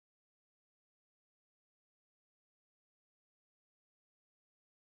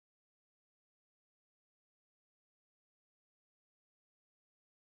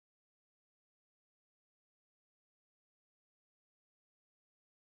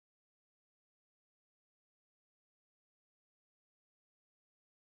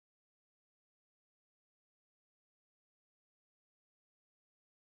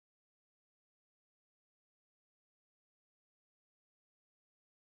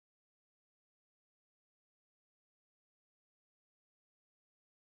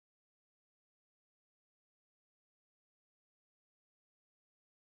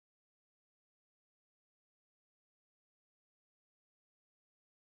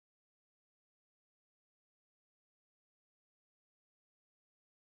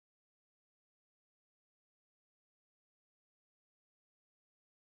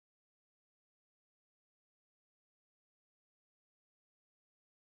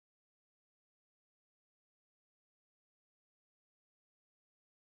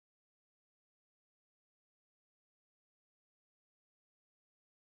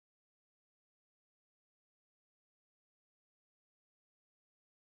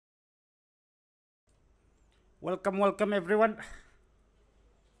Welcome everyone.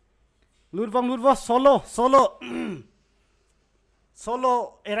 Ludvo,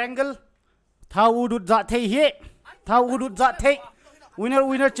 solo erangel. Thao udut za thei he. Thao udut za thei.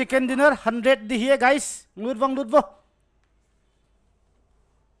 Winner chicken dinner 100 di here guys. Ludvo.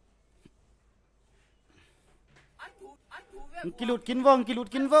 Kilut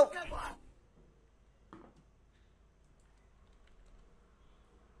kinvo.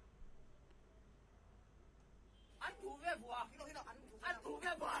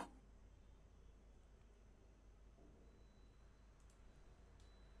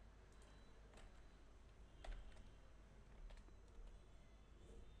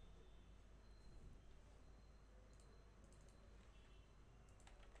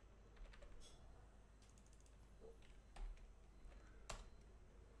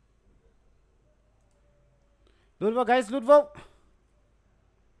 Ludvo guys, Ludvo.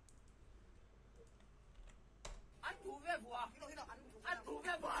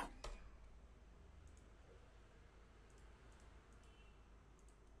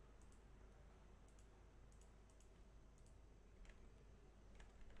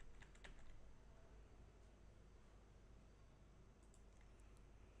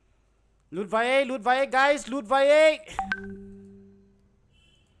 Ludvaye guys, Ludvaye.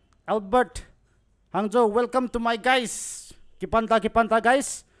 Albert, Hangzhou, welcome to my guys. Kipanta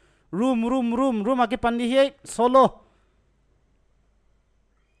guys. Room akipandi here. Solo.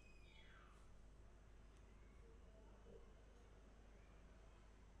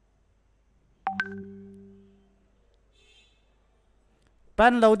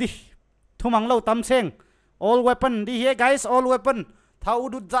 Pan low di. Thumang low tam seng. All weapon di here guys, all weapon. Thao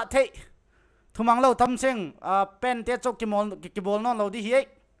udut za thei. Thumang low tam seng. Pen te chok kibol non low di here.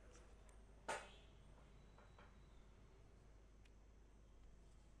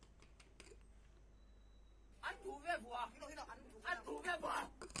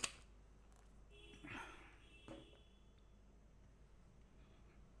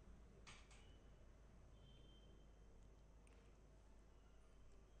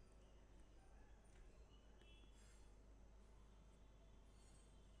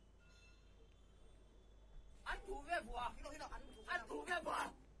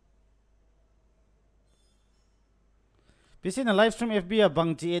 Pisi na live stream FB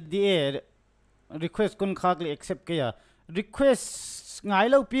bang GDA request kun khakli accept kaya request ngai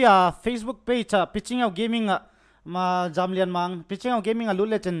lo pia Facebook page Pichingiau gaming ma jamlian mang Pichingiau gaming lut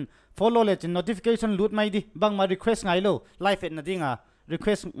lechen follow lechen notification lut mai di bang ma request ngai lo live et na dinga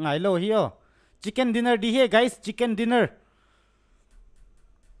request ngai lo hiyo chicken dinner di he guys chicken dinner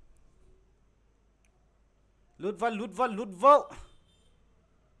Ludvo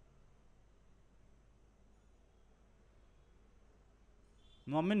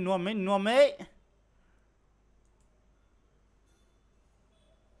Nuame.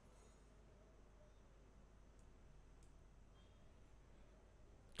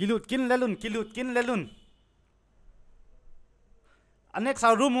 Kilut kin lelun. Next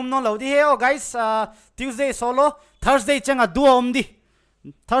our room no lo di he oh guys Tuesday solo, Thursday changa duo omdi.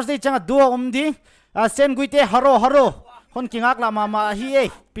 Sen guite haro. Hon kingak la mama hi eh.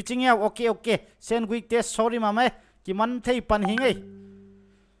 Pichingiau okay. Sen guite sorry mama kiman thei pan hingai.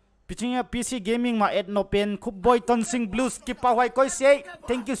 Pichingiau PC gaming ma et no pen khub boy ton sing blues kipa hwai koi sei.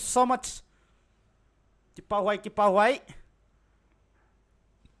 Thank you so much. Kipa hwai.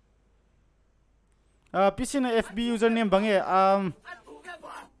 PC na FB username bange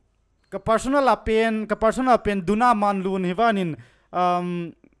ka personal pen duna man lun hiwanin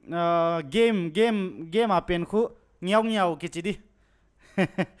game apen khu ngiao kichidi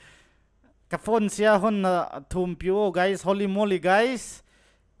ka phone sia hon thum pio guys holy moly guys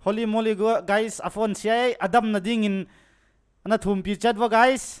a phone sia adam na dingin ana thum pi chatwa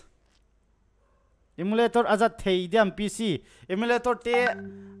guys emulator azat thei diam PC emulator te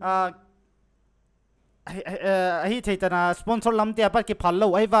hi theitana sponsor lamte apar ki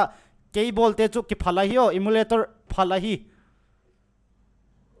phallo aiwa cable te chu ki phala hiyo emulator phala hi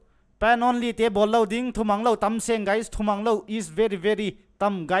pan only te bollo ding thumanglo tam seng guys thumanglo is very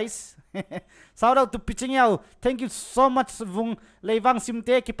tam guys shout out to Pichingiau thank you so much vung leiwang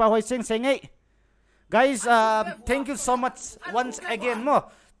simte ki pa hoi seng guys thank you so much once again mo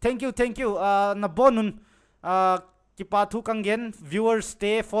thank you na bonun ki pa thu kangen viewers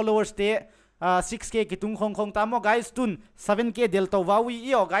te followers te 6k ki tung khong tamo guys tun 7k delta wawi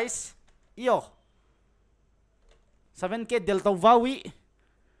iyo guys iyo 7k delta wawi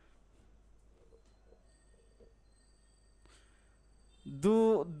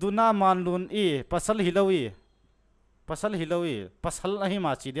duna manlun pasal hilawi pasal ahi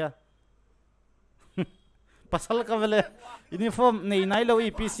machi dia pasal ka bele uniform nei nai lo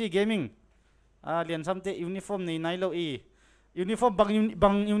e PC gaming lian samte uniform nei nai lo e uniform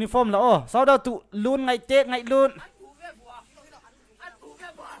bang uniform la oh sau da tu lun ngai te ngai lun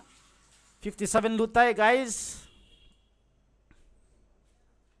 57 lutai guys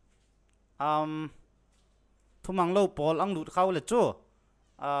thumang lo pol ang lut khaw le chu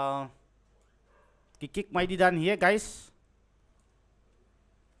kik mai di dan here guys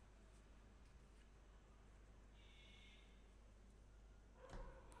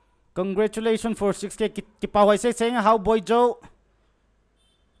congratulations for 6k kipawai se saying how boy Joe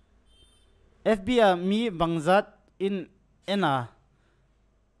FB mi bangjat in ena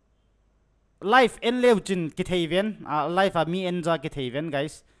life en leuchin kithaven life mi enja kithaven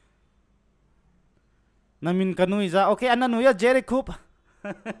guys namin kanui za okay anna nuya jere khup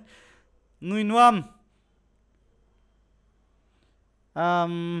nui nuam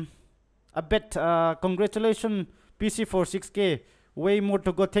a bet congratulations PC for 6k way more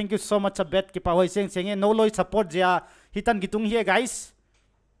to go thank you so much a bet kipa hoi seng seng no loi support ja hitan gitung here guys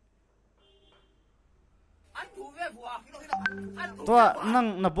to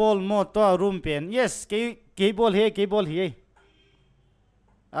nang na ball mo to room pen yes ke ball he ke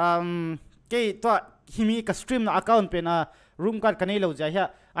to himi ka stream na account pen room card kanai lo ja ya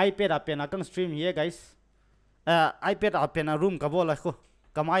ipad pen akang stream here guys ipad pen room ka ball ko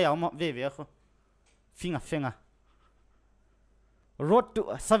kamaya ma ve ko finga road to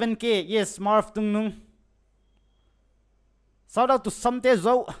 7k yes Marv tung nung shout out to Samte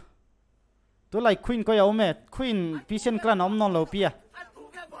Zo to like Queen ko yaw me Queen Pisen klan om non lo pia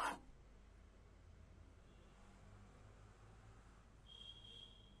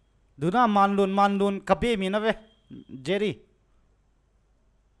duna manlun kabe mi na ve Jerry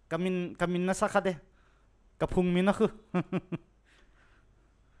kamin na sakade kapung mi na khu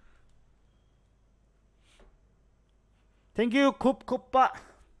thank you kupa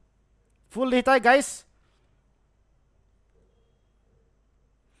full hitai guys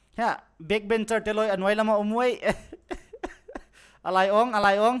ya backbencher teloi anwai lama umwai alai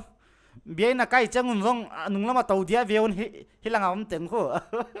ong biai na kai changum rong nung lama tau dia veon hilanga om teng ko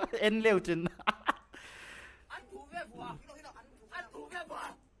en leu chin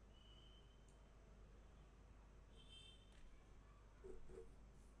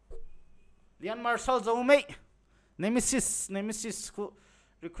Lian Marshall zo mei Nemesis who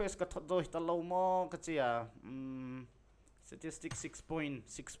request ka thodo hita lo mo ka chia statistic 6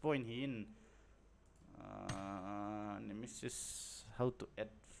 point hin Nemesis how to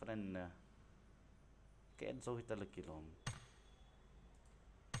add friend ka add zo hita lakilom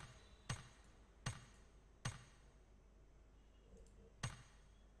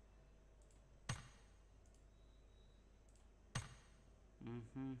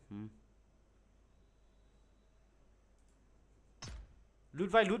Lút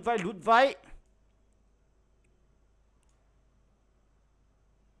vai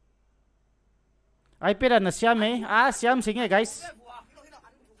iPad na siam siam singe guys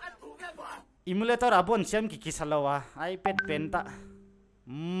emulator abon siam ki kisalawa iPad penta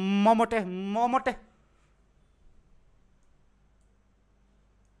momote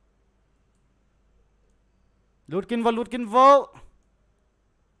lutkin vo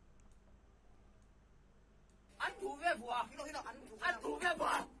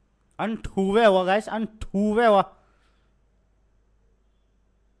Anthuwe wa guys anthuwe wa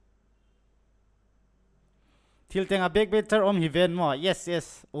thil tenga backbencher om hiven mo yes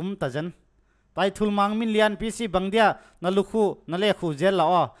tajan pai thul mang min lian PC bangdia nalukhu nalekhu zel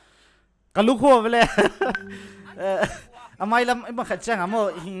la kalukhu vele amai lam ima khachang amo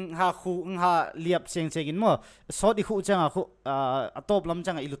hing ha khu ha liap seng segin mo so di khu changa khu atop lam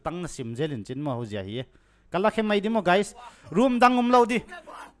changa ilutang na sim zelin chin mo hojia hi kala khe mai di mo guys room dangum lo di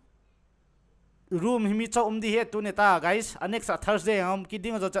room himi cha di he tu ne ta guys next Thursday am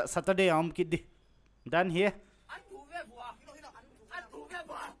kidding jo Saturday am kiddi done here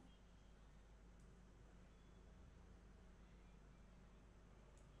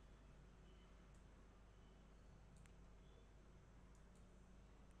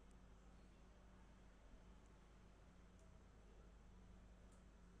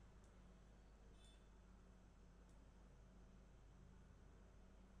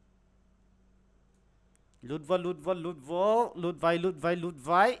Lút vai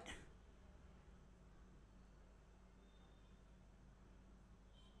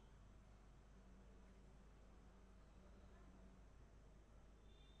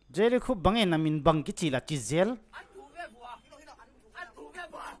Jere khub bange na min bang ki chila chizel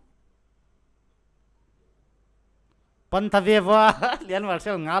pan tha ve wa lian war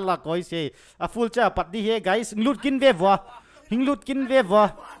sel nga la koi se a full cha pat di he guys lut kin ve wa hing lut kin ve wa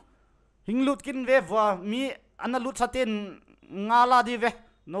hing lut kin ve wa mi ana lut saten nga la di ve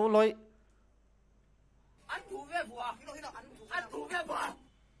no loi an thu ve wa an thu ve wa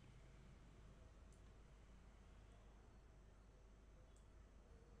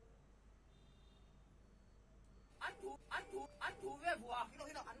an thu ve wa an thu ve wa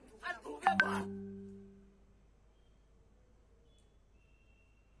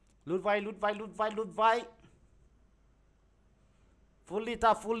lut vai full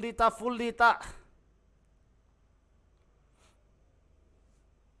dita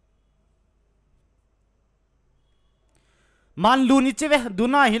man lun ichi ve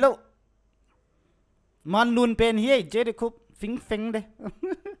duna hilo man lun pen hi je de khup fing feng de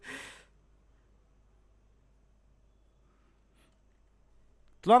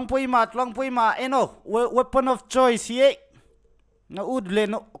tlong pui ma eno weapon of choice hi na ud le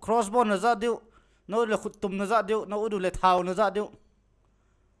no crossbow na za diu no le khutum na za diu no ud le thau na za diu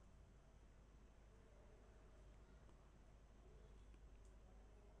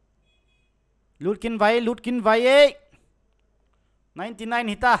lutkin vai e 99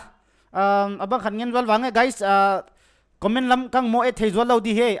 hita abang khan ngen wal wange guys comment lam kang mo e thei zo lo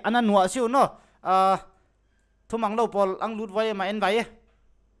di he ana nuwa siu no thumang lo pol ang lut vai ma en vai e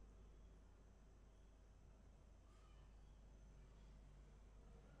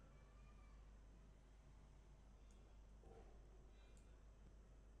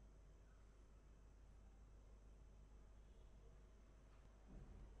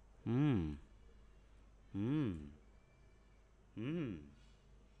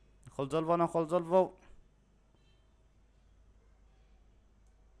Khol jol vo an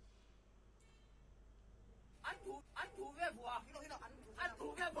thu ve wa an thu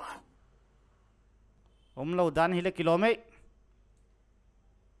ve wa lo dan hi le kilome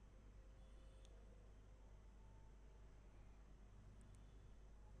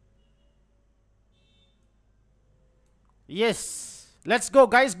yes let's go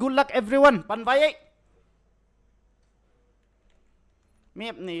guys good luck everyone pan vai ấy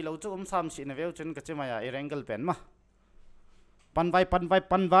map ni lo chu sam si na veu chen ka che maya angle pen ma pan vai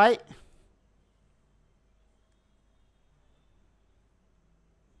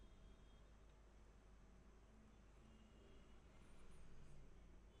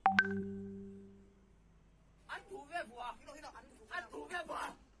an thu ve wa an thu ve wa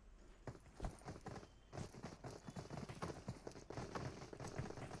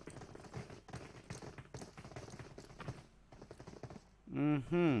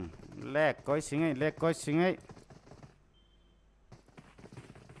lek coi xing ấy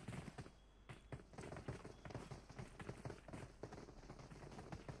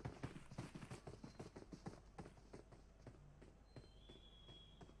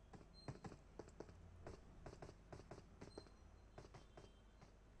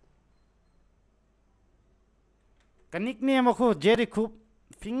cái nickname mà khu Jerry Coop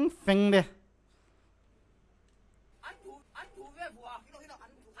phing pheng de an thu ve wa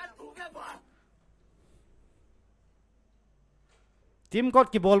an thu ve wa team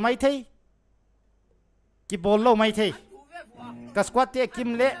code ki ball mai thei ki ball lo mai thei ka squad te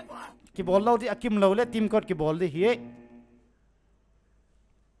kim le ki ball lo di akim lo le team code ki ball di hi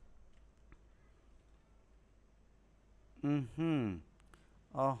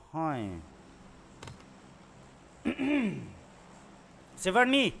oh hai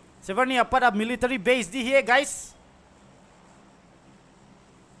Severny apa da military base di here guys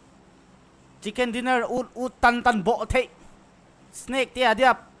chicken dinner ut tan bo thei snake te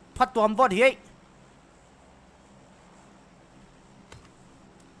adia phatwam bot hi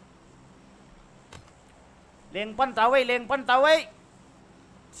leng pan tawai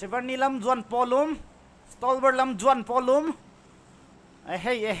Severny lam juan polum Stolber lam juan polum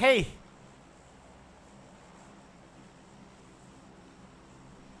hey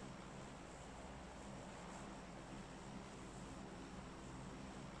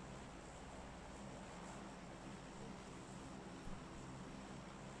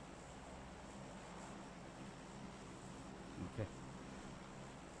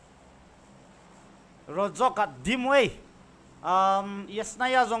Rojok at dimway yes na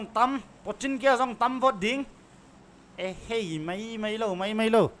ya zong tam pochin kia zong tam vot ding hey mai lo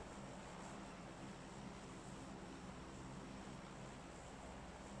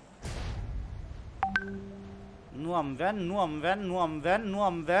nuam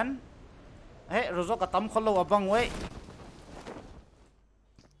ven hey rojok at tam kholo abang we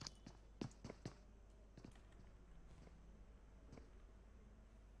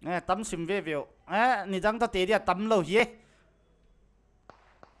tam sim ve veo ni jang ta te dia tam lo hi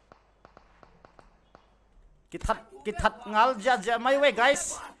ki that ngal ja mai we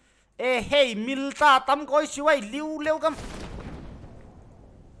guys hey milta tam koi siwai liu leu gam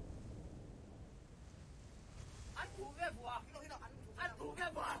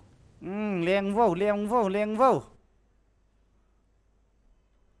leng vô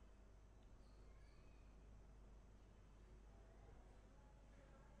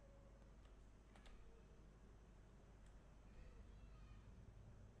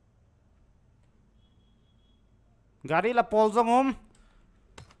gari la pol zong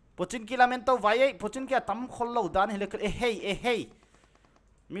pochin kilamento vai pochin kia tam khol lo dan hele hey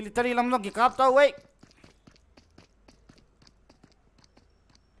military lam lo ki kap ta wei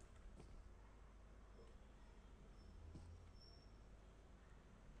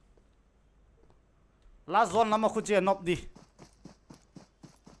la zone lama khuche nop di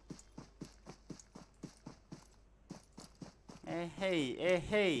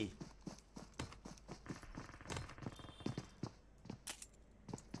hey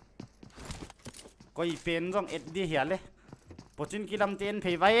coi pen rong et đi hiểu le pochin kilam ten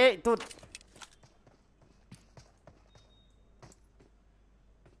phei vai tut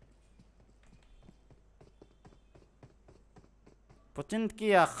pochin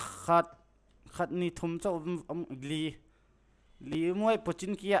kia khát ni thum cho li muai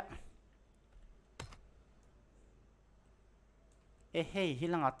pochin kia hey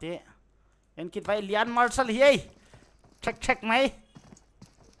hilang ate en kit vai lian marshal hi check mai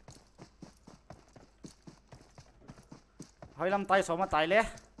hơi làm tay số mà tay lẽ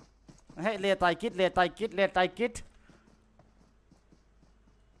hey le tay kit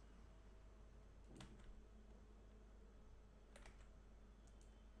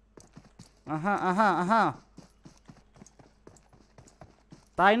aha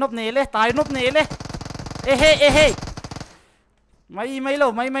tay núp nè le hey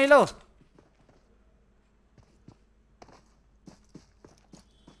mấy lô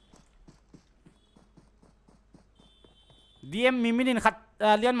DM miminin khat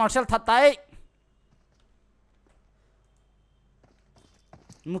lian marshal that tai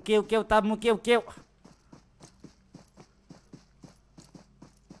mu kêu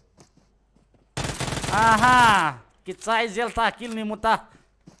aha kitsai zel ta kill ni muta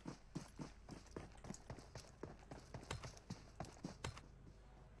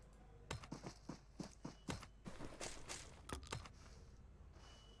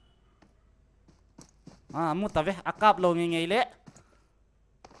muta ve akap lo ngei le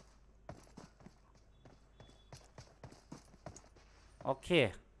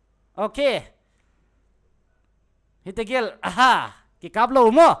okay hitegel aha ki kap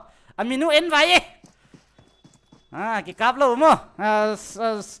lo mo aminu en vai ki kap lo mo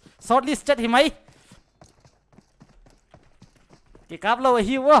shortlisted hi mai ki kap lo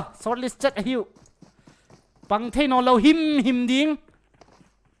hiu shortlisted hiu pang thei no lo him ding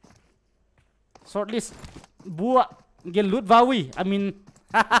shortlist bua gel lut vawi I mean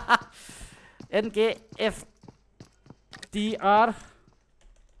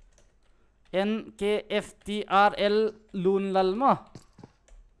NKFTRL lunlal mo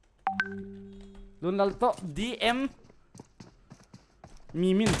lunlal to DM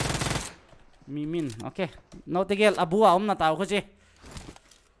mimin okay no tegel abua na tao ko si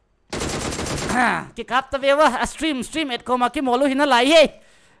ki kap ta vewa stream et ko ma ki molo hinalai he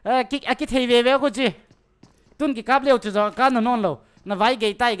ki thei ve ko chi tun ki kap leo chu ka na non lo na vai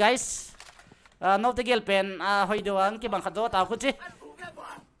gei tai guys no te gel pen hoi do an ki bang khazo ta ko chi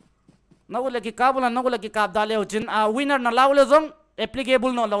no le ki kabula no le ki kap da leo chin winner na law le zong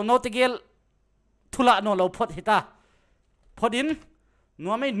applicable no te gel thula no lo phot hita phodin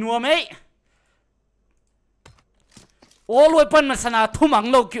nuo mai all weapon ma sana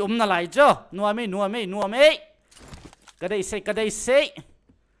thumang lo ki na lai cho nuo mai kadai sei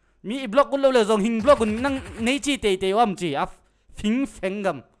mi block kun lo le zong hing block kun nang nei chi te wam chi a phing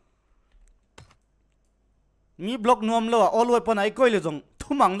fengam mi block nuam lo all weapon ai koi le zong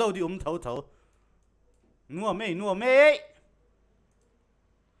thumang lo di thau nuo mai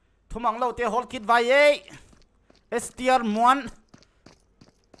thumang lo te hol kit vai ei STR muan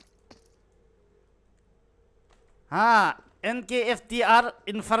NKFTR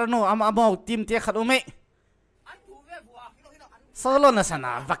Inferno amao team te khat ume solo na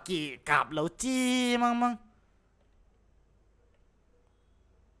sana vaki kap lo chi mang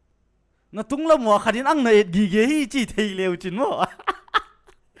na tung lo mo khadin ang na gi ge hi chi thei leo chin mo ha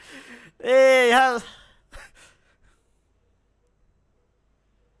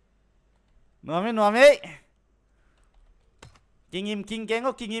no me kingim king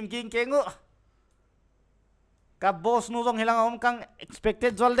kengo ka boss nu jong hilang om kang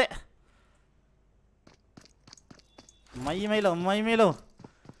expected jol de mai lo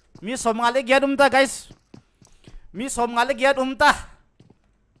mi som ngale gyat ta guys mi som ngale gyat ta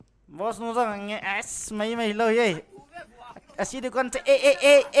boss nu jong nge as mai lo ye asi de kon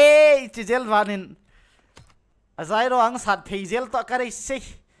e chijel wanin azai ro ang sat phejel to kare se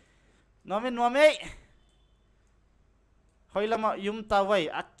nome hoilama yum ta wai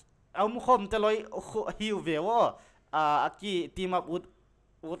am khom te loi hiu ve wo aki team up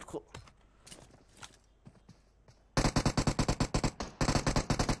ut khu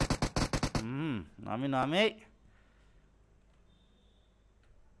nami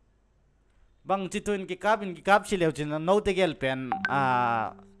bang chitun ki kap chileu chin no te gel pen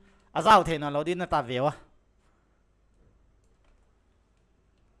azau the na lo din na ta ve wa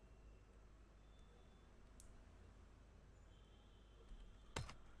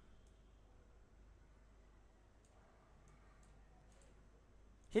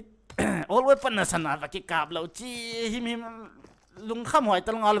all weapon na sana ba ki kap lo chi him lung kham hoi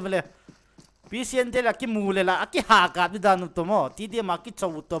tal ngal vele pcn te la ki mu le la ki ha ka bi dan to mo ti de ma ki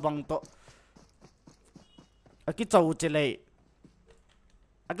chau to bang to aki chau che le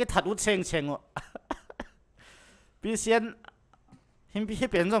aki that ut cheng o pcn him bi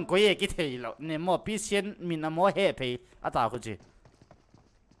pen jong ko ye ki thei lo ne mo pcn min mo he phe ata khu chi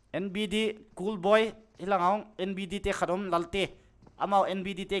nbd cool boy hilang nbd te kharom lalte amao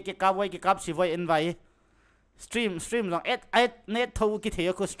nbd te ke kawai ke kap si voi envai stream long et net tho ki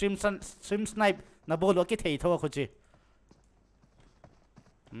thei ko stream snipe na bolo ki thei tho ko chi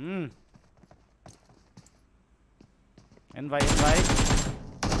envai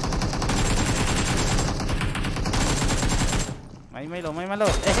mai lo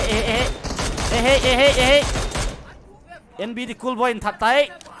eh nbd cool boy that tai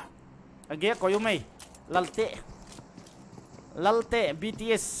age ko yu mai lalte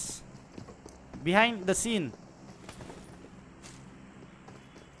bts behind the scene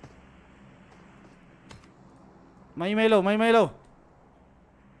mai lo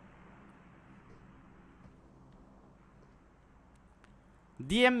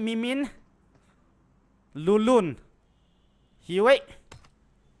dm mimin lulun hiwei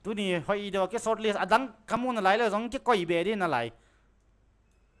tu ni hoi do ke shortlist adang kamu na lai lo jong ke koi be di na lai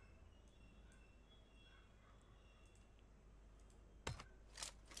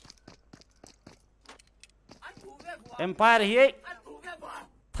empire hi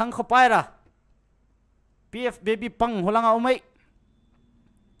thang kho pai ra pf baby pang holanga umai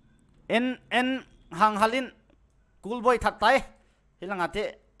en hang halin cool boy that tai hilanga te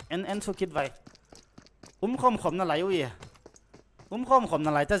en su kit vai khom na lai ui khom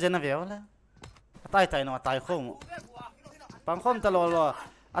na lai ta jena veo la tai no tai khom pang khom ta lo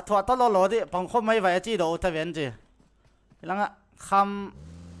a thwa ta lo di pang khom mai vai chi do ta ven ji hilanga kham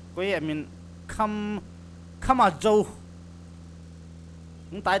ko ye min khama jo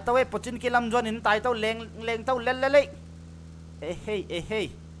tai tao ấy pochin kia làm cho nên tai tao lên tao lên hey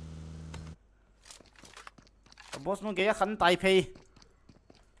boss nó kia khăn tai pay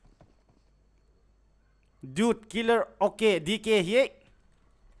dude killer okay dk hi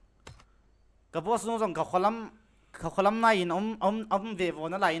cái boss nó rằng cái kholam này ông về vô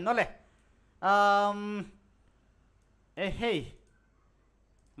nó lại nó lệ hey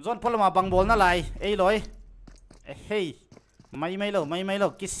John Paul mà bằng ball nó lại lỗi hey mai lo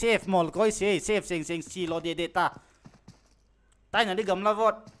ki safe mol koi se safe sing si lo de ta tai na di gam la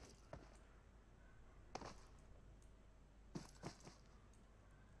vot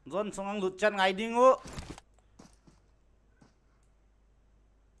John songang lut chan ngai ding u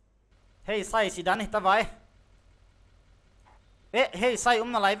hey sai si dan ta vai hey sai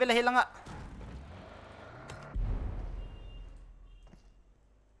na lai vele helanga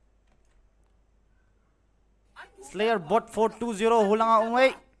Slayer bot 420 hulanga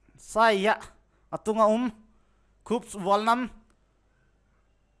umai sai ya atunga khups walnam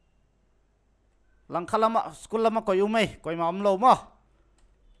langkhalama school lama koi umai koi ma lo mo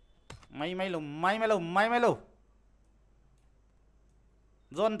mai lo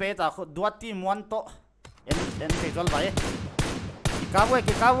zone pe ta khu duati mon to en pe jol vai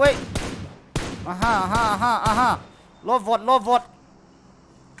ki kawai aha lo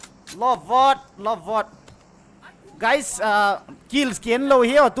vote guys kills kien lo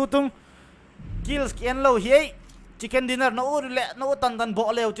here tutung kills kien lo here chicken dinner no tan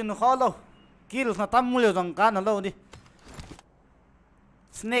bo leo chin kho lo kills na tam mulio jong ka na lo di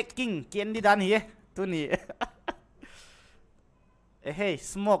snake king kien di dan hi tu ni hey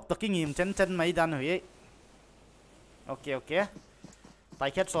smoke to king im chen mai dan hi okay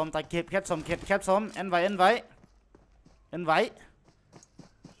tai khet som en vai en vậy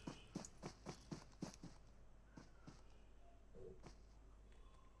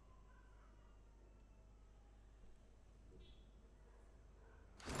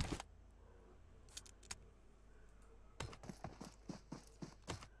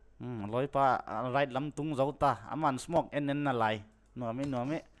lối pa right lam tung dấu ta aman smoke en na lai nua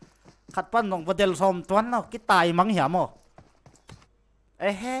mi khát pan nong badel som tuan nào cái tài mắng hiểm mò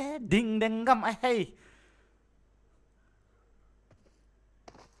he ding deng gam hey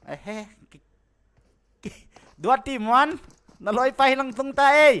he dua team one na lối pa lang tung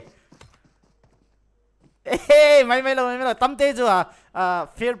ta mày lo tâm thế chưa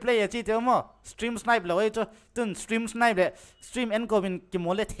fair play chi tiêu mò stream snipe lo cho tun stream snipe le stream en ko min ki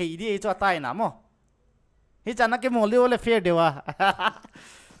mole thei di cho tai na mo hi chana ke mole ole fair dewa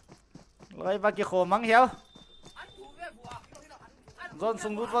loi ba ki kho mang hiao zone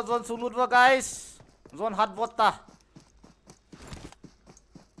sung lut wa guys zone hot bot ta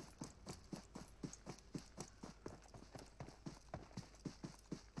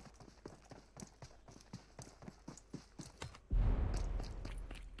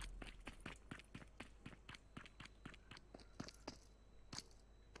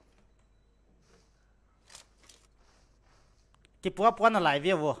cái búa nó lại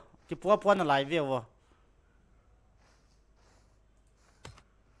về vô cái búa nó lại về vô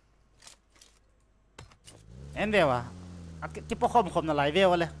em về à cái búa không nó lại về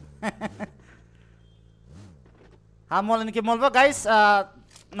vô lên hamolin cái mol vô guys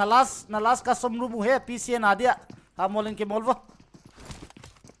na last ka som room he PC na dia hamolin cái mol vô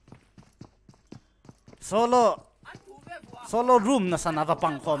solo room na sana va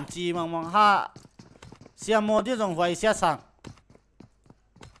pang khom chi mang ha sia mo di jong hoi sia sang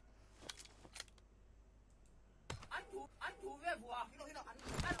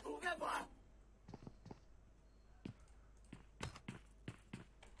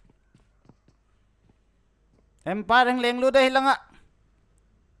em pa reng leng lu đây lang ạ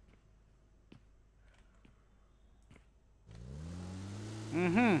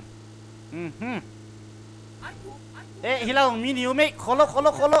hilang mini ume kholo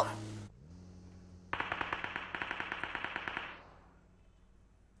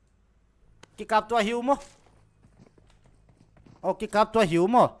kikap tua hiu mo oh kikap tua hiu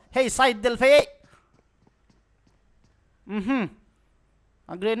mo hey side del fe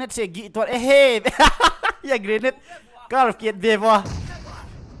a grenade se gi tua hey ya grenade carve kiet be bo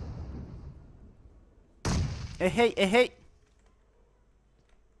hey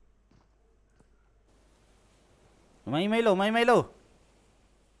mày lo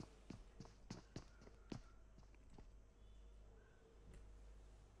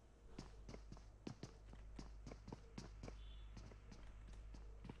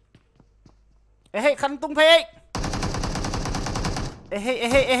hey khăn tung thế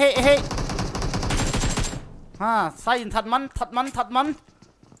hey ha sai thật mắn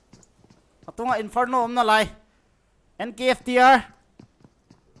tung à inferno om na lại NKFTR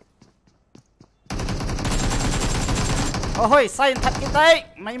ôi sai thật cái tay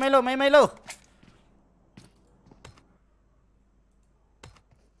mày lo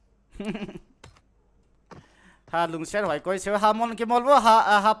ha lung sen hỏi coi xem ha mon cái mol vô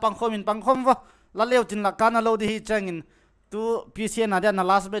ha pang khom vô la leo tin la kana lo di hi changin tu PC na dia na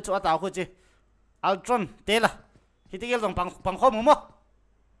last batch ata ko chi Altron tela hitigel dong pang khom mo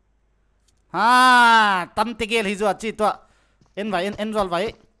ha tam tigel hi zo chi to en rol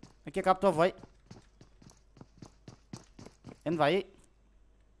vai cái cặp to vai en vai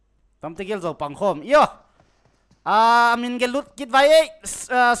tam tigel zo pang khom yo min gel lut kit vai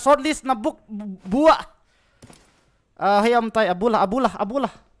shortlist na book bua hay am tai abula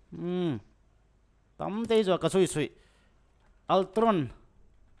tam te zo ka sui Altron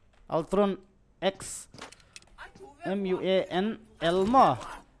X MUANL mo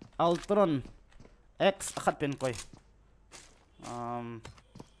Altron X khat pen koi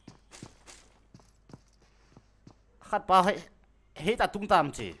khat pa he ta tung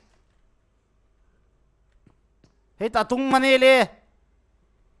tam chi he ta tung manele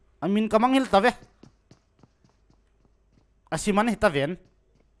amin kamang hil tave asiman hita ven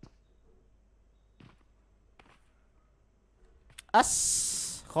as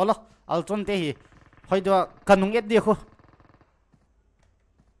kholo Altron te hi hoi do kanung et di kho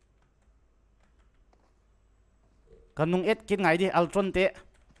kanung et kin ngai di Altron te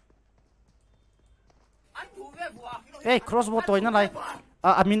crossbow toy na lai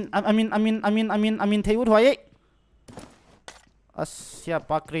amin thei ut hoi asia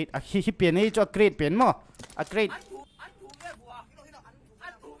pa crate hi pen ei cho crate pen mo a crate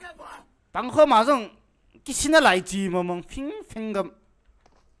pang kho ma jong kisina lai chi mamang phing phengam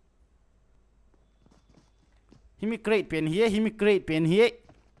himi crate pen here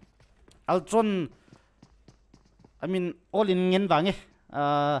altron I mean all in ngen bange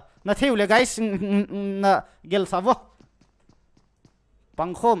na theu le guys na gel savo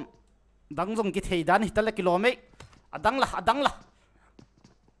pangkhom dangjong ki thei dan hitala kilome adang la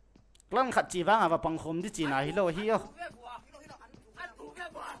klang khat chi wanga wa pangkhom di chi na hi lo hi yo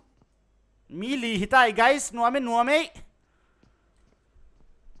mi li hitai guys nuame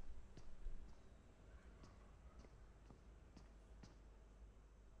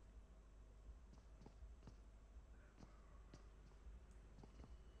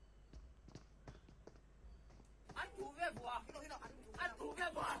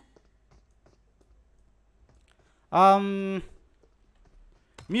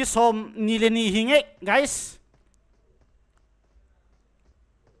mi som ni le ni hinge guys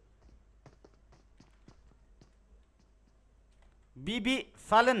BB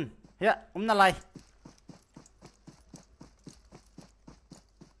Fallen ya na lai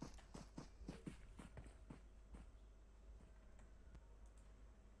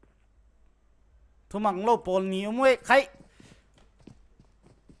thu mang lo pol ni umwe khai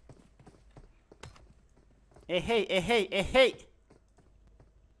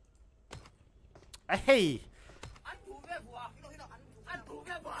hey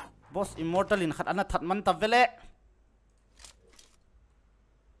boss immortal in khat ana that man ta vele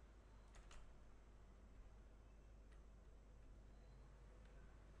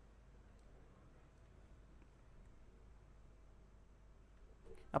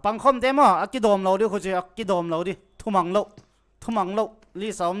apang khom demo akidom lo di khoje akidom lo di thumang lo li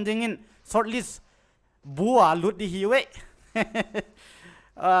som ding in short list bua lut di hiwe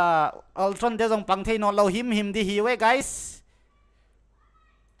ultron de jong pang thei no lo him di hiwe guys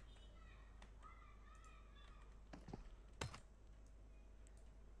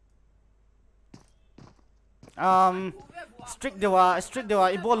strict dewa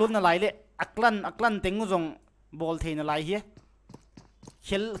ibol lut na lai le aklan tengu jong bol thei na lai hi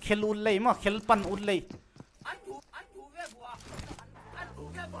khel ul lei ma khel pan ul lei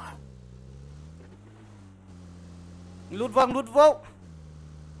lút vô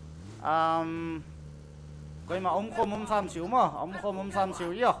coi mà ông không ông sam xíu mà ông không ông sam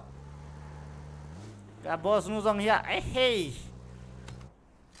xíu yo cả boss nu rong ya hey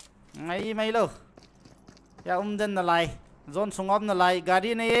ngay lâu ya ông dân là lại zone sung op là lại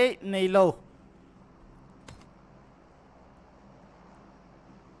gari này lâu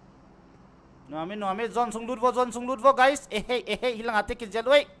nó mới zone sung lút vô guys hey hilang ate cái jet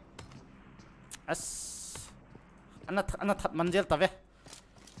way ana that manjel tave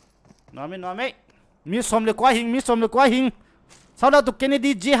nome mi som le kwa hing shout out to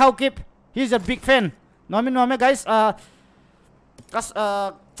Kennedy G how keep he's a big fan nome guys kas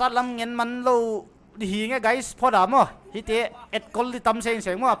chalam ngen man lo di hi nge guys phoda mo hite et kol di tam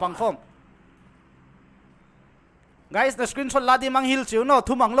seng mo pang khom guys the screenshot la di mang hil chiu no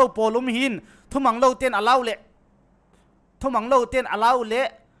thumang lo polum hin thumang lo ten allow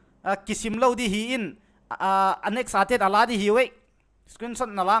le kisim lo di hi in anex atet ala di hiwe screenshot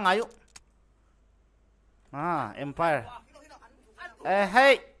na la ngayu empire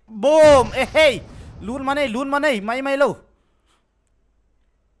hey boom hey lun manei mai lo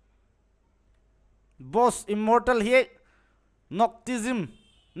boss immortal here Noctis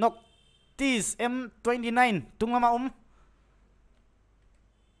M29 tunga ma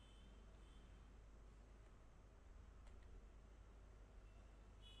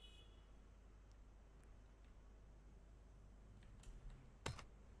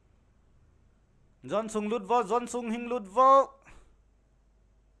John sung lút vô John sung hing lút vô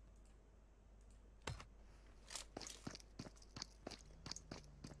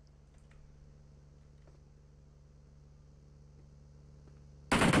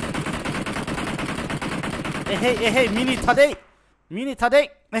hey mini thade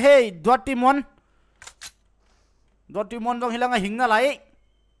hey dot team 1 dong hilanga hingna lai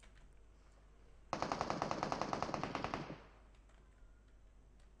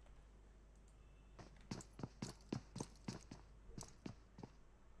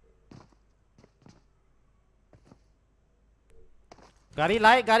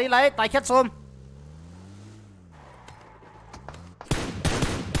gari lai tai khet som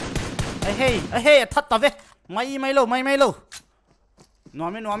hey that ta ve mai lo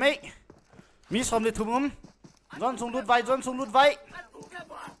nome mi som le thumum John sung lut vai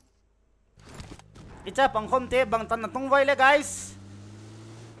icha pangkhom te bang tan na tung vai le guys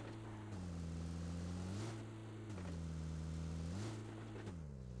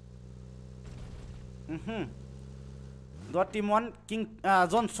dot team 1 king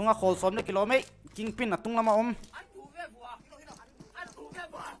zone sunga khol som le kilome king pin atung lama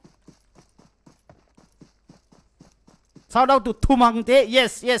shout out to Thumang te,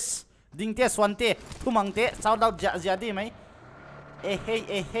 yes ding te swan te Thumang te shout out ja di mai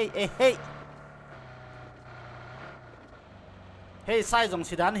hey sai jong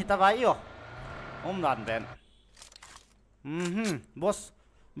sidan hitawai yo dan ben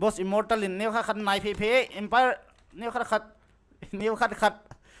boss immortal in new khat nai phe empire new khat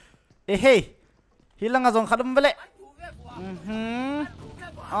hey hilanga jong khadum bele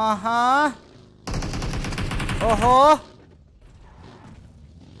aha oho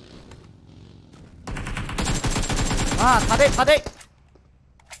thade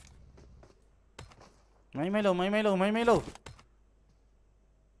mai lo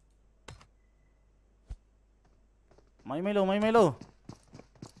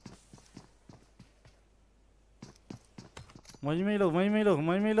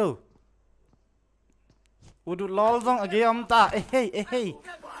udu lol jong age amta hey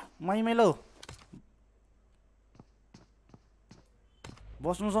mai lo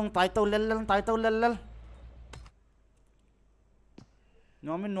boss jong title lel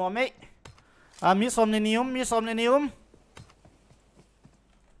Nome. Mi somnenium.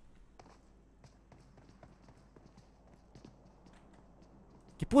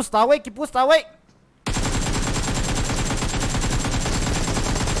 Kipus tawai.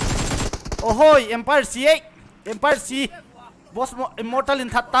 Ohoi, Empire C. Boss immortal in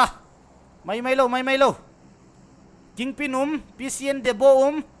thatta. Mai lo. Kingpin PCN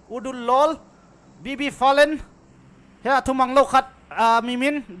Debo Udul lol. BB fallen. Ya Thumang lo khat.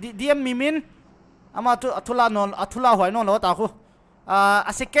 Mimin DM mimin ama atula hoi non lo ta khu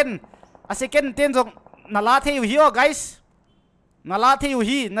a second ten jong nala the hi guys nala the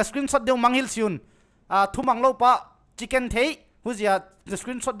hi na screenshot deu manghil siun Thumang lo pa chicken the huzia the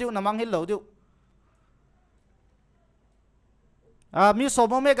screenshot deu na manghil lo deu mi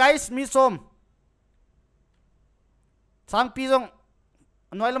som me guys mi som sang pi jong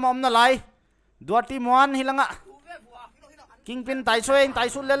noilama om na lai duati mon hilanga Kingpin tai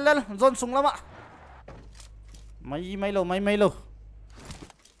su lel zone sung lama mai lo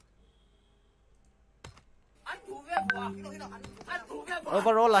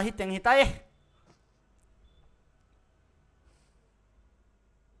overall lah hiteng hitai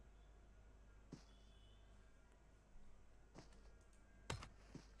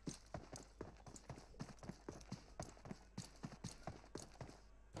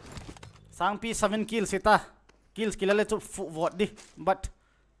Sangpi 7 kills ita kills kilale to vote di but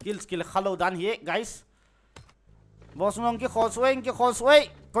kills kill khalo dan hi guys boss mong ki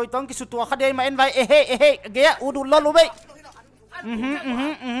khoswei koi tong ki sutua khade ma envai ge udu lolu bei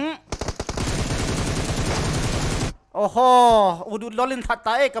oho udu lolin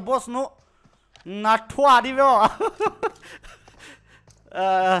thata ka boss nu na thua di bo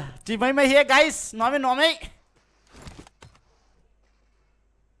chi mai hi guys nome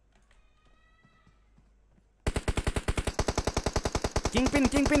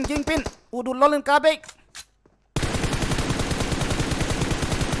Kingpin udu lolin kabek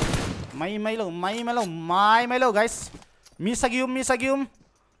mai lo guys misagium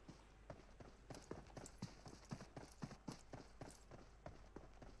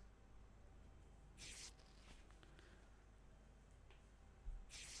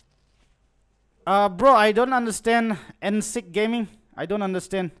bro I don't understand N6 gaming I don't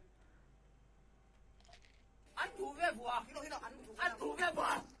understand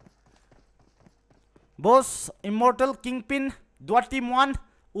Boss immortal kingpin duati mon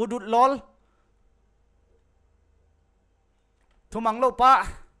udut lol Thumang lo pa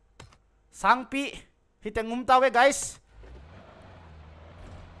sangpi hitengum tawe guys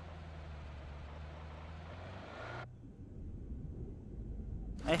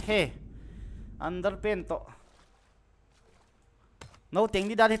under pen to no teng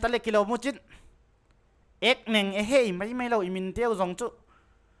di dari tale kilo mucin ek neng mai lo imin teo zong chu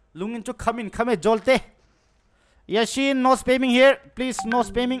lungin chu kame jolte Yashin no spamming here please no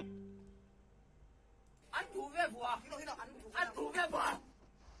spamming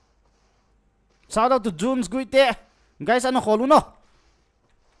shout out to Junes guite guys ano kholu no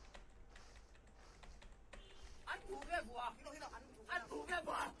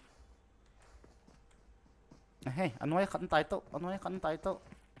anway khan tai to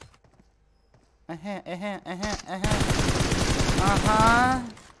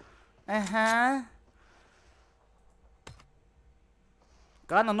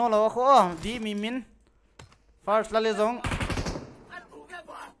kan ano lo ko di mimin first lale zong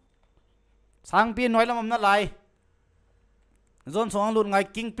sang pi noi lam na lai zon song lut ngai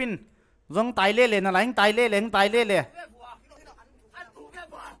kingpin zong tai le na laing tai le leng tai le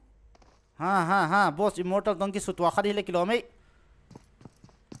ha boss immortal dong ki sutwa khadi le kilome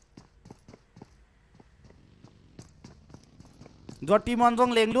do timon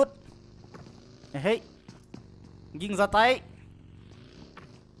zong leng lut hey ging za tai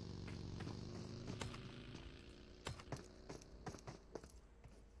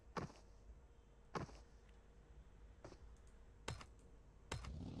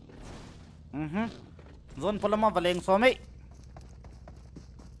zon polama valeng so mai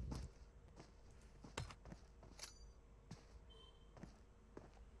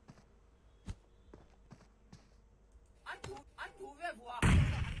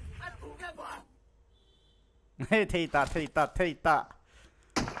hey thei ta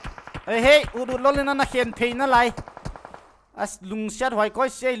hey udu lolin na khen phei na lai as lung shat hoi koi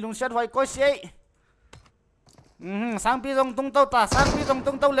sei sang pi jong tung tau ta sang pi jong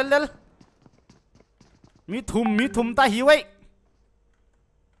tung tau lel mi thum ta hi wei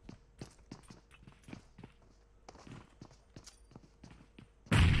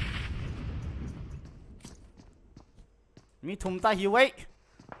mi thum ta hi wei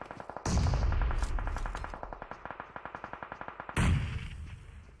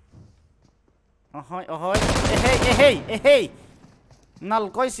ahoy hey nal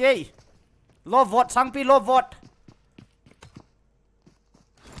koi sei lo vote sang pi lo vote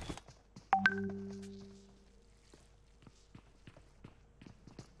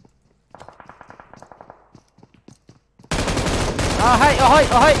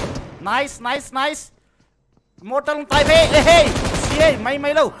ahoy nice mortal tai pe hey sie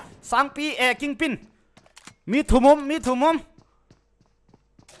mai lo sang pi kingpin mi thumum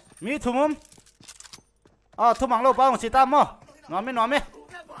thumang lo pa si ta mo no me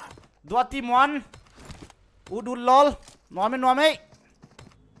dua team 1 udul lol no me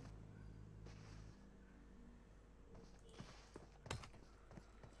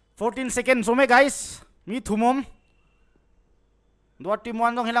 14 seconds so me guys mi thumum dua team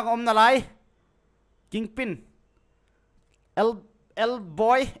 1 dong hilang om na lai kingpin l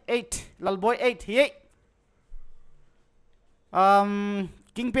boy 8 hi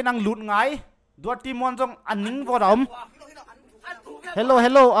kingpin ang lut ngai dua team 1 dong aning vodom hello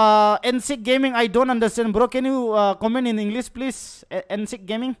N6 gaming I don't understand bro can you comment in English please N6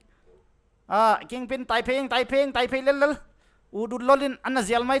 gaming kingpin taipei lel udul lolin anna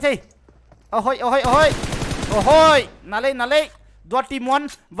zial mai thei ahoy nalei dua team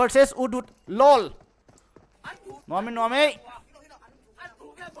 1 versus udut lol no me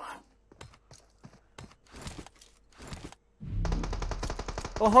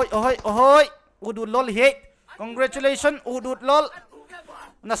ahoy udut lol he congratulations udut lol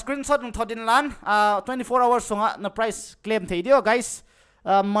na screenshot ng thodin lan 24 hours songa na price claim thei dio guys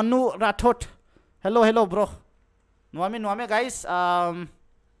manu rathot hello bro no me guys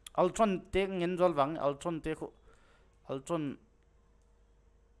ultron te ngin jol wang ultron te khu ultron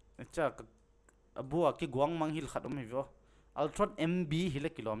cha abua ki guang mang hil khatom hi vo ultron mb hile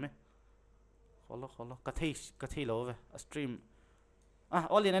kilome kholo ka thei lo ve stream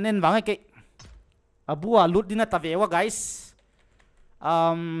all in anen wang ke abua lut dina tavewa guys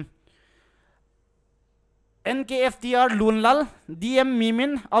nkftr lunlal dm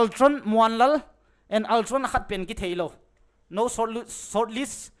mimin ultron muanlal and ultron khat pen ki theilo no short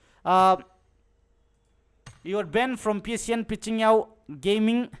list you are banned from pcn Pichingiau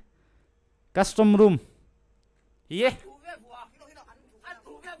gaming custom room yeah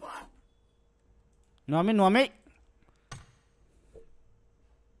no me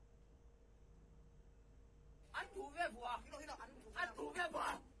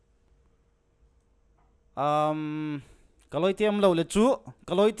kaloi tiam lo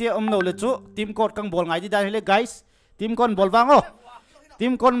le chu team code kang bol ngai di dan hele guys team kon bol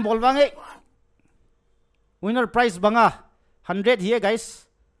wang winner prize banga 100 here guys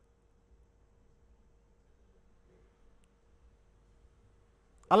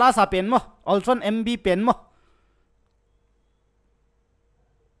ala sa pen mo ultron mb pen mo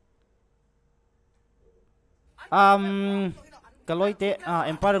kaloi te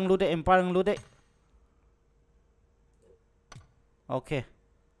empire lu de okay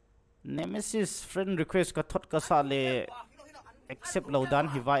nemesis friend request ka thot ka sa le accept lo dan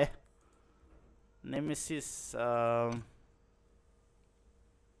hi vai nemesis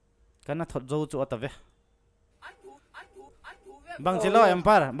kana thot zo chu atave bang chelo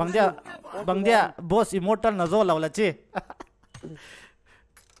empire bang dia boss immortal na zo law la chi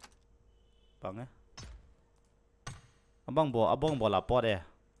bang abong bo la po de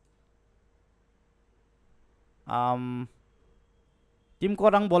Team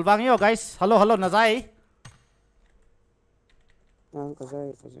ko đang bol vang yo guys. Hello na zai. Có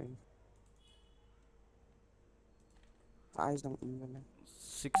dây. Ai đang lên.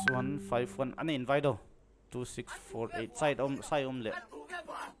 6151 anh invite đâu. 2648 side lệ.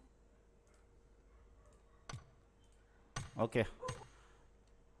 Okay.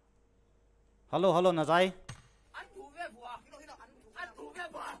 Hello na zai.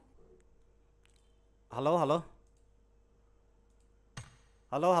 Hello.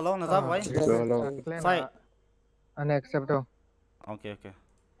 Hello na zai vậy. Sai. Unacceptable. Okay.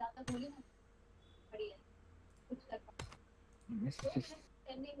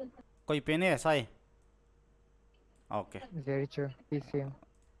 Koi pene sai. Okay. Very true. PCM.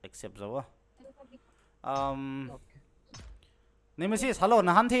 Accept rồi. Nemesis, hello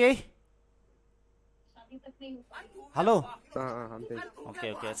na han thi. Hello. Han thi.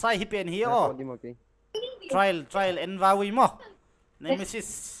 Okay. Sai hi pen hi o. Trial en vawi mo.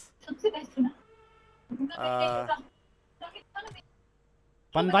 Nemesis.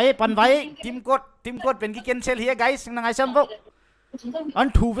 Pan vai team code pen ki cancel here guys nang ai sam vo. An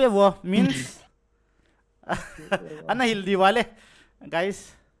thu ve wo means ana hildi wale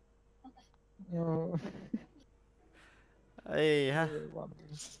guys. Hey ha.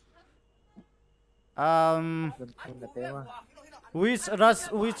 Which rush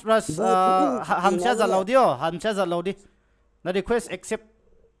hamcha za laudi na request accept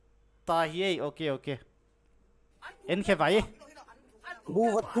ta hi okay en khe vai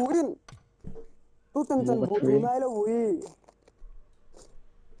Bu vật thúin. Tu chân bu thú này là vui.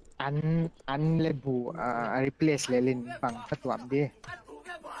 Anh lên bu replace lên bằng phát tuạm đi.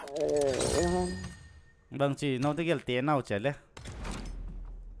 Bang chi no te gel te nào chale.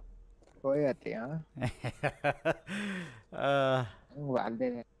 Ôi à tía. Bạn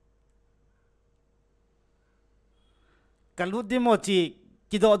đây. Kan lut di mo chi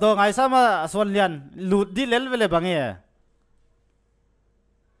kido do ngai sama son lian lut di lel vele bange.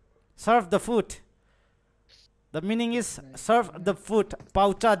 Serve the food. The meaning is serve the food.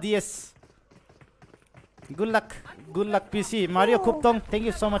 Paucha DS. Good luck PC. Mario Kuptong, thank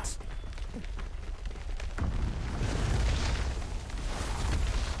you so much.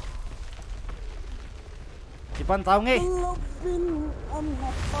 Ipan tao nghe.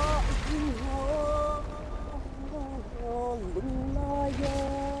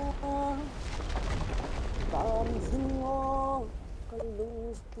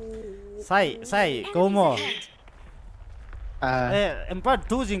 Sai câu mò em bắt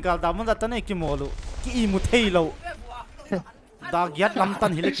tu jing kal da mun da tan ki molu ki mu thei lo da gyat lam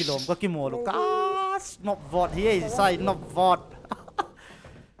tan hile kilom ka ki molu ka not vot hi sai not vot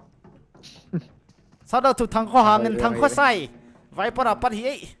sada tu thang kho hangin thang kho sai vai para pat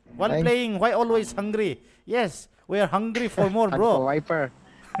hi one playing why always hungry. Yes, we are hungry for more bro. Viper.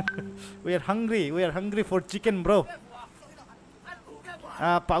 We are hungry for chicken bro.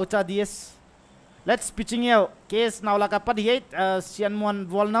 Paucha DS. Let's Pichingiau. Case now laka pat hi sian mon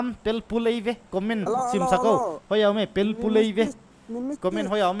volnam pel pulei comment sim sako hoyau me pel pulei comment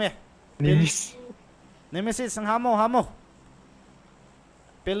hoyau me Nemesis sang hamo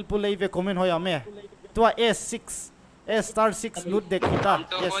pel pulei comment hoyau me tua S6 S*6 loot deck kita.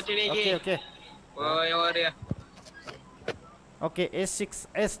 Yes. Okay S6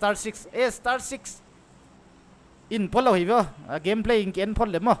 S*6 in polo hi bo gameplay in ken pol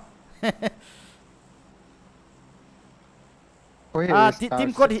le mo.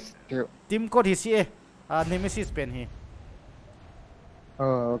 Team code hi si Nemesis pen hi.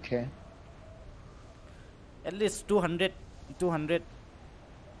 Oh okay. At least 200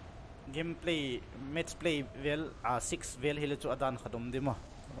 gameplay match play well 6 well hile chu adan khadom de mo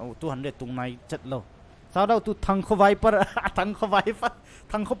 200 tung nai chat lo sao đâu tu thằng kho viper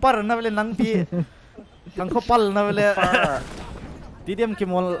thằng kho par na vele nang pi thằng kho pal na vele tidiam ki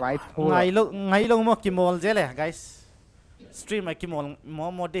mol ngai lo mo ki mol jele guys stream ai ki mol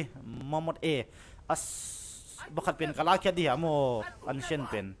momod a as bakhat pen kala kya di amo ancient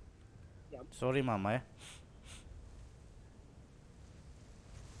pen sorry mama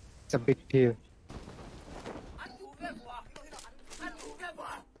It's a big deal.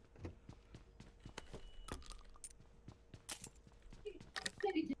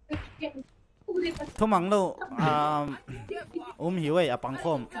 Thu mang lo hiểu ấy apang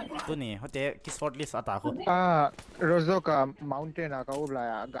khom tu ni hote ki sport list ata ko Rozo ka mountain ka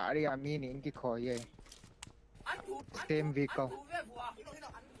ulaya gari amin in ki khoye same vehicle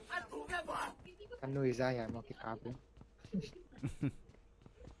anu izaya mo ki kape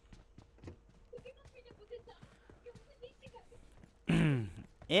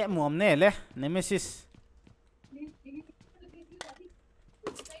muam ne le Nemesis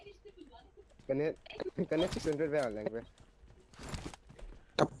cái net 600 về lại về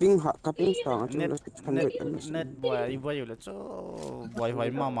cupping song net net boy là cho boy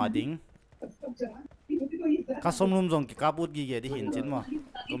hoài mà đỉnh các sông lum dòng cái cáp út gì đi hiện trên mà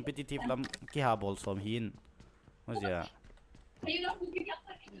competitive lắm cái hà ball som hin mà gì à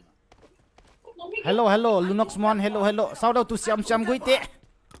hello Lunoxmon hello sau đâu tu xem quay tệ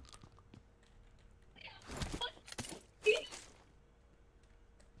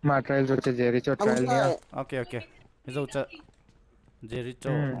mà trial rồi chơi Jerry cho trial nha ok bây giờ Jerry cho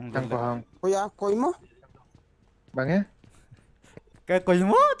tăng vào hông coi mà bằng nhé cái coi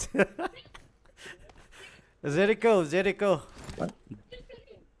mà Jericho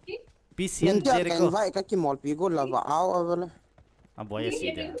PCN Jericho vậy cái mol pigo là vào rồi à boy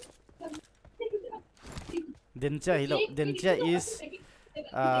gì đấy Dencha is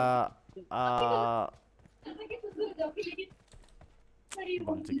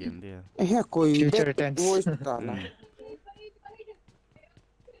bang chơi game dia future tense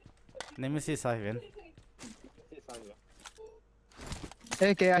Nemesis sai ven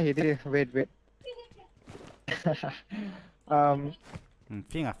cái ai đi wait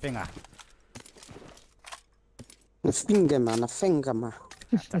Finger finger mà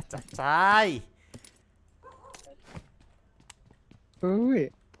sai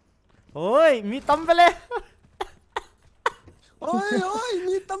ôi mi tâm về lên ôi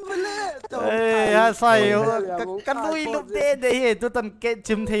mi tâm về lên ê ha sai cái nuôi lúc tê đấy tôi tận cái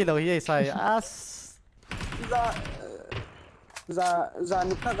chim thay rồi vậy sai ra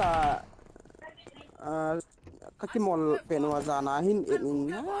nít cả các cái mol pen wa ra na hin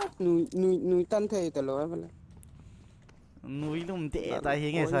nuôi tan thay từ lâu vậy nuôi lúc tê tại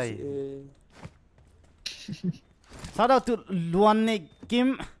hiện ngay sai sau đó tụi luan này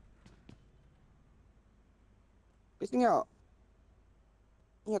kim Pichingiau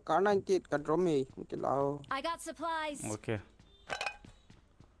ya cả này chết cả rôm mì cái lao I got supplies. ok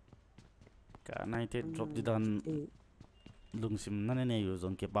cả này chết drop đi đàn lùng sim năn này rồi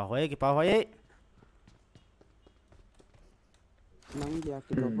dùng cái bao hoài nang dia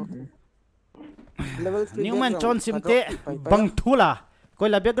cái đó level 3 new man chon sim te bang thula coi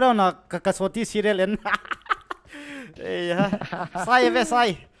là background là cái soti serial en ê ha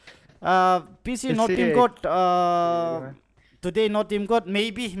sai PC not team code today not team code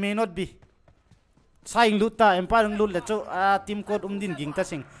maybe may not be sai luta empire lut là cho team code din ging ta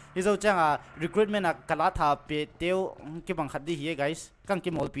sing izo chang recruitment kala tha pe teo ki bang khadi hi guys kang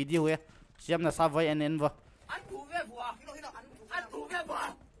ki mol pd we siam na sa vai en va ăn thú về bùa ăn thú về bùa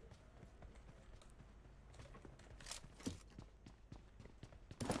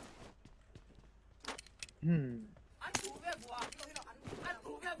ăn thú về bùa ăn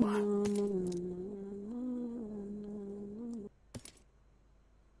thú về bùa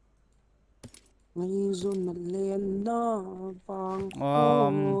ngay run mặt lên nó vang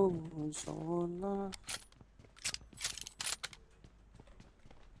gió la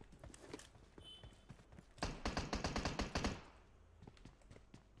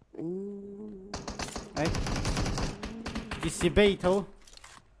ấy kisi bay thâu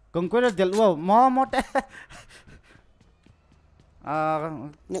con quên được delwo mo te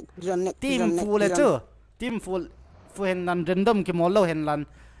team full là chứ team full hen lan random ki mol lo hen lan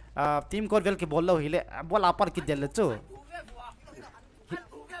team code vel ki bol lo hile bol apar ki del chứ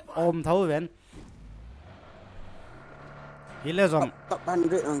om thâu ven hile zom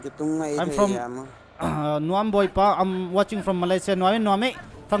I'm from Nuam boy pa I'm watching from Malaysia Nuam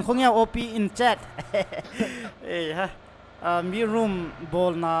thằng không nhau OP in chat ê ha mi room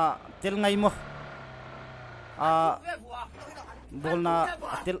bol na tel ngai mo bol na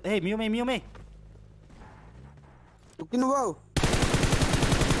tel hey miu me tukin wow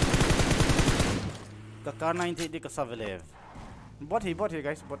ka car 90 di ka savelev bot hi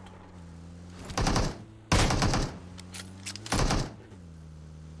guys bot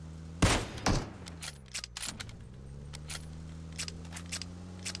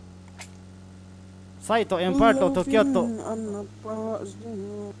sai to empire to Tokyo to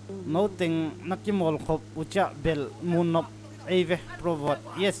noting nakimol khop ucha bel munop ave provot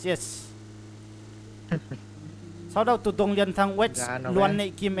yes sau đó tụi đồng liên thang west luan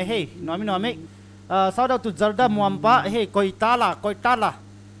này kim hey nói mi sau đó tụi zarda muampa hey coi ta là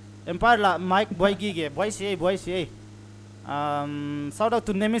empire là mike boy gige boy si sau đó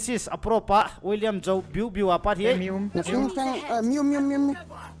tụi nemesis apropa William Joe biu apa hi miu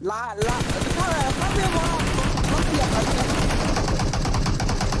la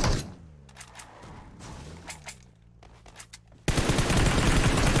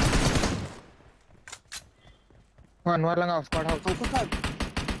one lang off part house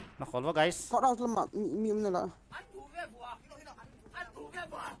na khol guys Cut out lama mi na la. Anh thủ về bùa. Anh thủ về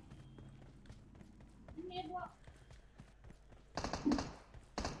bùa.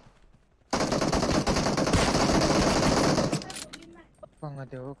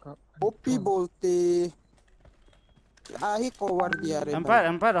 Pangadeo ka. Opi bolte. Ahi cover dia re.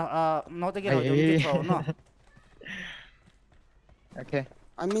 Empire no te gelo jom ki thau no Okay.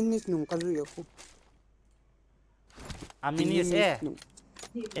 Aminis nung kazu yaku. Aminis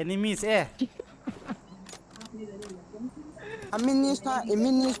enemies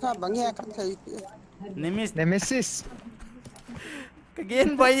Aminis ta bangya ka thai. Nemesis.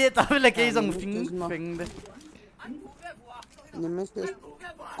 Again boy ye ta le ke jong fing de Nemesis.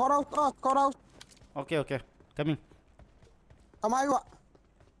 Cut out. okay coming Kamai wa.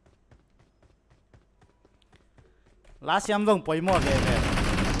 last yam dong poi mo le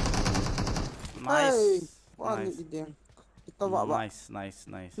Nice. Ito wa. nice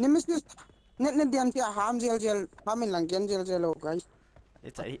Nemesis. Net diam ti ham gel. Hamin lang gel guys.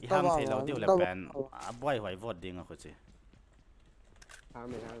 it's a ham thei lo tiu le pen boy hoi vote ding a khochi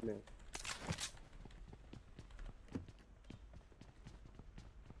Amen.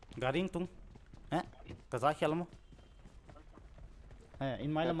 garing tung ta za khel mo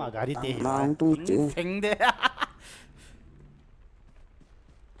in mai lama gari te Mang tu che. fing de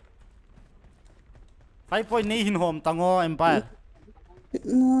 5.9 hin hom tango empire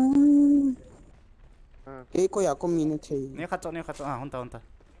Ke ko ya ko min thei. ne kha cho honta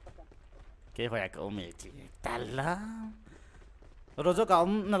ke hoya ko me chi talla rojo ka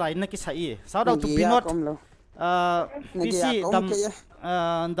na lai na ki sai sao dau tu pinot PC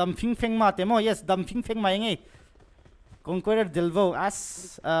dam phing pheng ma te mo yes dam phing pheng mai ngai conqueror delvo as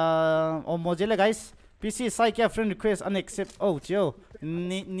mojele guys PC sai ke friend request unaccept chio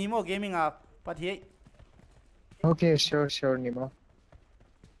nimo gaming up but here Okay, sure, Nemo.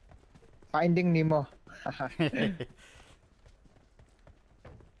 Finding Nemo.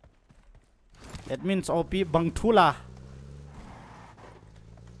 That means OP bang thula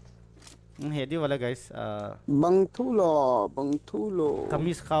hedi wala guys Bang thulo.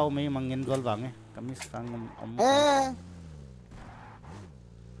 kamis khaw mai mangen gol bang kamis khang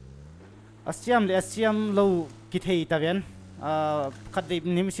asiam lo ki thei ta ven khat de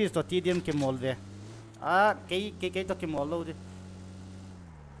nemesis to tdm ke mol ve ke to ke mol lo de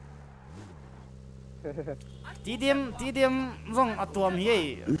tdm zong atuam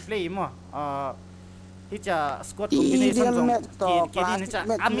hi play mo hicha squad combination zong ke din hicha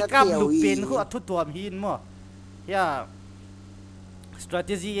amikam lupin hu athu tuam hin mo ya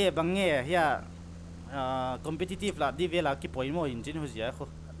strategy e bange ya competitive la di vela ki point mo engine hu ja kho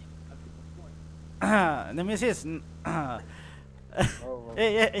nemesis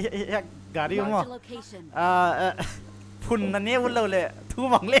gari mo phun na ne ulo le thu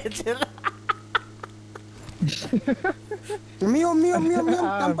mang le chel Mium,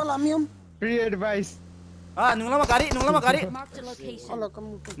 tampala mium. Free advice. nung lama gari Ala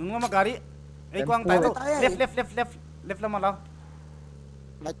kamu. nung lama gari kuang tai tu left lama lao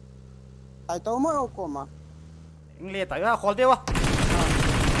Tai tahu mau ko ma. ingle tai wa khol de wa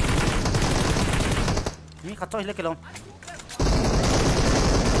ni kha choi le ke long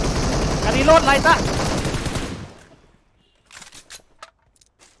gari load lai ta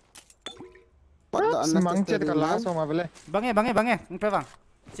Semang chat ka last sama bele. bange ung pe bang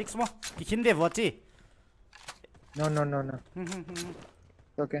 6 mo kikin de vochi No.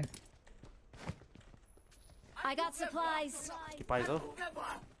 Okay. I got supplies. ki pai zo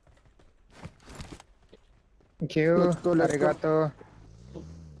Thank you. Let's go.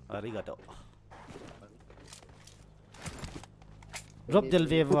 arigato drop del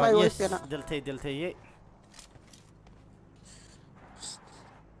ve wa Kupai yes wala del the ye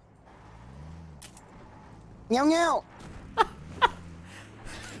Ngeo.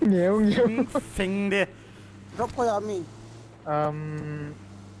 Nhiều. phing de Drop ko ya mi.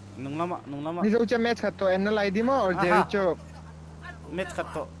 nung lama Ni zo cha match khat to en lai di mo or there cho. met khat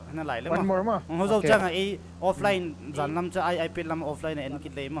to na lai le One more mo. ho zo chang ai offline zan lam cha ai ipl lam offline en ki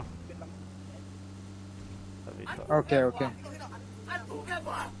le ma Okay. Anh thủ về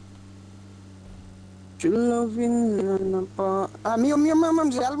bùa. Chulovin na pa.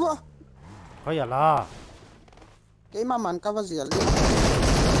 Mium zial bo. ho ya la Ke maman ka va zial.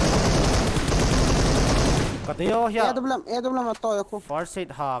 ka de yo ya E dublam to ya ko. first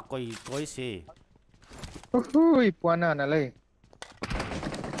aid ha koi se Ui, puana na lai.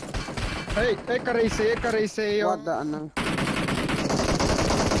 Hey, karai se yo. What the anang.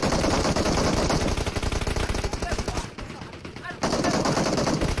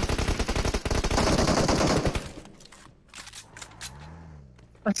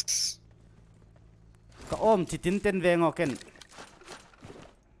 Ka om chỉ tin tên về ngọc ken.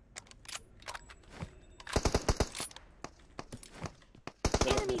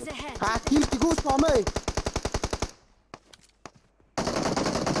 Enemies ahead. Kill ki gus pa mai.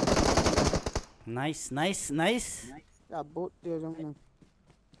 Nice. Ya bot dia jong nang.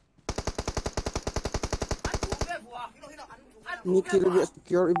 Ni kill bi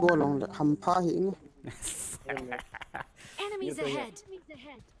secure I bolong le ham pha hi ni. Enemies ahead.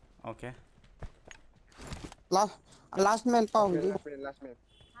 Okay. Last man pau hi. Last man.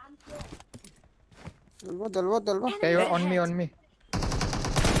 Dalwa. Okay, on me.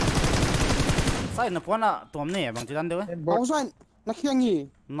 Sai na pona tom ne bang chidan dewe. Pau san na khiang hi.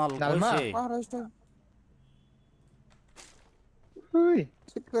 Nal Nal ma. ko si. Pa rai sta. Hui.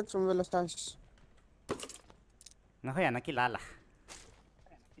 Secret som vela stas. Na kaya nakilala.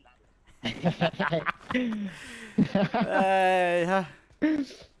 Ay ha.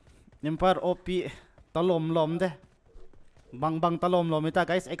 Nimpar OP talom lom de. Bang talom lom ita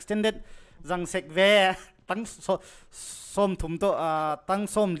guys extended zang sek ve tang som thum to tang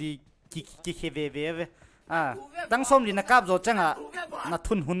som li ki ve tang som li na kap zo changa na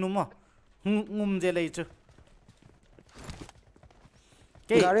thun hun mo ngum je lei chu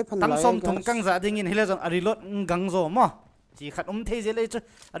ke tang som thum kang za ding in hele zong arilot gang zo mo chỉ khát thế gì lấy chứ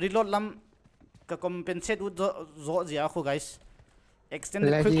reload lắm cái compensate ud zo gì ako guys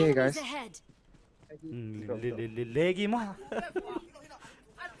extended quick Enemies ahead. legi mà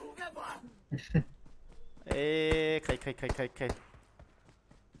ê khai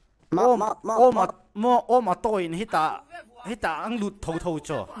mà tôi hita ang lụt thâu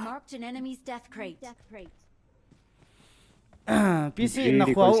cho Marked an enemy's death crate. PC na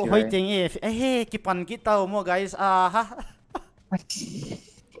khao hoi ting hey kipan kita mo guys ha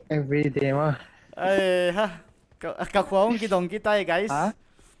Every day mà. ha ka khao ki dong kita guys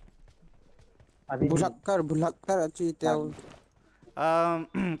bulakar chi teo.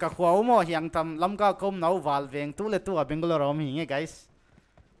 Ka khao mo hiang tam lam ka kom nau wal veng tu le tu a Bangalore om hi guys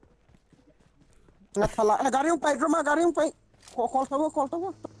Na thala gari pai drama gari pai. Call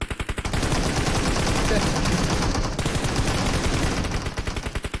tawa.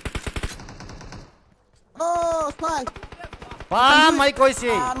 Oh, spy. pa mai koi si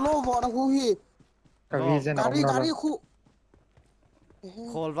Lo vo na hu hi. Gari khu.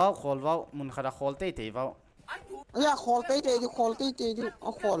 khol vào mun khara khol te vào Ya khol te di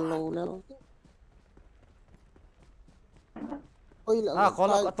a khol lo le. Oi la.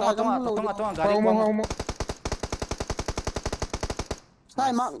 khol tong gari Mau.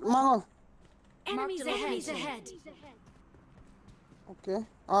 Sai mang. Enemies ahead. Okay.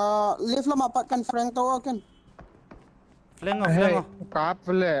 Lift la mapatkan Frank to kan. flengo Cáp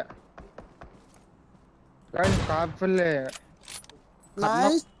le. Guys, cáp le.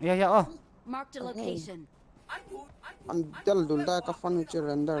 Nice. ya Marked a location. Andal dul da ka fan chi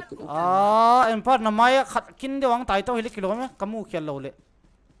render ki. em par na mai khat kin de wang tai to hili kilo me kamu khial lo le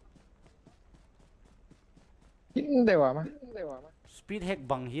Kín đều mà. speed hack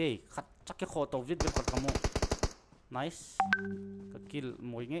bang hi khat chak ke kho to vit be khat kamu nice ka kill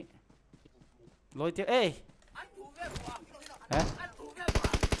moi nge loi te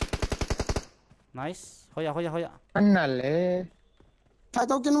nice hoya Anh là lẽ. Tai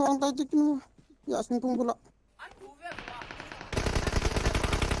to kin wang tai kin. Ya sing tung bula.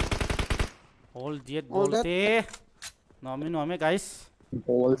 all diet bolte no me guys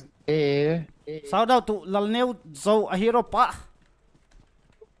Bol. sao đâu tụ lal neu zo a hero pa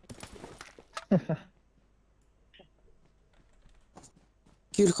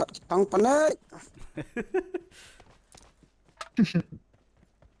Kill khat tang panai.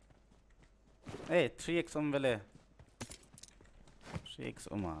 Ê, 3x om vele.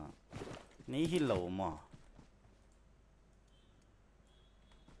 3x oma. Ni hello ma.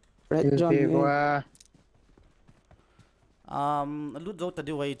 Red Đi John. qua. Lut zo ta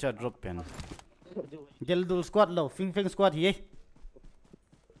diwai cha drop pen. Geldul squad lo, fing squad hi.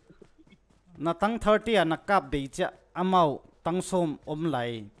 Na tang 30 a nakap be cha amau tang som om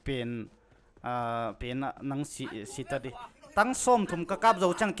lai pen pen nang si ta di. Tang som thum ka kap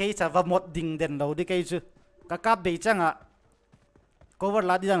zo chang ke cha va mod ding den lo di ke chu. Ka kap be chang a cover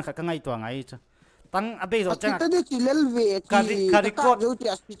la di jan kha ka ngai to ngai chu. Tang abe zo chang Kita di kilel ve. Kari kot. Zo ti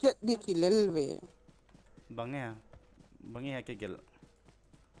aspike di kilel ve. Bange ke gel.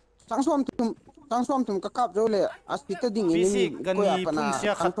 Tang som tum kakap zo le aspike ding ini. PC gani pun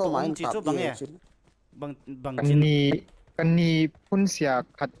sia khat to om chi chu bange. Bang chin. Kan ni pun sia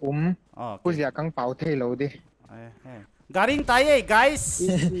khat pun sia kang pau the lo di. Garing tai guys.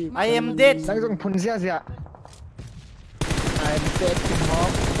 I am dead. Sang jong pun sia sia. I'm dead to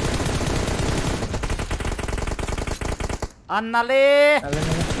mob. Annale. Alam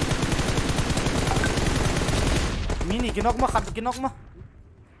mo. Mini kinok mo, kat kinok mo.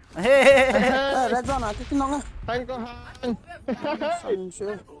 Hehehe. Red zone natin tinong ah. Hang ko hang.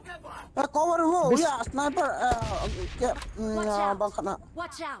 Sure. Cover mo, yeah, sniper. Bangkat na.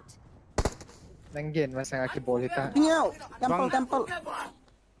 Watch out. Nanggyan mas ang akibol ita. Pingaw. Temple.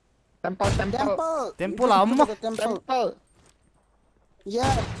 Temple lah mo. Temple.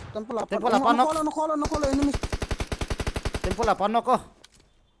 Yeah, temple lah. Temple lah, panok. Nakolo, enemy. Temple lah panok ko.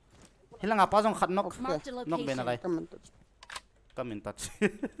 Hilang apa jong khat nok. Marked a Nok benalay. location. Come in touch.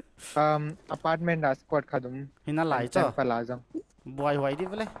 Apartment na squad kadum. Hinalay cho. Temple la jong. Buai huai di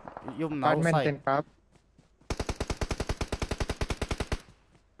vele. Yum now Apartment sai. ten kap.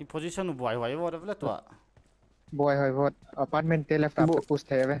 I position nu buai huai wo vele to. Boy hoy vot. Apartment te left up push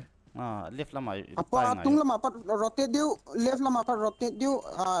theve. Left lama. Apa tung lama apa rotate diu, left lama apa rotate diu,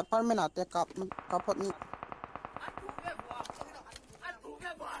 apartment ate kapot ni.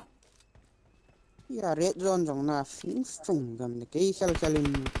 Ya red zone jong na sing gam ni kay sel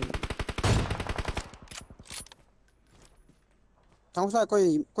ni. Tang sa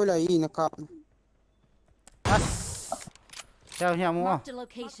koi lai na kap. As. Chào nhà mua. Marked a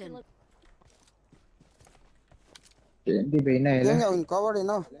location. Di bay này Yang la. yang cover ni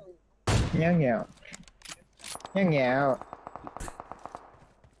no. Nhang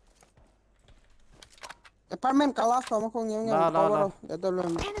Apartment kalas pa mo kung yang cover. Ito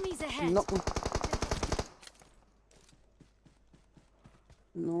lang. Enemies ahead. Knock.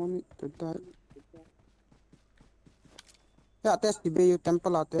 No need to die. Ya test di bayu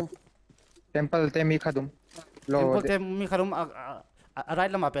temple ate. Temple te mi khadum. Lo Temple te mi kharum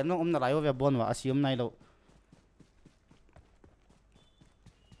right lama pen nong na layo ve bon wa asium nai lo.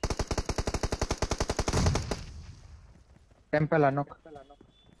 temple anok.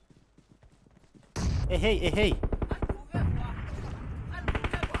 Hey.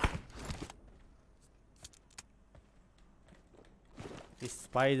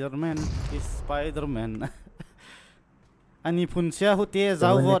 Spider-Man. Ani pun siya huti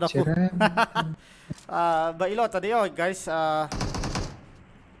zau vo aku. Ba ilo tadi yo guys.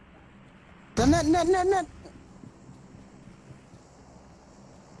 Net.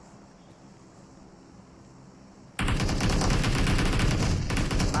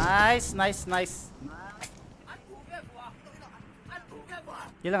 Nice.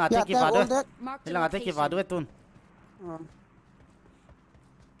 Hilang ate ki vado. Marked a Hilang ate ki vado location. etun.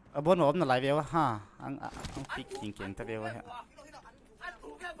 Abon om na live wa ha. Ang pick king ta bewa ha.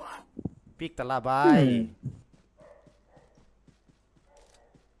 Pick ta la bai.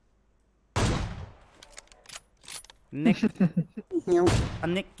 Nek Nyaw.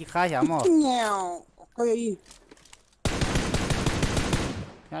 anek ki kha ya mo. Nyaw. Koy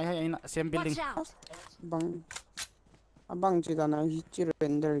Hay same building. Watch out. abang cita na hichi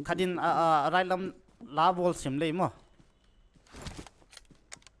render. Kadin right lam la ball sim le mo.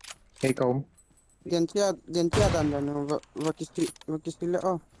 Hey kaum. Gentia dan wakistri le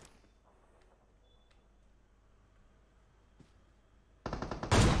oh.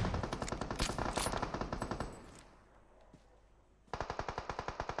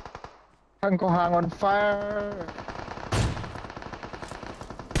 Hang ko hang on fire.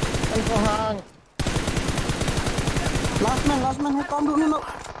 Hang ko hang. Last man hukam dulu no.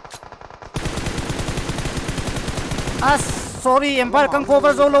 Sorry Empire kang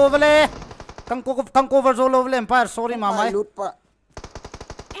cover zolo vele. Kang cover zolo vele Empire. Sorry mamai. Loot pa.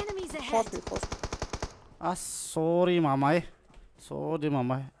 Enemies ahead. Post. Sorry mamai.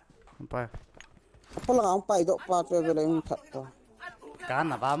 Empire. Apa lang ang paidok pa travel yung cut to.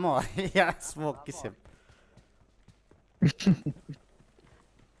 Kana ba mo? Ya smoke kisip.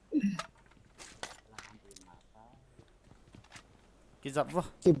 Kizap ba?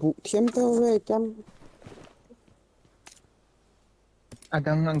 Kibu tiem to we kam.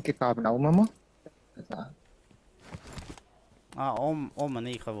 Adang ang kitab na mo. Om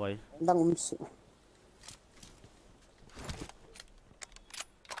ani khaboy. Dang umsi.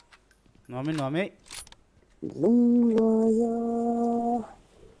 Nomi. Lunglaya.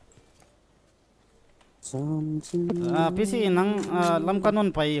 PC nang lam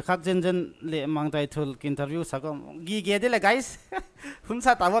kanon pai khak jen le mang tai thul interview sakom gi ge de le guys.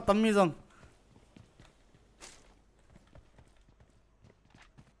 Hunsa tawa tammi jong.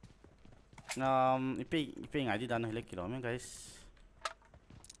 Ipi ngai di dan hele kilo men guys.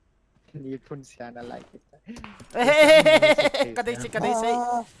 Ni pun siana like it. Kadai si.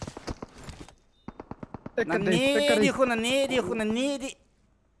 Nani di.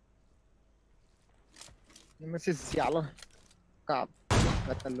 Ni masih sialo. cạp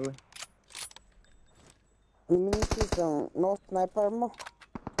là tận luôn Mình chỉ rằng no sniper mà.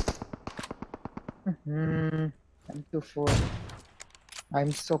 M24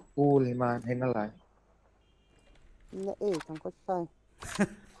 I'm so cool man hay nó lại Nè chẳng có sai.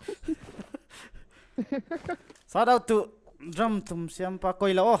 Shout out to drum tum siam pa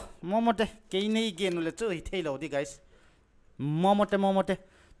koi lo momote ke nei gen le chu hi thelo di guys momote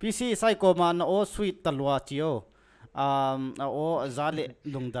PC sai ko man o sweet talwa chio o zale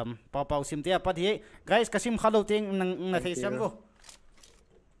lungdam pa pau sim te pa thi guys kasim khalo ting na thei siam go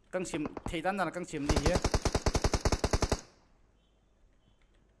kang sim thei dan na kang sim di hi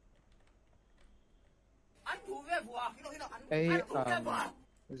ấy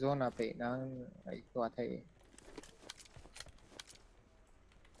zone bị nó ấy qua thầy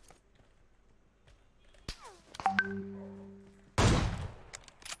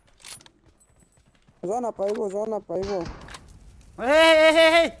Zona paigo.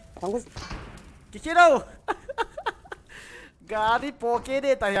 hey Thằng có cái đâu gari poke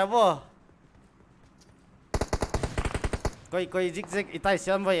de ta ya bo coi zig itai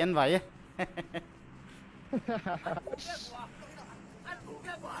siam vai en vai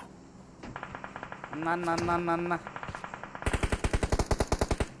na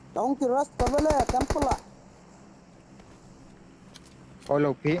đóng cái rust cái vấn đề temple à. có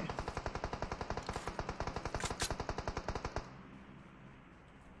lộc phí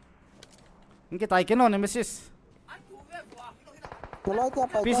cái tai cái nó nemesis Nó nói cho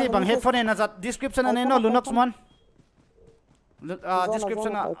phải PC bằng headphone này là description này nó Linux mon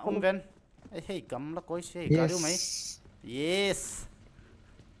description à ông ven hey cầm là coi xe cái mày yes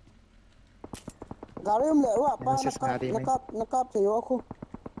gari lẹ quá ba nó cắp thì vô khu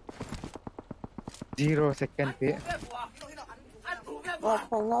 0 second phí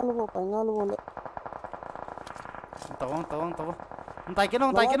phải ngao luôn đấy tao tai cái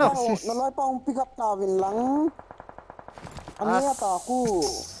nó nó nói bông pick up tàu vin lắng anh nghe tàu khu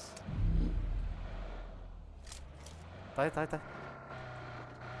tai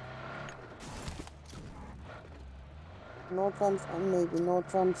no chance maybe no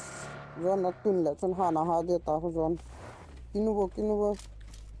chance zone nó tun lẹ chun hà để tàu khu zone kinu vô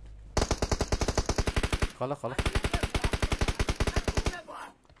khó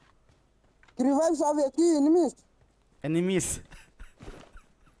revive sao về kia enemies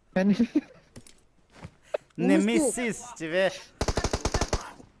nemesis chỉ về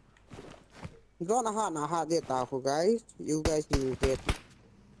zone hà để tàu khu guys you guys knew that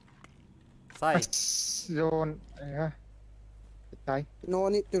sai zone tay no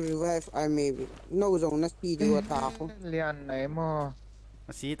need to revive I maybe no zone nó speed vô tàu khu liền này mà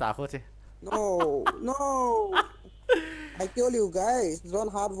xí tao thôi chứ no I tell you guys zone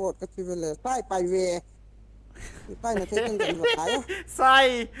hard vote cái gì vậy sai phải về phải nó thấy cái gì vậy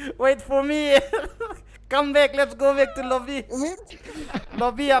sai wait for me come back let's go back to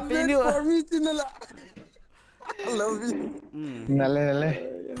lobby up in you for me chinala love you nale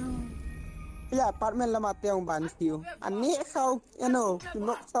ya apartment lama tiang ban siu ani sau no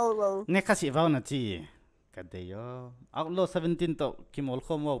sau vào next kasi vào na chi cái đấy yo outlaw 17 to kimol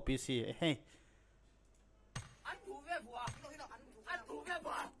khomo PC hey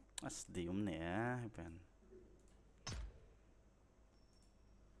as dium nè ben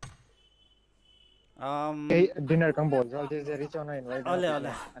cái dinner kang bol rồi thì rich on invite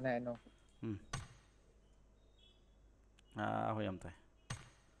ole anh no hồi am tay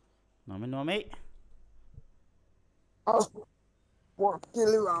no me what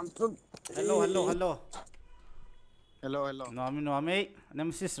kill you hello no me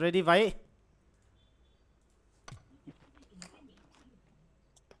nemesis ready vai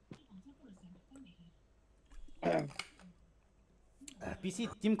PC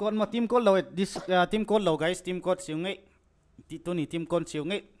team code lo this team code lo guys team code siêu ngay Tony team code siêu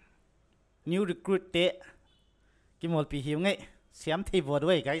ngay new recruit te kim pi hiu ngay xem thi vô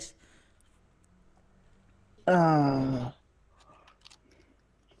đuôi guys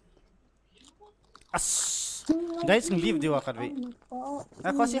guys leave đi vào cái vị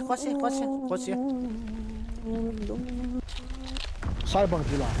khó xí sai bằng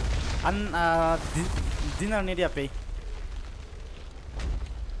gì là ăn dinner này đi à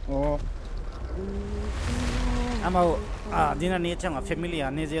Amau dinner ni chang family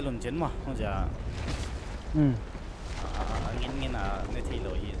ne je lun chen ma ho ja ngin ne thei lo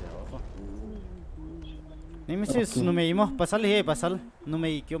yi ja nemesis nu mei mo pasal nu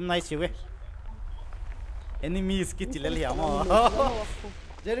mei kyom nai siwe enemies ki tilal ya mo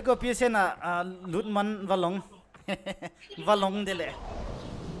Jericho pse na lutman valong de le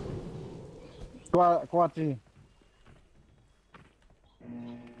qua chi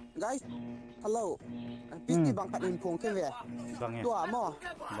guys hello PC bang kat in phone ke ve bang ya tua mo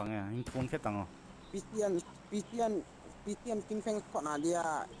bang ya in phone ke tango PCN king feng ko na dia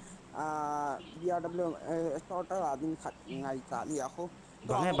BRW sorter la ding khat ngai cha li a ko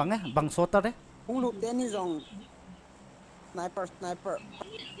bang ya bang sota de hung lu te ni jong sniper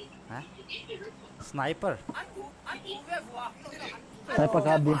ha sniper Sniper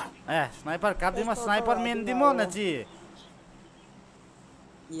card đi. sniper kap di ma sniper men di mo na ji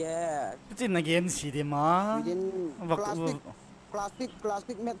yeah chi na game si di ma within classic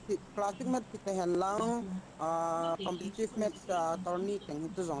match te han lang competitive match tourney teng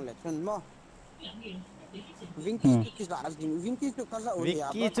tu jong election mo Vinky tu kaza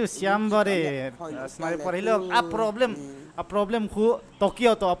ulia Vicky chu siam bare sniper hilo a problem khu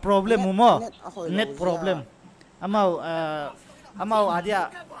Tokyo to a problem mo net problem amau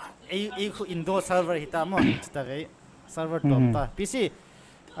adia e khu indo server hita mo ta ve server top ta PC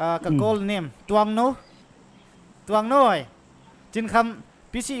ka call name tuang no ai chin kham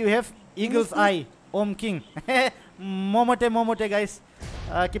PC you have eagle's eye om king momote guys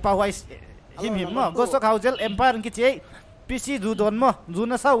ki pa wise him mo go sok hausel empire ki che PC du don mo du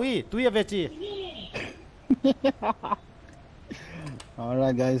na sawi tu ye ve chi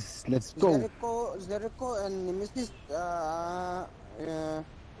Alright guys, let's go. Jericho and Nemesis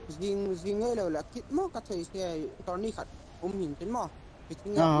zing lo la kit mo ka thei se tourney khat hin tin mo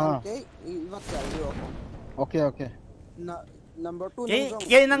Pichingiau ke wat ya yo Okay. number 2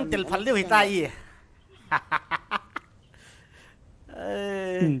 ke nang tel phal liu hita i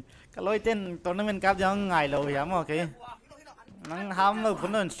kaloi ten tournament kap jang ngai lo ya mo ke nang ham lo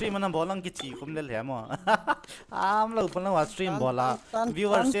phun stream na bolang ki chi kum le le mo ham lo phun wa stream bola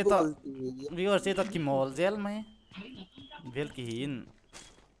viewer se to ki mol gel mai vel ki hin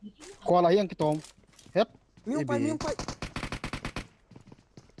Qua lại cái tôm. Hết. miu pai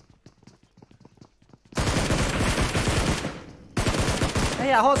ai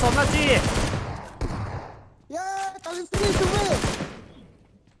ya ho som na chi yeah kali finish to me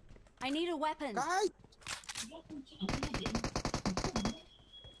I need a weapon. guys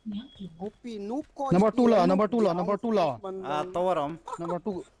Hopi noob ko Number 2 là. tower om Number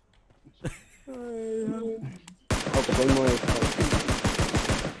 2.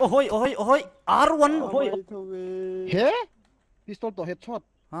 Ohoi R1 Hé? Pistol to headshot.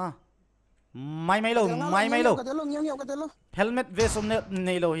 ha mai lo helmet ve som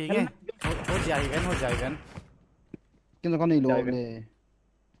ne lo hi ge ho jai gan Cái con này lộ nè.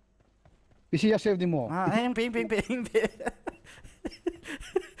 PC ya save đi mò. em ping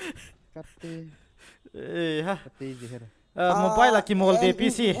Cắt tê. ha Cắt tê gì hết rồi. mobile la ki mol de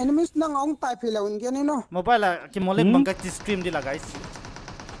PC enemies nang ong tai philaun ge ni no mobile la ki mol bang ka stream di la guys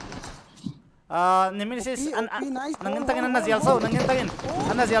nemesis nangin tangin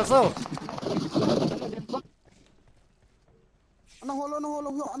anna zial so ana holo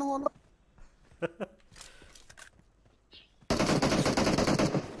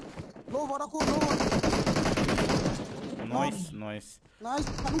lo vara ko lo noise nice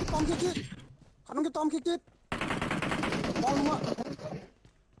kanung ki tom kikit ball ma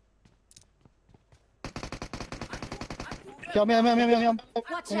Chào mẹ.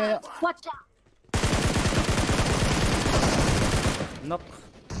 Watch out. knock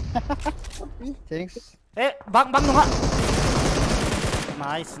Thanks. bang no ha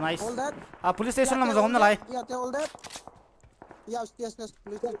nice all that police station lam zong na lai yeah te all that yes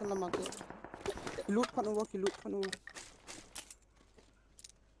police station lam ke loot phanu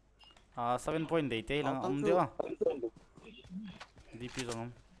 7.8 te lang om de DP zong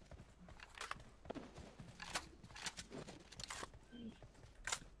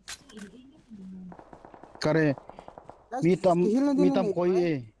Care. Mi tam koi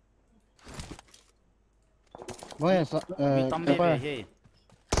e. Moi sa tam be he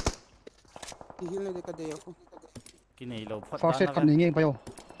hil ne de ka de ko ki nei lo phat first set kan ni nge payo.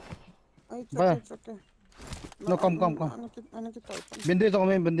 ai Ba. chak No kom. ana ki tai Bende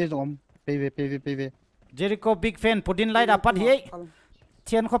zom. PV. Jericho big fan Putin light apat hi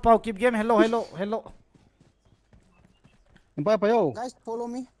thian kho pau keep game hello Empa payo. guys follow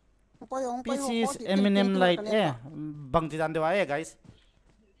me PC is Eminem light bang ti dan dewa guys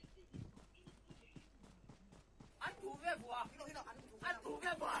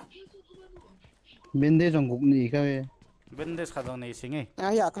Bende zong guk ni ka we. bendes khadong nei singe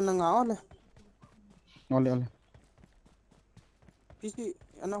ya kan nga ole Ole. PC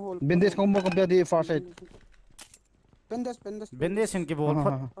ana hol Bende kom mo kompya di first set. bendes in ki bol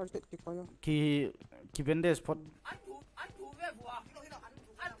phat first set ki ko ki bendes phat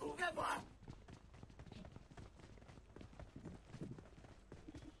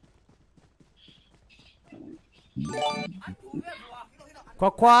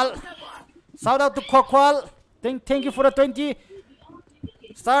Kwakwal. Shout out to Kwakwal. Thank you for the 20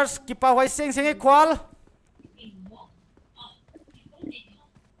 stars. Kipa Hoi Sing Sing Kwal.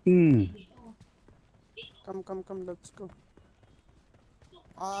 Come, let's go.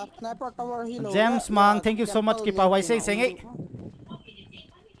 Sniper tower hilo. James Mang, thank you so much. Kipa Hoi Sing Sing.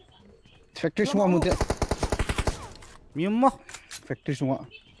 Factory semua muda. Mium mo. Factory semua.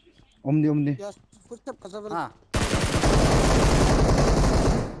 Omni. Yes, footstep kasabal.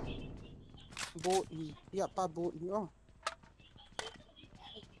 Boat ni. Ya, pa boat ni. Oh.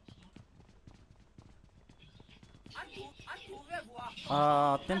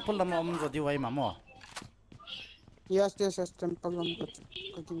 Temple lama jodi wai mamo. Yes, temple lam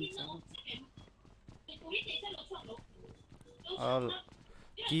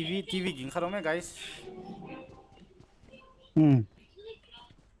TV ging kharo me guys. Yeah.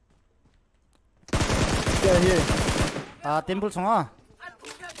 Temple songa.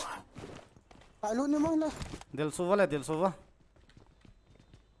 Palu ni mo la. Del Suva.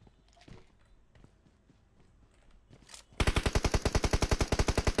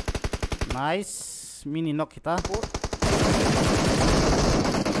 Nice. Mini knock kita.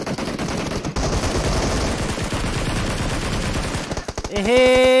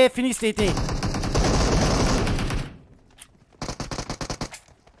 Finish date.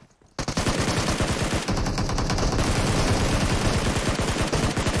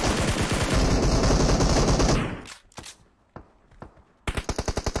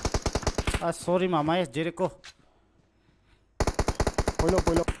 Sorry mama, Jericho.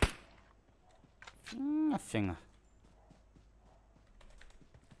 Polo. Afenga.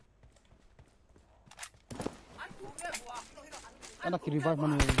 Anak revive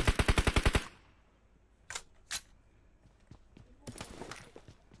mana?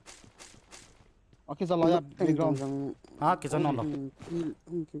 Okay, salah ya background. Kita nolo.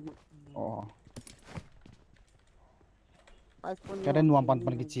 Oh. Kaya nuam pan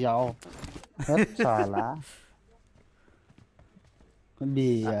kiciao. Salah.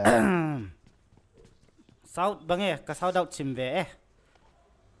 Biar. South bange ka shout out simbe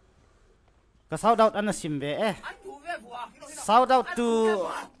ka shout out ana simbe shout out to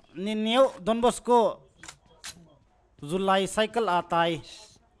Ninio Don Bosco Zulai cycle atai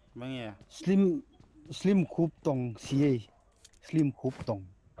bange slim खूब tong CA slim खूब tong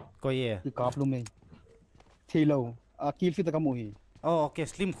ko ye ikap lu me thelo kill fit ka mo hi oh okay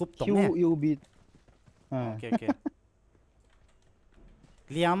slim खूब tong ne you beat okay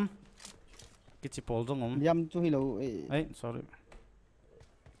Liam kichi pol dong Liam tu hilo sorry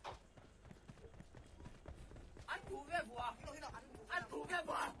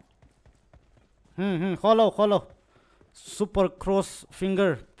Follow super cross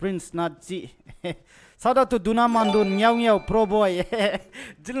finger prince Nazi shout out to Duna Mandun Nyau pro boy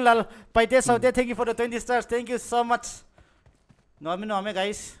Jinlal Paite Saute thank you for the 20 stars thank you so much no me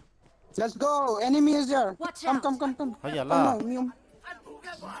guys Let's go. Enemy is there. Watch Come. Hayala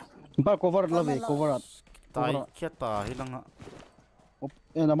Ba cover la be cover at tai kheta hilanga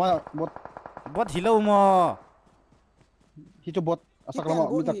nama bot hilau mo hito bot asak lama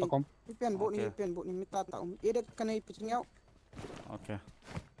minta takom Pian bot ni minta tak edek kana Pichingiau. Okay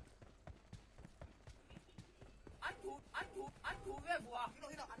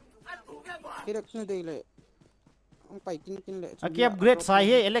Edek sunu dei le ang pai kin le Aki upgrade sai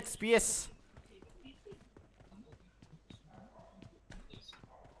he LXPS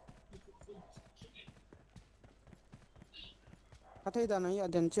Kathai da nai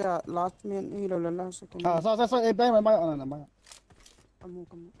aden cha last man hilo la second. sa bay mai Kamu.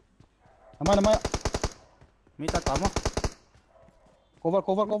 nama mita tamo cover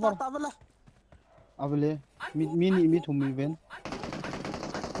Ta bala. avele mi thumi ven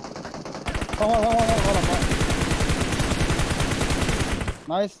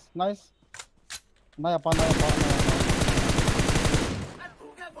nice naya pa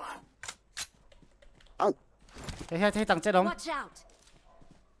Hey tang che dong Watch out.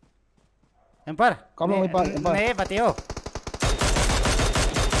 Empar Kamu empar ne bateo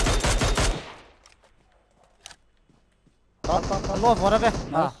Lo for be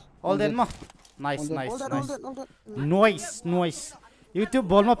all den mo nice noise YouTube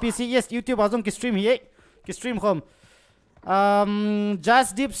bol mo PC yes YouTube azong ki stream here ki stream home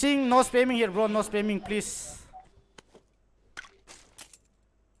just deep sing no spamming here bro no spamming please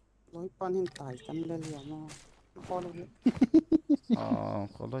Loi pan hin tai kan le liam mo. Follow it.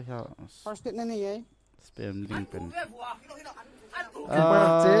 Kalau ya First hit na niya spam link pen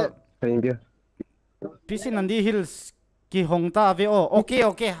empar PC Nandi Hills ki hong ta ve o okay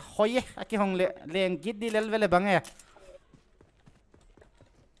okay hoi ki hong le leng kit di lel vele bange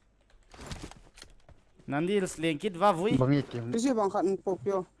nandi leng kit va vui bangi ki Pisi bang khat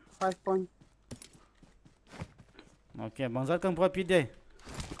popio 5 point. okay bangzar kang po pi de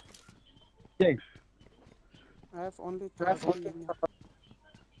check I have only 12.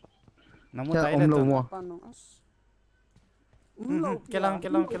 namu cha tai om le lo to mo Paano as? kelang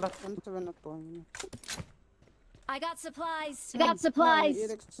 1 na to. I got supplies. Got supplies.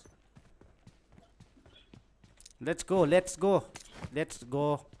 let's go let's go let's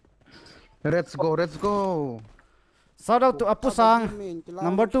go let's go shout out to apusang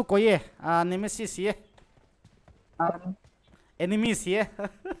number 2 koye nemesis ye enemies ye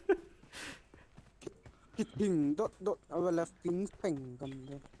Ping dot our left ping ping cầm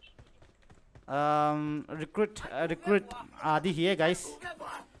đây. Recruit adi here guys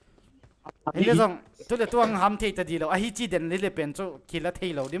hele jong tu le tuang ham thei ta di lo a hi chi den le pen chu khila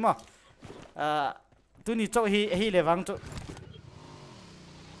thei lo di mo tu ni cho hi le wang chu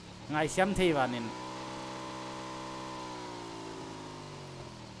ngai siam thei wa nin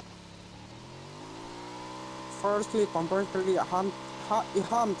Firstly, comparatively,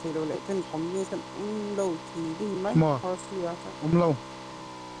 ham thì đâu lại trên combination đâu thì đi mấy. Firstly, lo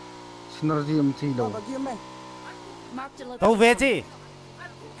synergy chi lo bao nhiêu mấy? Marked a location. tàu về chi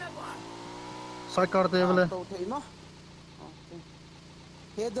sai kar te vele Tàu thấy nó.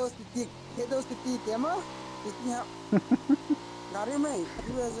 Hedo city tema. Isnya. Gari mấy?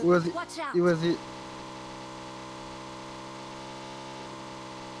 Watch out. USC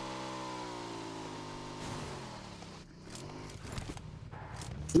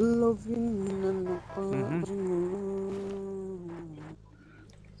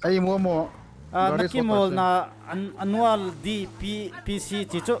ai mo nakimol na annual DPC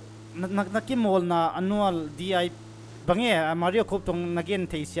chi chu nakimol na annual DI bange Mario khop tong nagen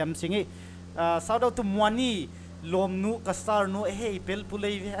thei siam singi shout out to Mwani lom nu kastar nu hey pel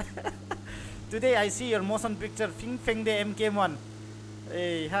pulei today I see your motion picture fing de MK1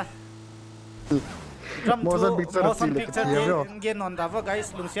 hey ha motion picture gen on dava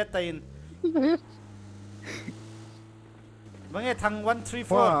guys lung set tain bange thang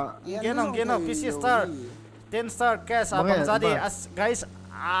 134 gen on PC star 10 star cash abang zade as guys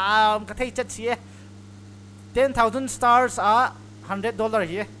ka thei chat sie 10,000 stars $100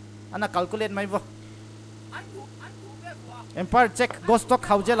 here ana calculate mai bo Empire check ghost stock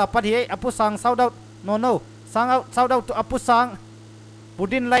haujel apat hi apu sang shout out no shout out to apu sang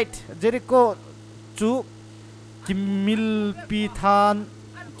Budin light Jericho chu kimol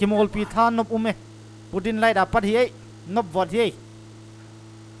pithan nop ume Budin light apat hi nop vot hi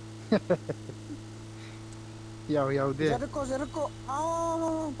yaw de Jericho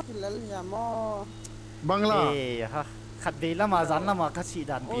kilal ya mo bangla eh ha khat ve lama zan lama ka si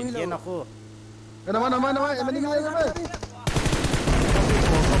dan bin ke na ko nama emani ngai nama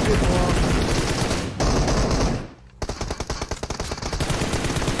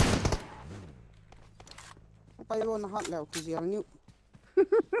bay vô nó hot lèo thì gì nhiêu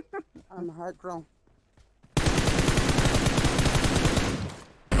I'm high ground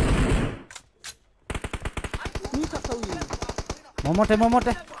ni ka tau yi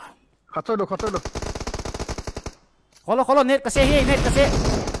momote khatoi lo kholo net ka se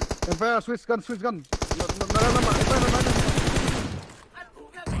empire switch gun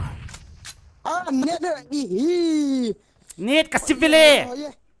net ka sivile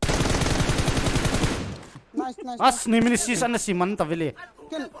nice as nemesis an siman ta vile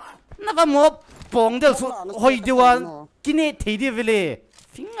na va mo pong del su hoi dewa kine thei de vile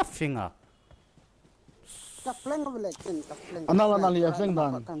finga ka flank of leg ka flank anal ya flank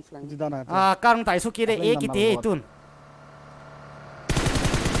dan jidana karang tai su kire e ki te tun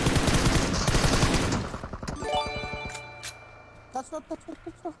that's what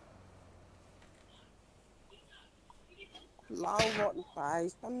lao vọt phải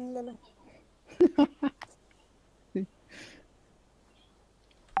xanh lên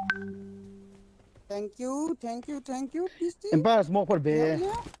thank you empire smoke for be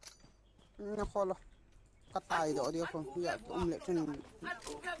nó khó lo cắt tay đó đi không dạ lệ trên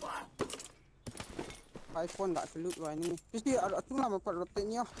iPhone đã xử rồi nè Pisti ở chúng làm một phần tự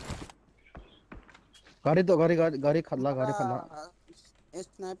nhiên गाड़ी खल्ला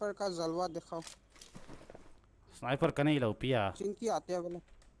स्नाइपर का जलवा दिखाओ sniper ka nei lo pia Chinki आते हैं बोले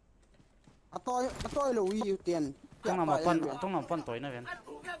अतोय लो वी यूटेन tong na pan toy na ven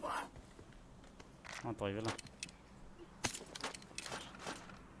ma toy vela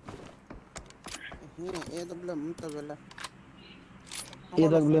AWM तो बोला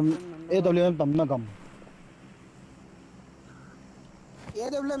AWM तम ना कम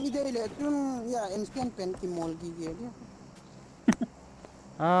EW mi dei le tun ya instant pen ki mol gi ge dia.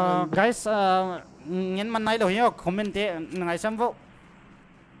 Guys, ngén man này đâu hiểu comment thế ngày xem vô.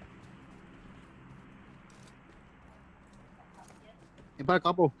 Ibar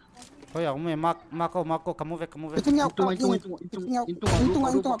kapo. Thôi ông mày Marco kamu về. Pichingiau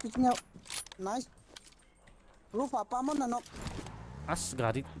Intung. Pichingiau. Nice. Roof apa mo na no. As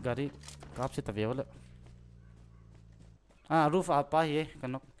gari kap se taveu le. Roof apa ye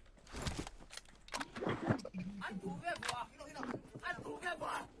kanok.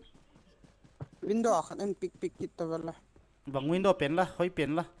 Window akan en pick kita wala. Bang window pen lah, hoi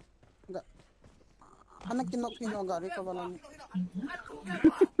pen lah. Enggak. Anak kinok gari ka wala ni.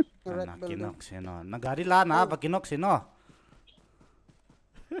 Anak kinok sino. Nagari la na ba kinok sino.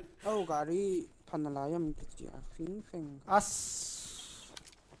 Oh gari panalayam kici fing. As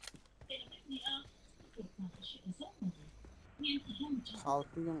How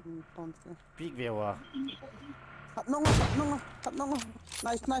tu yang ton se. pik veo à. Hap nong.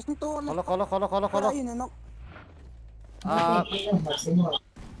 Nice ni to. Kolo. Ini nok.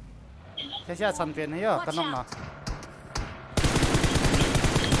 Thế sẽ sẵn phiền hay à, kanok na.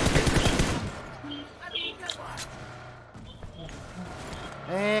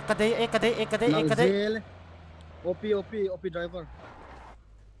 Cái đấy. OP driver.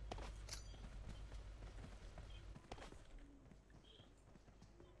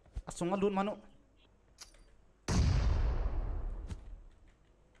 Asung alun mano.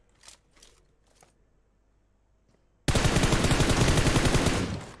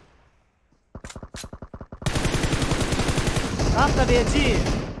 Apa dia ji?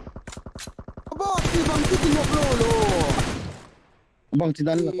 Aba si bang ki tinok lo. Bang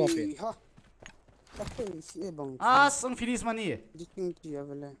tindan la kopi. Ha. Apa si bang? Ang finish mani. Diking ti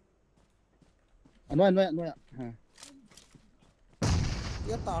avela. Ano. Ha.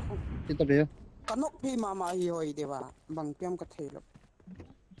 Ya ta ko. Tito be. Kanok phi mama hi hoi dewa. Bang piam ka thelo.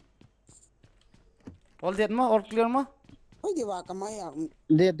 All dead mo, all clear mo? Hoi dewa ka mai ya.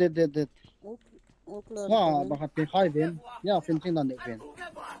 Dead. All clear. Baka pe 5 ven. Ya finching dan ven.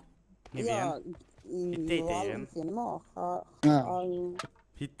 Ya. Hite ven. Mo. Ha.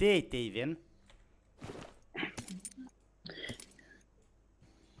 Hite ven.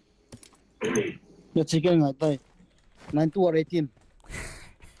 Yo chicken ngai tai. 9 to 18.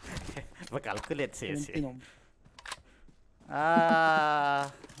 Và calculate se. 20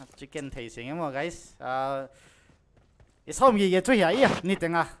 Chicken thấy sinh mà guys. Sao mình vậy chơi vậy? Nít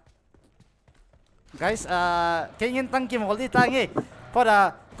tiếng à. Guys, cái nhân tăng kim đi tăng ấy. Phật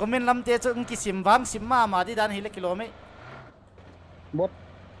à, comment làm thế cho cái sim vang sim mà đi đan hele kilo mấy. Bot.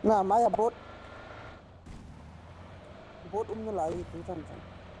 Na mai bot. Bot nó lại cũng chân.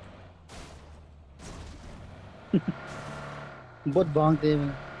 Bot bang te.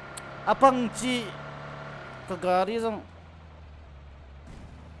 Apang chi kagari dong.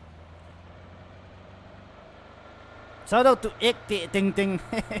 Shout out to Ek Ting.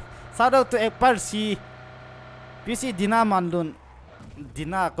 Shout out to Ek Parsi. PC Dina Mandun.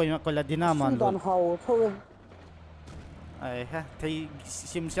 Dina ko la Dina Mandun. Dan hau thôi. Ai ha, thấy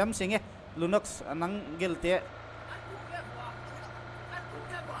sim sinh ấy. Lunox nang gel te.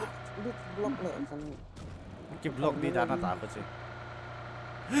 Dit block le san. Cái blog đi ra nó tạo cái gì.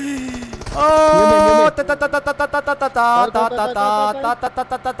 Oh,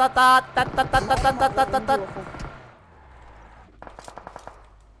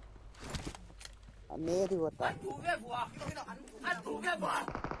 Mẹ thì vật ta.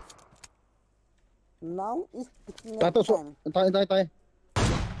 Now is picking Ta up to so. time. Tai.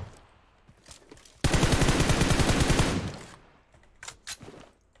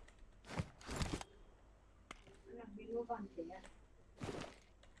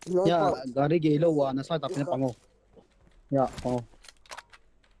 Ya, gari ge lo wa na sa ta pin pango. Ya,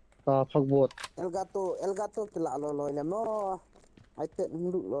 ta phak bot. Elgato kila lo loi le mo. Ai te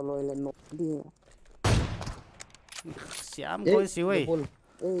ndu lo loi le no đi. Siam coi xíu ấy.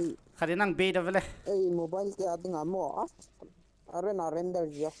 Ei, Khari nang bê đâu vậy? mobile te ading amo. Arena render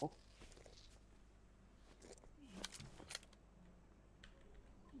dia ko.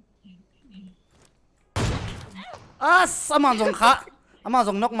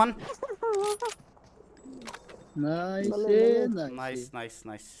 Amazon knock man. Nice.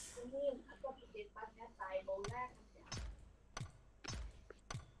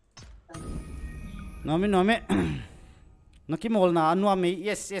 Nomi. Nakimol na anuami.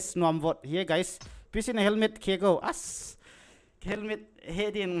 Yes, nuam vote. Here guys. Pisin helmet kego. Helmet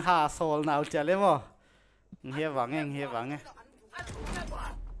heading ha sol now chale mo. Here wange.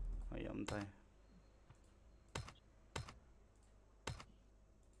 Ayam tai.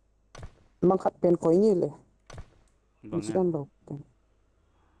 mang khát pen coi như lệ Vâng incident đâu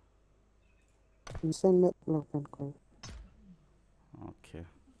incident đâu pen coi ok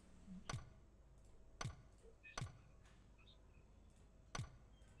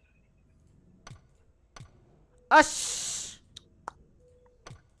ash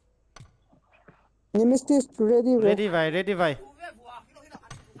Nemesis ready rồi ready vai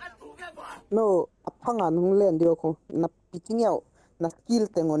no apang an hung len dio ko na Pichingiau na skill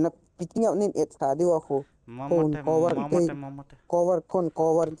tengo na Pichingiau nin et sa dio ko phone mamote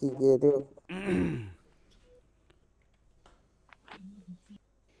cover ki ge dio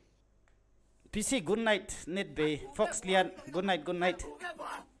PC good night net bay Fox lian good night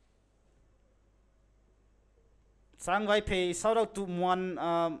sang vai pay shout out to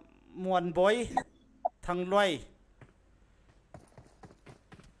muan boy thang loi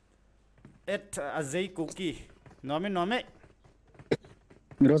et azay cookie nome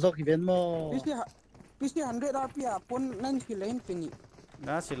Rozok event mo. PC 100 RP pon nan ki len pini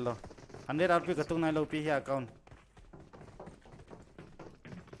da sillo 100 rp katung nai lo pi hi account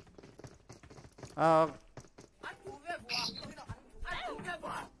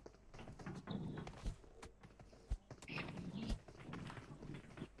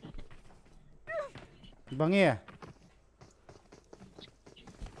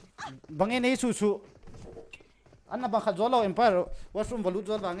bange nei su anna bang kha zolo empire washroom valut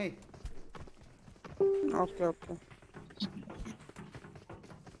zol bange okay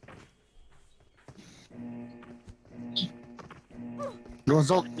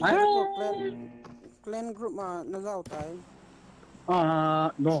Rozok. clan group mà nó giao tại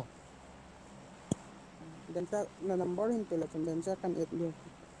No. dan sa na number hin pala dan sa kan et dia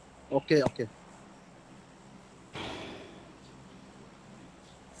Okay.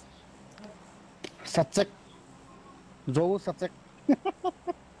 Subject. Zo subject.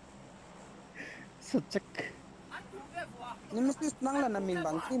 Subject. Nemesis nang la namin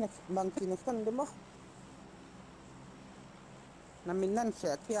bangki na kan de mo namin nan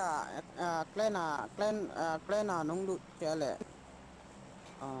siya kaya clan nong lu siya le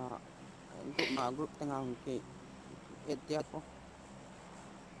group tengah ke et dia ko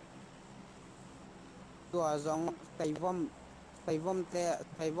tua zong tay vom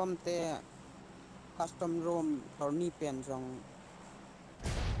te custom room torni pen zong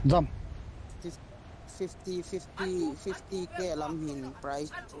Jam. 50k lam hin price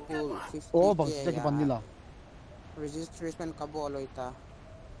pool 50k Oh, bang sa kipan nila. registration ka bolo ita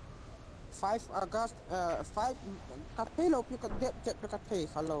 5 August 5 kapelo pi ka det jet ka thei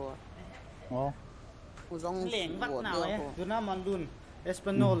khalo Oh. uzong leng vat nào ấy duna mandun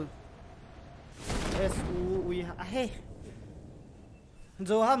espanol SU he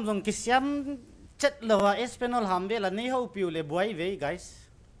zo ham zong kisiam chat lawa espanol ham be la nei ho piu le boy ve guys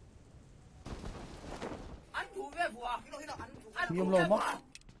Yum lo mo.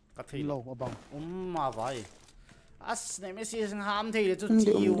 ka thei Lo abang. ma vai as nei me si ham thei le chu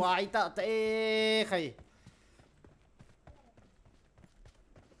chi wai ta te khai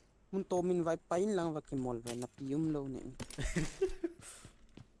mun to min vai pain lang va ki mol ve na pium lo ne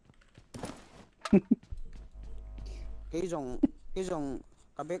cái dòng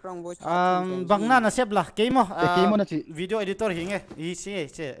cả background voice bang na sep la keimo Keimo na chi. video editor hinge hi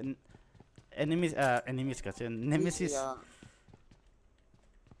che enemies ka chen nemesis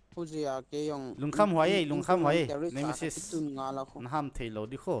Puzia ke yong lungkham huai nemesis nam thei lo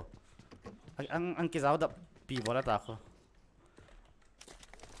di kho ang ke zaw da pi bola ta kho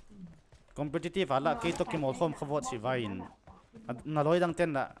competitive ala ke to ke mol khom khawot si vain na loi dang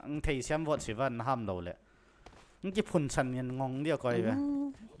ten la ang thei siam vot si van ham lo le ang ki phun chan yen ngong dia koi be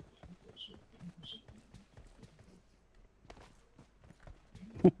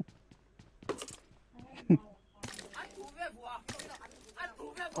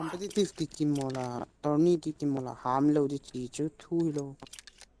competitive ki mola tourney ki mola ham lo di chi chu thui lo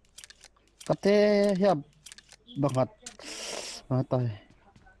Kate hiya bangat. Matay.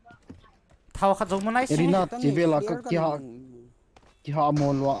 thao khat zo manai si Erina chibela ka ki ha mo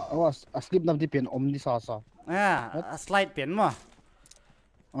lo awas aslip nam di pen om di sa slide pen ma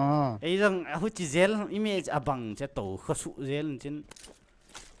Ah. ei jang hu chi zel image abang che to khasu zel chin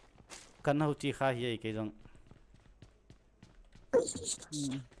kan hu chi kha hi ke jang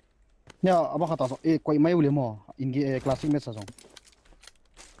Ya aba kata so koi mai ule mo ingi classic match sa song.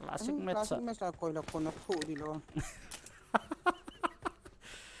 classic match me sa koi la kona thu di lo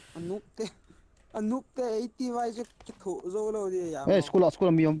anuk te 80 vai je thu zo lo di ya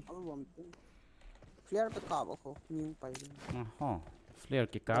School miom. clear ka ka ba ko mi pai flare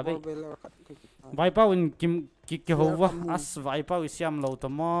ki ka dei vai pau in kim ki ho wa as vai pau siam lo to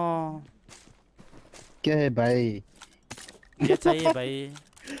mo क्या है भाई क्या चाहिए भाई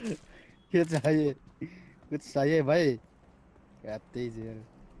क्या चाहिए कुछ चाहिए भाई क्या तेज है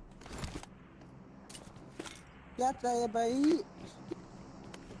क्या चाहिए भाई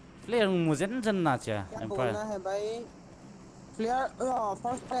फ्लेयर मुझे ना चाहिए क्या एम्पायर बोलना है भाई flare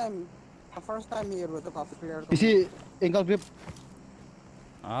first time here with the coffee player इसी angle grip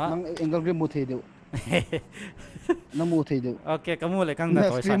à nang angle grip mu thei deu na mu thei deu ok kamu le kang da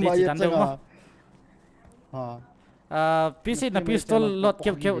toy sa stream di ma chi ye dan deu mo ha PC na stream ma ye pistol changa lot ko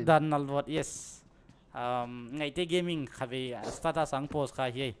kep ni kep de. dan nal what yes ngai te gaming khabe stata sang post kha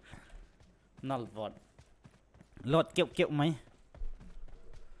hi nal what lot kep kep mai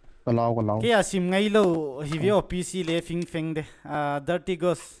ko lao kia sim ngai lo hi vio PC le fing feng de dirty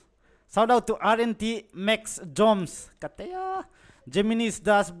ghost shout out to RNT Max Joms kataya Geminis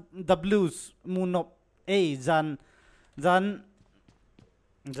das Ws munop a jan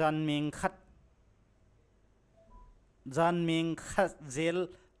ming khat zel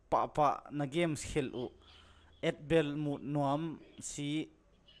pa na games khel u etbel mu nuam si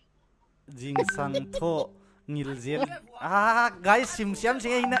jing sang tho ngil zel guys sim siam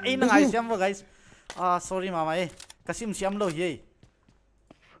sing ai na ngai siam guys sorry mama kasim siam lo ye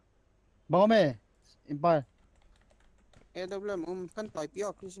bao me empire AWM kan toy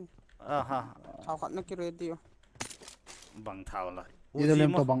pio kisi ha thao khat na ki radio bang thao la ido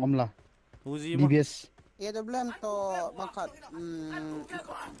lem to bang omla uzi mo DBS AWM to bakhat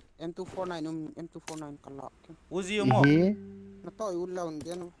M249 M249 kala uzi mo he na toy ullaun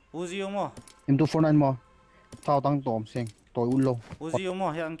den uzi mo M249 mo tao tang tom sing toy ullo uzi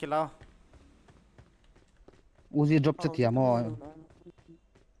mo yang kilao uzi drop che tia mo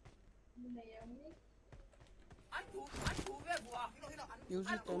Uzi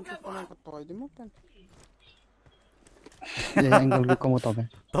M249 ka toy di mo kan ye angle grip ko mo to be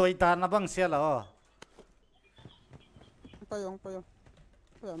toy ta na bang sia la payong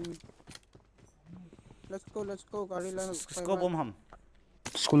let's go gari la sko bom ham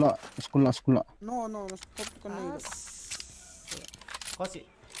skula no stop kan nei khosi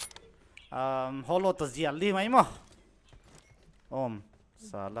holo to zial di mai mo om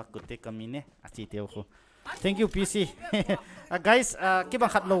sala kutte kamine achi teu khu thank you PC guys ke ba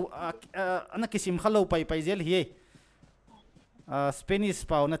khat lo ana kisim khalo pai zel hi Spanish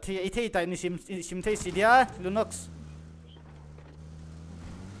pau na thei tai ni sim thei sidia Linux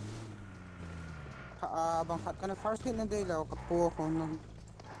bang khat kan first hit na dei la ka po ko na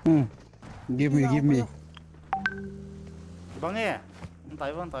give me bang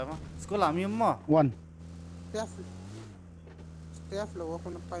tai bang school ami mo one Steph lo ko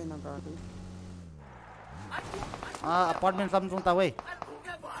na pai na gari apartment sam tung ta wei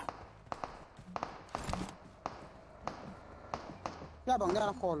ya bang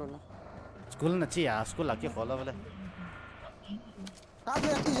ya ko lo la school na chi school la ki khola wala ka be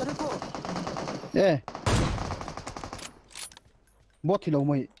ti yari ko eh bot hi lo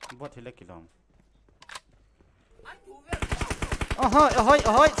mai bot hile kilom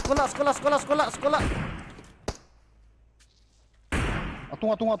ahoy school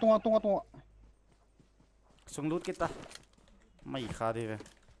atunga sung lut kita mai kha de ve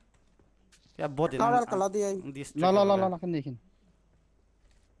ya bot Karal kala di ai la kan dekin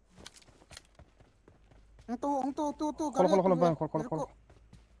ong to kholo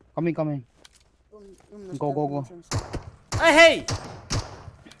coming go hey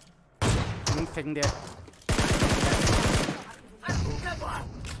feng de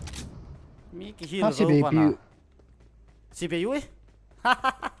mi ki hil zo pa na CPU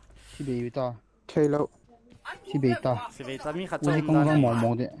CPU ta thelo CPU ta mi kha uzi chom kong da ga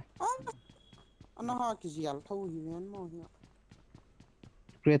mo de ana ha ki zial thau hi men mo hi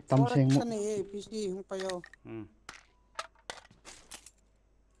great tam seng mo ne PC hung pa yo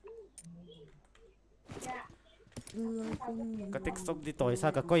ka tiktok di toy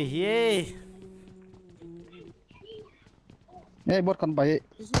sa ka koi hi bot kan bai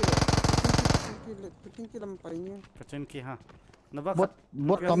PC ki lam pai ni ka chen ki ha na ba bot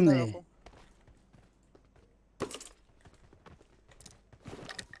tam ne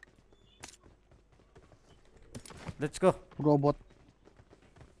let's go robot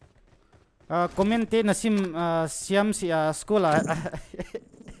comment na siam si school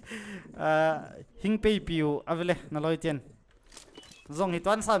hing pei piu avele na loiten zong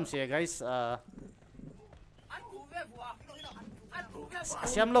hitwan sam se guys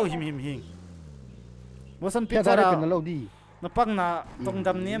siam lo him bosan picture pin lo di na pang na tong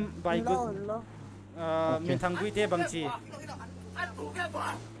dam nem bai gu lo mi thang gui te bangchi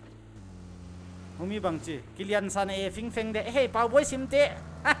humi bangchi kilian san e fing feng de hey pau boy sim te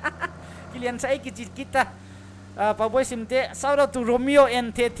kilian sai kita paboy simte shout out to Romeo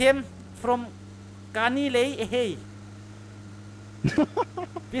and Tethem from Kani Lei hey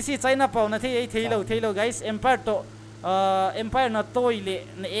PC China pau na thei thelo guys Empire to Empire na toile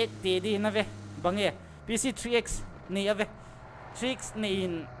na ek te di na ve bange PC 3x ni ave 3x ni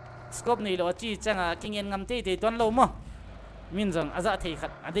in scope ni lo chi changa kingen ngam te ton lo mo min jang aza thei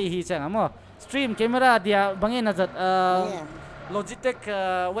khat ade hi changa mo stream camera dia bange na jat Logitech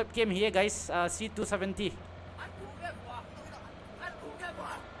webcam here guys C270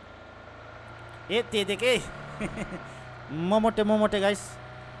 te de ke momote guys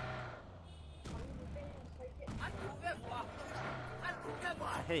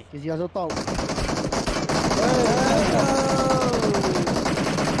hey cái gì đó tao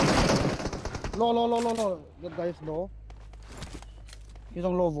lo that guy is low he's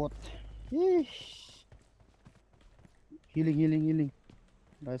on low vote healing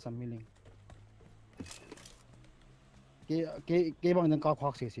guys I'm healing cái bằng những cao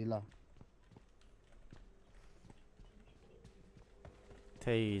khoác xì là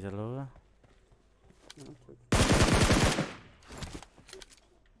thầy rồi lo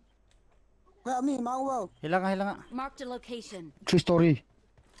Where me, Mau? hilang Marked a location. true story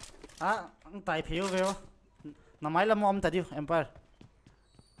ang tai phiêu về namai la mom tadi Empire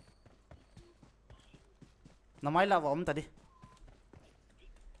namai la vom tadi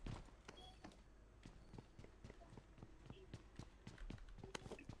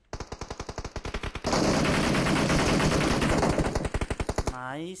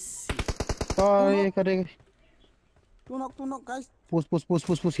nice Ay, kare Two knock, guys.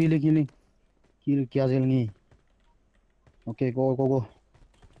 push healing heal kya zel okay go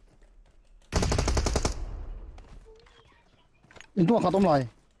itu khatom lai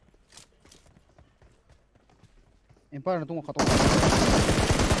Empire na tung khatom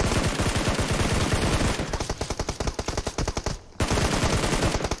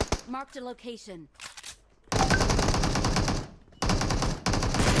Marked a location.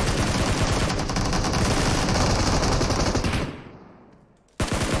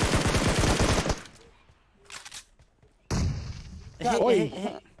 Oi.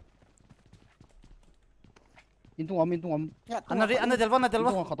 Intung am. ana delva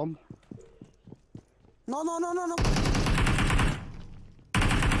Intung khatom. No.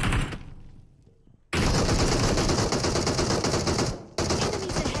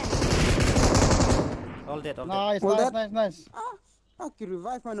 all dead Nice. Ki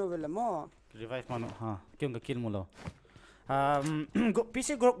revive mano vela mo. revive mano ha kyung ka kill mo lo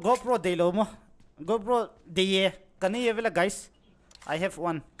PC GoPro de lo mo GoPro de ye kani ye vela guys I have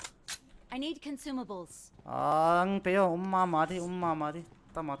one I need consumables. ang peyo umma mari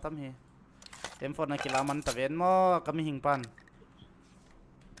tam he M4 na kilaman taven mo kami hingpan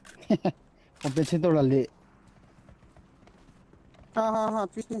Compensator lali. Ha,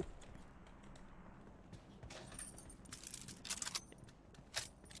 twist.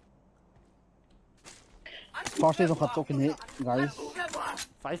 First is khatok ni guys.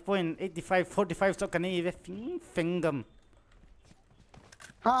 5.85 45 so kani ve fingam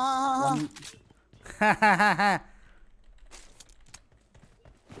Ha.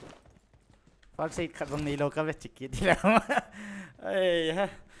 Fuck say khabang nilo ka ve chiki dila ay ha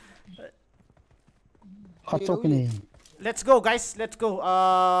Khatok ni. let's go guys let's go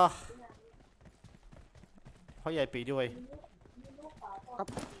hoy ai pi duai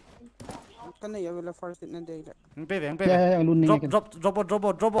Kana ya vela first na day. pe Yeah, lun ni. drop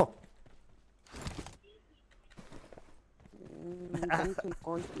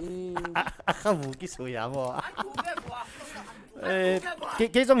akhabu ki soya mo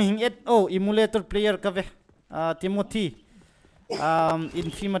ke jong hing et emulator player ka ve Timothy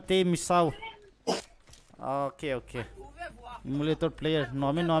Infimate Misau okay emulator player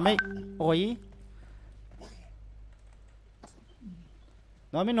nome oi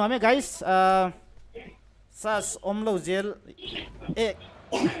nome guys sas omlo zel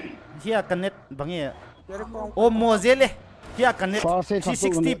here connect bange mozele here connect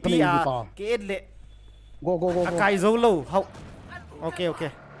 360p ke edle Go. akai zolo how okay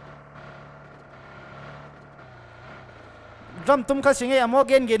drum tum kha singe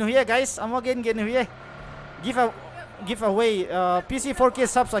amogen gen huye guys giveaway PC 4K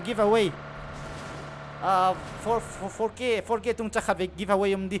subs a giveaway for 4K tung chakha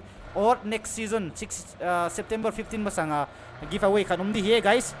giveaway umdi or next season 6 September 15 masanga giveaway khan umdi here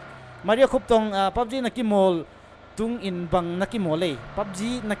guys Mario khuptong PUBG nakimol tung in bang nakimole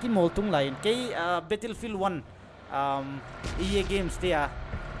PUBG nakimol tung line ke Battlefield 1 EA games dia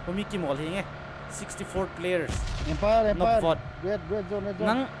umikimol hinge 64 players Empire. Not bot. Red zone.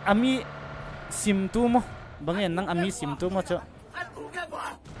 nang ami sim tu mo bangin nang ami sim tu mo cho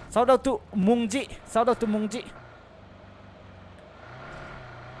shout out to Mungji, shout out to Mungji.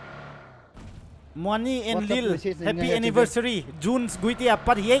 Mwani and Lil, happy anniversary. June's guiti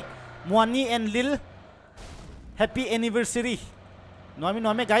apar hiye. Mwani and Lil, happy anniversary.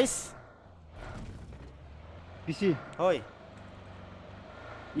 Noame guys. PC. Hoi.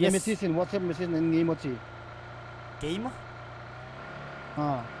 Yes. Message in WhatsApp message in game mochi. Game?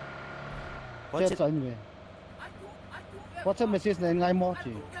 Ah. What's it? it? Anyway. WhatsApp message in game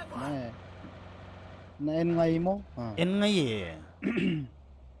mochi. Nè. Nè ngay mo. Ah. En ngay.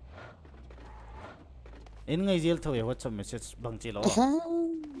 En ngay jail thôi WhatsApp message bang chi lo.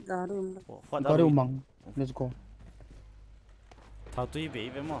 Garu mang. Let's go. Thao tui be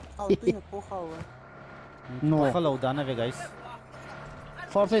ve mo. Thao tui na po khao. No. Hello dana ve guys.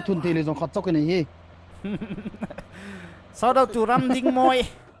 For say thun thili jong khat chok ni hi. Shout out to Ramding Moy.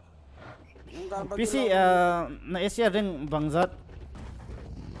 PC na Asia ring bangjat.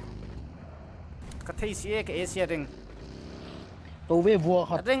 Kathai sie ke Asia ring. To ve vua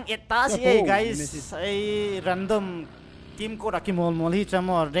khat. Ring eta sie guys. Ai random team ko rakhi mol hi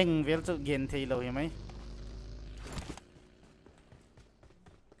chamo ring vel chu gen thei lo hi mai.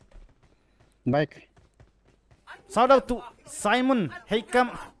 Bike. Shout out to Simon. Hey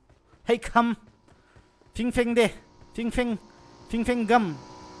come Phing phing de Phing gum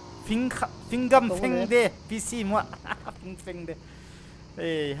Phing gum phing de PC moi phing de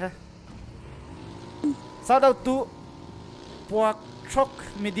hey ha. Shout out to Pubg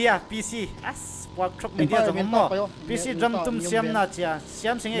Media PC as Pubg Media jong mo PC drum tum siam na chia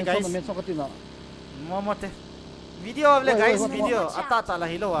siam singe guys mo te video le guys video ata la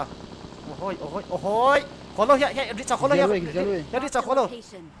hilo ah ohoi follow ya richa follow ya richa follow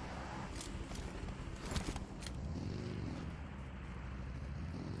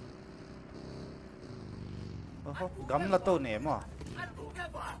gắm là tôi nè mà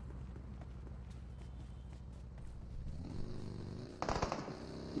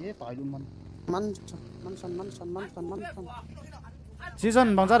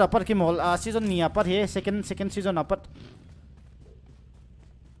season bangsa dapat kimol season ni apa he second season apa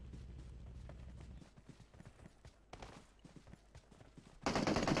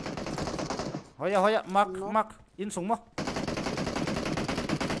hoya mark in sung mo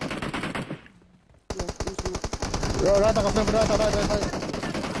Ra ta ka ra ta.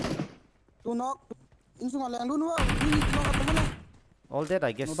 Tu knock. In sung ala lu no. Ni knock at mo. All dead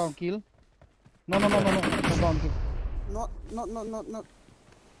I guess. No down kill. No down kill. Not.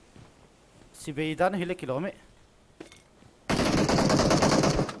 Si Veidan hile kilome.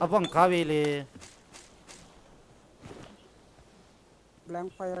 Abang kawele.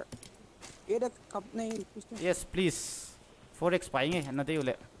 Blank fire. Ada cup nahi. Yes please. 4x पाएंगे ना दे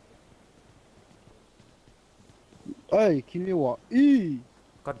उले. Hey, kill you what? E.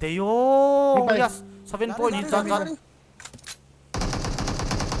 Kadeyo. Yes. 7 point hit kan.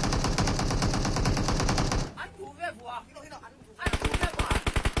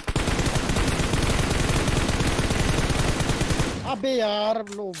 Abe yaar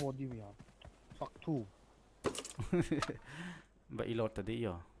low body yaar. Fuck too. Ba ilot tadi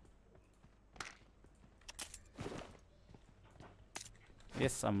yo.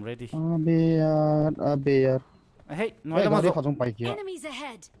 Yes, I'm ready. Abe yaar. Hey, no ada masuk. Enemies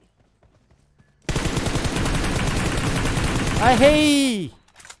ahead. Hey.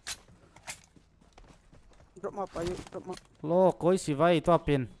 Drop ma payo, drop ma. Lo, koi si vai to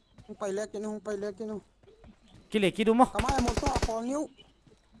apin. Hung pai lek kinu. Kile kidu mo. Kamay mo to ako new.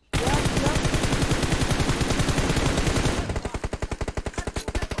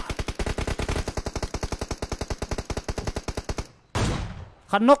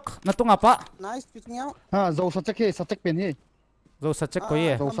 Khanok na tunga pa. Nice Pichingiau. Ha, zo sa check pen hi. Zo sa check ko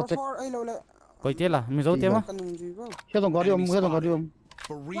ye. Zo sa check. Ai lo le. Koi tela, mi zo tema. He dong garium.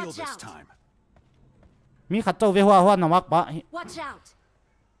 For real this time. Mi khato ve hua na mak ba. Watch out.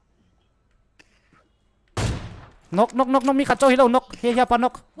 Nok mi khato hilo nok. He pa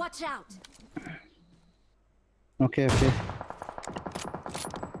nok. Watch out. Okay.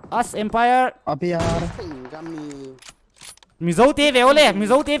 Us Empire. Abe yaar. Gami. Mizo te veole.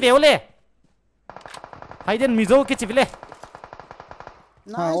 Hayden mizo ke chivile.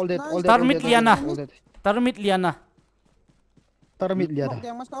 Ha, all that. Tarmit liana.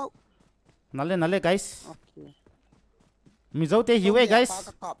 Nale guys. Okay. Mizo te hiwe guys.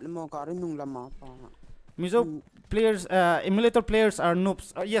 Lama. Mizo players, emulator players are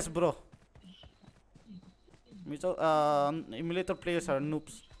noobs. Yes bro. Mizo emulator players are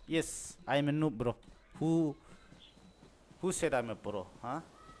noobs. Yes, I am a noob bro. Who said I'm a pro? Huh?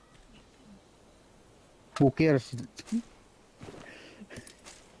 Who cares?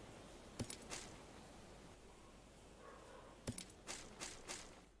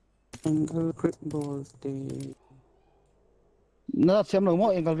 Angle grip ball thì Nó xem được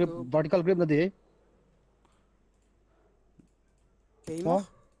mỗi angle grip, vertical grip là gì? cái Có.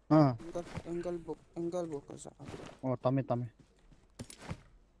 mà angle book cái sao? Tame.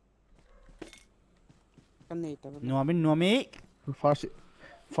 Cái này tao Nuami.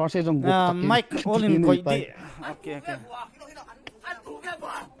 First trong book. Mike all in quite đi. Okay.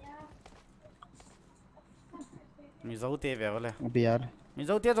 Mi zau te về vậy. BR. Mi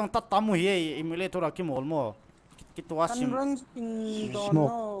zau te trong tắt tamu hi emulator aki mol mo. Kitwa sim.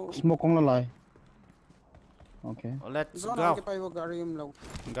 Smoke không lại. Okay. Let's go.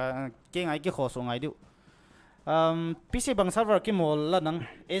 Cái ngay cái khó số ngay điệu. PC bằng server cái mol là nang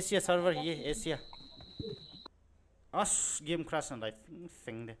Asia server hi Asia. Game crash and I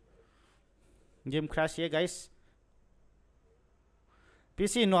think de. Game crash here guys.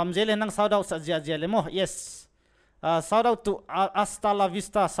 PC no amjele nang shout out sa jia le mo. Yes. Shout out to Hasta la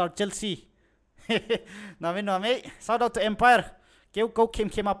Vista Sir Chelsea. Nami. Shout out to Empire. Kêu câu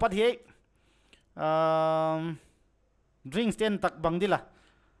kem apat hi. Drinks ten tak bang dila.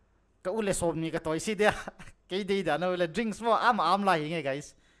 Ka ule som ni ka toy si dia. Kay day da no le drinks mo am la hi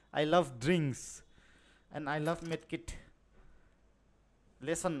guys. I love drinks. And I love medkit.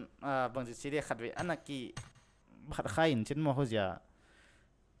 Lesson bang si dia khat ve anaki khat khain chin mo ho ja.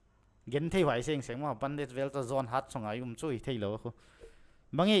 Gen thei hoài seng mo pandit vel to zone hat songa chui thei lo ko.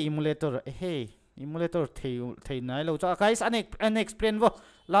 Bangi emulator hey emulator thei nai lo cha guys an explain vo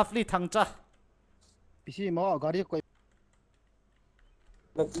lovely thang cha. PC mo gari ko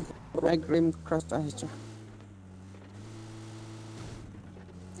Back rim crash ta hết.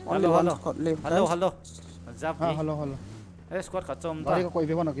 Hello. Zap. Hello. Squad ka chom ta. Gari ko koi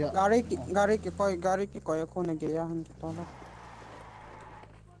ve na kya. Gari ki koi ko na gaya han to la.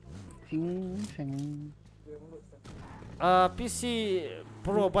 PC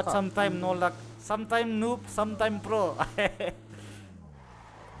pro but sometime no luck, sometime noob, sometime pro.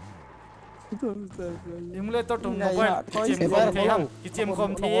 Emulator to mobile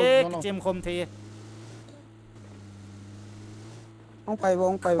kitchen khom the. Ông phải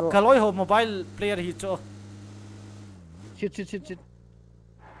vô. Kaloi ho mobile player hi cho. Shit.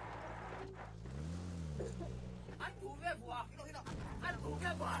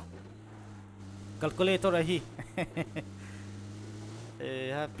 Calculator ahi.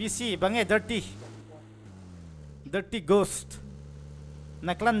 PC bange dirty ghost.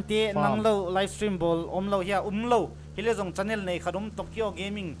 Naklan te nanglo livestream ball omlo hia umlo hile jong channel nei khadum Tokyo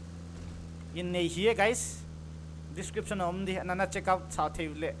Gaming in nei here guys. Description di nana check out sa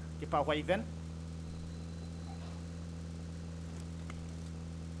theule ki pa wa event.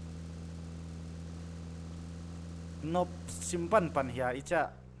 No simpan pan hia icha.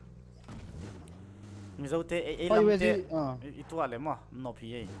 Mizote elamte itu ale mo no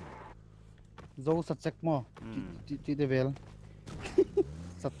phi. Zo subject mo. Ti level.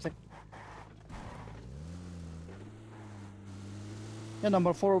 Subject. Yeah,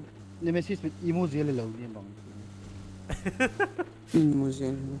 number 4 Nemesis with emoji le lo ni bang.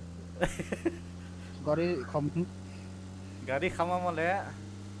 Emoji. Gari khama mo le.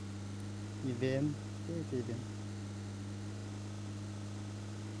 Event.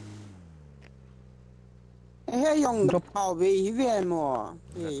 Hey yung bảo vệ hivi mo.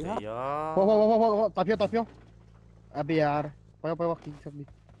 Wow. Tapio. ABR. Paya king sabi.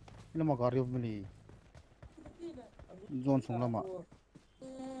 Ila mo gari mali. Zone song lama.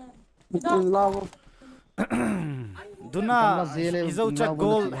 Lavo. Duna izaucha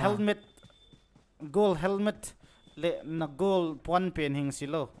gold helmet le na gold pon pen hing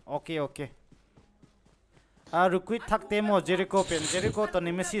silo. Okay. Requit thak temo Jericho pen Jericho to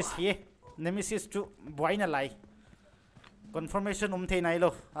Nemesis hi. Nemesis to boina lai. Confirmation thei nai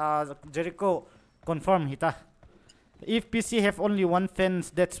lo. Jericho confirm hita. If PC have only one fans,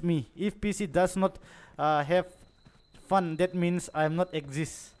 that's me. If PC does not have fun, that means I am not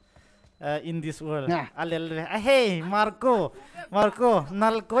exist in this world. Hey, Marco,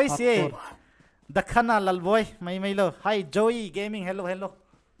 nal koi se. Dakhana lal boy, mai lo. Hi, Joey Gaming. Hello.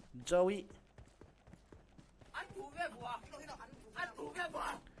 Joey.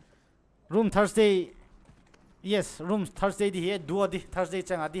 Room Thursday. Yes, room Thursday di here. Dua di Thursday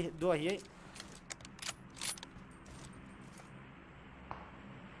chang adi dua here.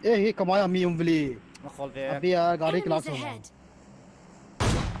 Hey, kamaya mi beli. Makhol ve. Abia gari class ho.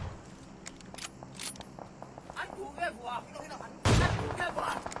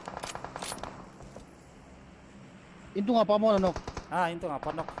 Itu ngapa mo nok? Itu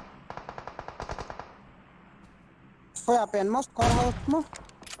ngapa nok? Foi a pen most call house mo.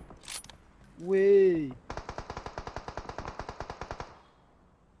 Wey.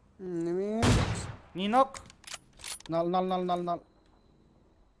 Nimi. Ninok. Nal.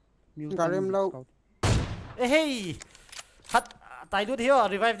 Garim low. Hey. Hat. Tai du hiyo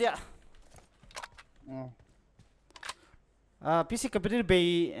revive dia. PC kapir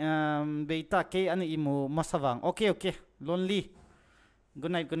bay ta ke ani imu masawang. Okay. Lonely.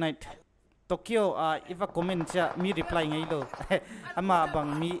 Good night. Tokyo if a comment cha mi reply ngai lo. Ama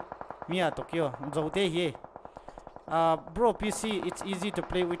bang mi a Tokyo. Zote he. Bro PC it's easy to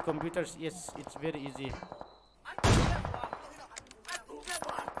play with computers. Yes, it's very easy.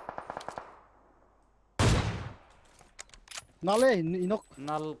 Nale inok.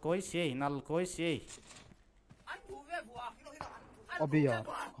 Nal koi se. Obia.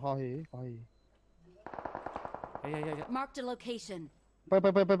 Hai. Yeah. Marked a location. Bye.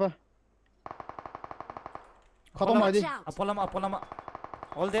 Khatam lai di. Apolama.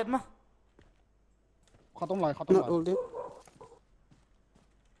 All dead ma? Khatam lai. Not all day.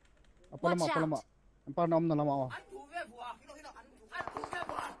 Apolama. Empar nam na lama.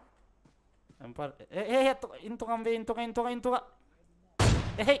 Empar. Into ka.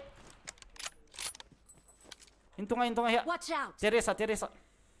 Hey. Into ka ya. Watch out. Teresa.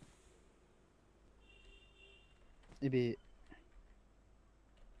 Ibi.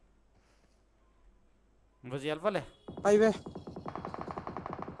 Vazi alvale. Pai ve.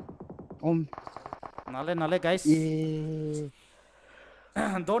 Nale guys.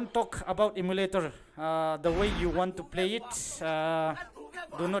 Don't talk about emulator the way you want to play it.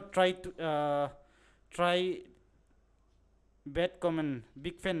 Do not try to try bad comment.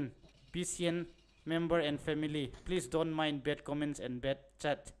 Big fan, PCN member and family. Please don't mind bad comments and bad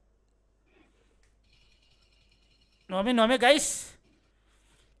chat. No me guys.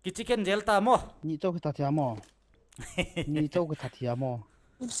 Kichiken jelta mo. Ni chau ka thia mo.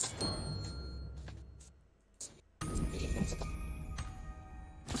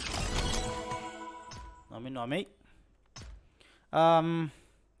 No me.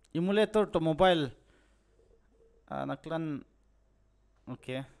 Emulator to mobile. Naklan.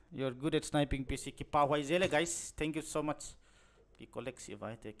 Okay, you're good at sniping PC. Kipawai zele guys. Thank you so much. Ki collect si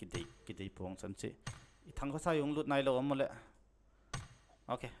vai te kidei pong sanse. Ithang sa yung loot nai lo amole.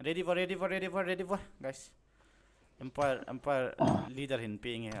 Okay, ready for guys. Empire leader hin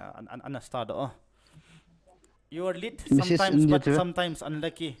ping an start you are lit sometimes but sometimes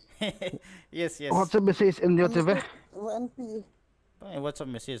unlucky. Yes. What's the message in your TV? What's the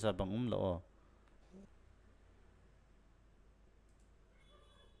message abang lo?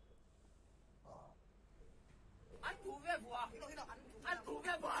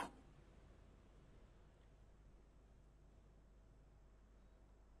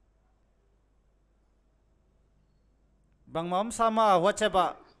 Bang mom sama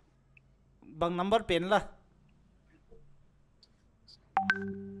WhatsApp bang number pen lah.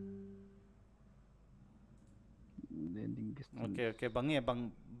 Okay bang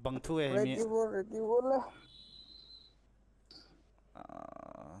tu Ready lah.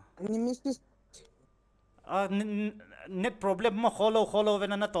 Ni mistis. Net problem mo hollow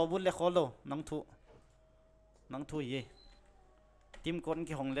vena na to bul le hollow nang thu ye team kon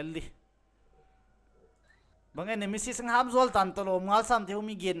ki hong lel li bang nemesis ang ham zol tan to lo ngal sam te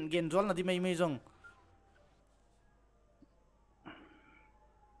mi gen zol na di mai jong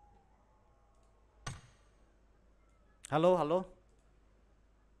hello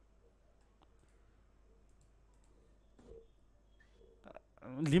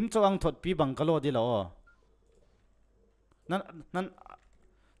lim cho ang thot pi bang kalo di lo nan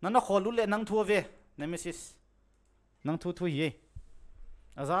na kholu le nang thu ve nemesis nang thu ye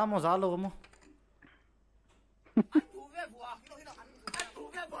aza mo za lo mo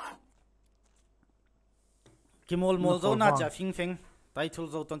kimol zo na cha fing tai thul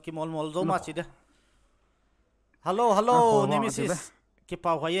zo tong kimol zo ma chi de hello nemesis ki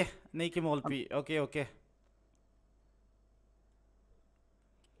pa hoye nei kimol pi okay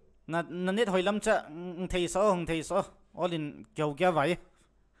na net hoilam cha thei so all in kya vai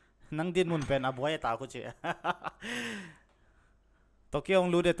nang din mun pen aboy ta ko che Tokyo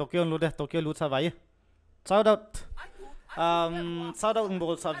lu sa vai shout out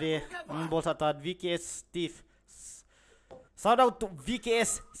bol sa ve bol sa ta VKS Steve shout out to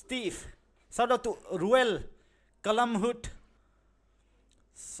VKS Steve shout out to Ruel Kalamhut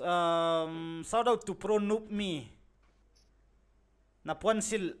shout out to Pro Noob Me na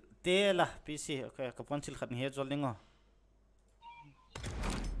ponsil tela PC okay ka ponsil khat he jol ningo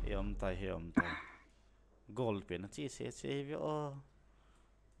yom ta gold pen chi se vi o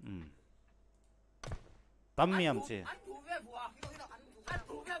tam miam che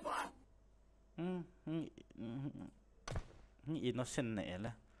Ni innocent này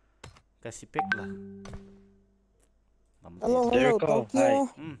là cái spec là Hello, hello, Tokyo.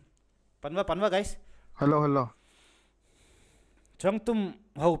 Panwa guys. hello Trong tum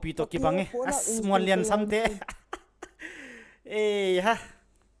hậu pi to kibang eh small lian samte. Eh ha.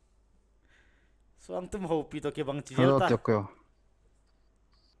 So ang tum hậu pi to kibang hello chijel ta. Tokyo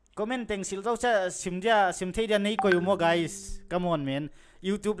Comment teng sil zo cha sim thei dia nei ko mo guys. Come on man.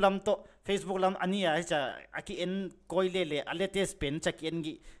 YouTube lam to Facebook lam ania cha aki en koi le aletes pen cha kien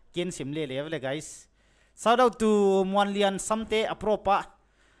gi kien sim le guys. Shout out to Monlian Samte Apropa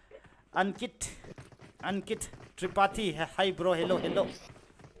Ankit Tripathi. Hi bro, hello.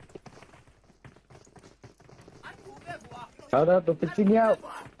 Shout out to Pichingiau.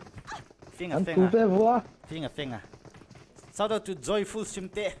 Finger. Shout out to Joyful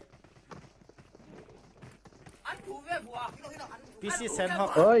Simte. PC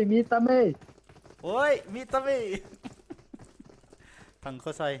Senhok. Oi, mitame. Thằng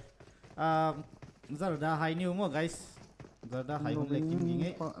khó sai. Giờ đã hay new mà guys. Giờ đã hay không lấy kim gì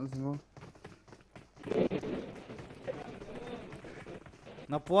ấy.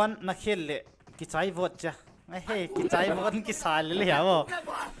 Nó puan nó khel lệ cái trái vọt cha. Hey, cái trái vọt cái xài lệ hả bo.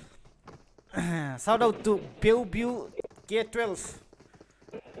 Shout out to Pubg K12.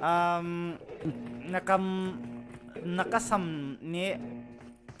 Nakasam ni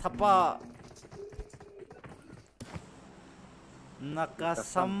thapa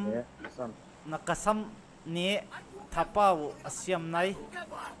nakasam ni thapau asiam nai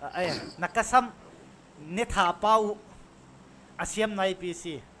nakasam ni thapau asiam nai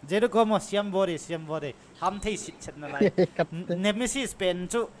PC jeru komo siam bore ham thei sit chat na lai nemesis pen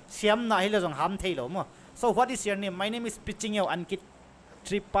chu siam na hilo jong ham thei lo mo. So what is your name? My name is Pichingiau Ankit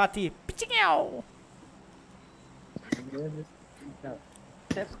Tripathi. Pichingiau.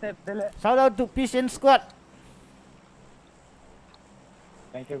 Step. Shout out to Patient Squad.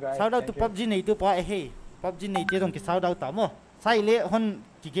 Thank you guys. Shout out to Pubg này tu pa hey. Pubg này ti dong ki shout out ta mo. Sai le hon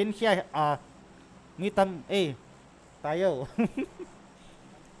ki gen khia mi tam tayo.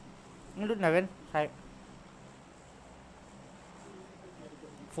 Ngut na ben sai.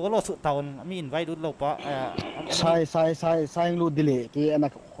 Follow su taun mi invite du lo pa sai lu dile ki ana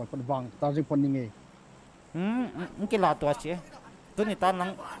khoi pan wang ta jing pon ni nge cái là tua chứ tôi này ta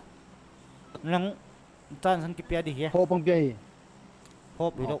nắng tan sang kipia đi ho pang pi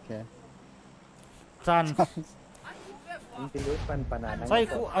hộp bị đâu tan Intilut pan-panan. sai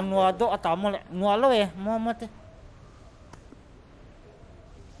ku anwa do atamo le nwa lo mo mate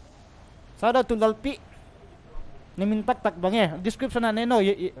sada tu lalpi ni min tak bange description na no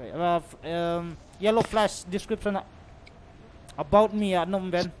yellow flash description about me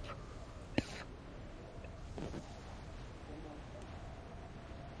anom ben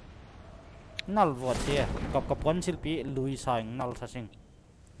nal vot here kap pon silpi lui sang nal sasing.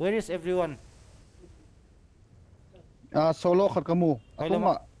 Where is everyone? Solo khat kamu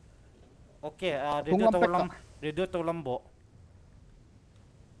atoma Okay, radio to lambo.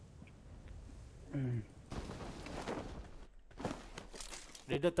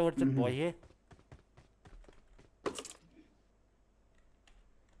 Radio to chat boy he.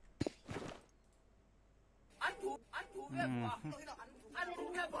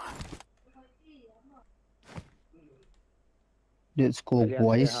 let's go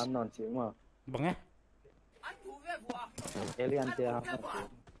boys Bang eh? Alien tiap.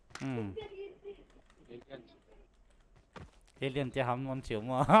 Alien tia ham non chiu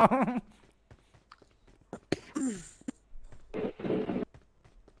mà.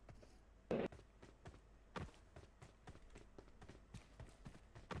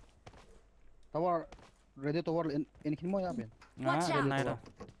 tower ready tower in kin mo ya ben Watch out.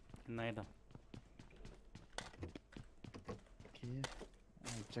 Này đâu.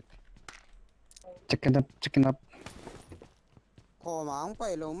 okay check it up Khổ mà không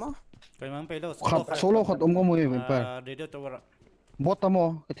phải lâu mà. Cái mang pe lo. solo khat om ko mo ben pa Radio to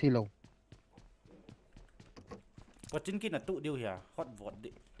botamo cái thi lo Pochin ki na tu diu hia hot vot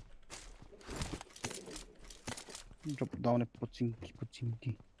di. drop down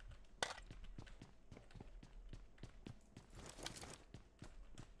Pochinki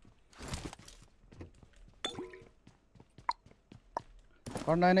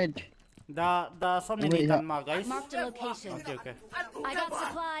or 98 Da so many tan ma guys. Mark the location. Okay. I got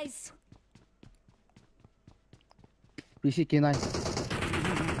supplies. PC K9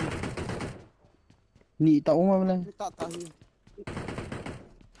 ni tao ma le Ta hi.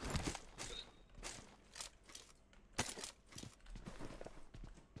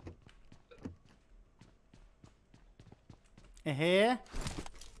 Ehe.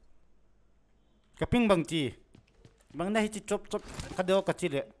 Kaping bang chi. Bang na hi chi chop kadeo ka chi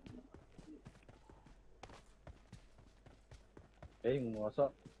le.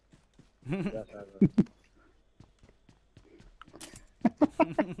 Ngosok. Biasa.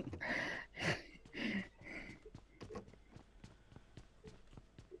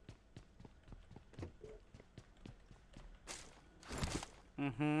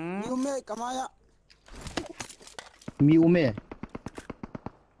 Yume kamaya. Mi ume.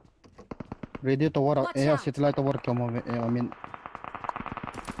 Radio tower Watch eh out. satellite tower kamo I mean.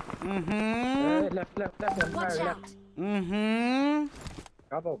 Left. Watch Left. out.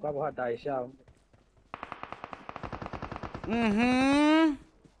 Kabo hat dai sao.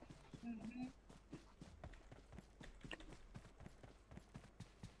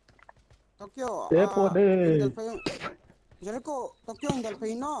 Tokyo. Depo de. Jericho, Tokyo indal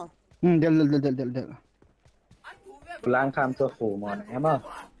pay no. Del. Lang kham cho phủ mòn em à.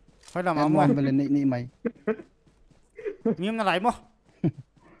 Phải làm Em áo mon mua. bele ni mai. Nghiêm là lại mua.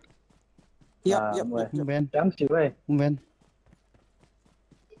 Yep. Ben. Chấm chịu ơi. Ben.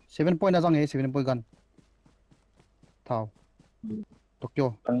 7 point na jang e 7 point gun. Thao.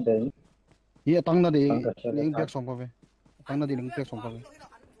 Tokyo. Tăng đến. Ye tang na de Tang ka chela ling thao. back song ko ve. Tang na de ling back song ko ve.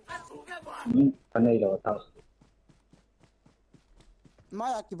 Anh này là tao.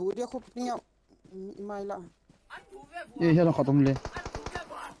 Maya ki bu dia khop niya. Mai la. Ye he na khatum le.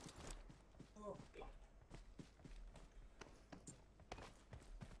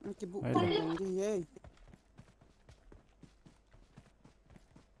 Ki bu kan di ye.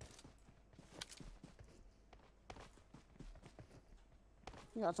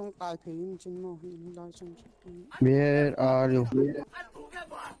 Ya song tai pay chin mo hi la song. Where are you?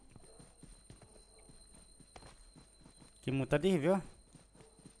 Kim mu tadi vio.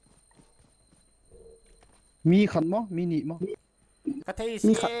 Mi khan mo, mi ni mo. Ka thei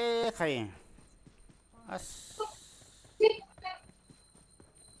se khai. As.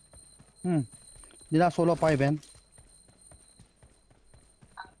 Dila solo pai ben.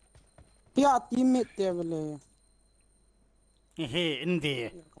 Ya teammate te bele. Ehe indi.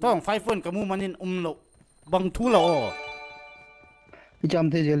 Tong 5 phone kamu manin lo. Bang thu lo. Icham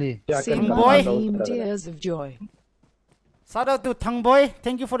the jeli. Thang boy. Tears of joy. Shout out to Thang boy.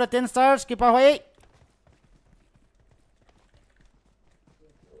 Thank you for the 10 stars. Keep away.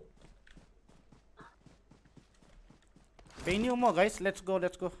 Pay new more guys. Let's go.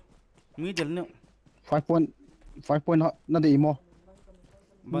 Middle new. 5 point na de mo.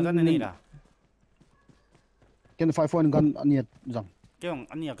 Bagan ni la. Ken 5 point gun aniat jang. Kyong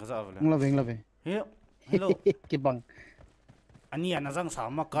ania ka sa wala. Ngla ve. Hello. Ki bang. Ania na jang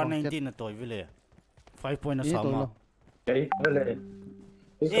sama ka 19 na toy vile. 5 point na sama. Cái lên.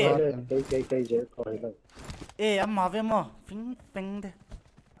 Cái dễ coi đâu. Eh, amma ve mo. Ping peng de.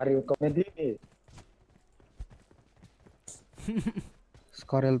 Are you comedy ni?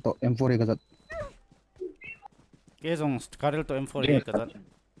 Scarel to M4 ka jat. Ke jong Karel to M4 ka zat.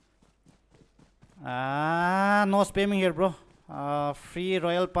 No spamming here, bro. Free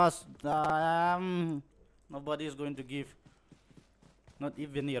royal pass. Nobody is going to give. Not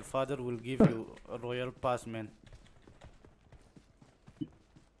even your father will give you a royal pass, man.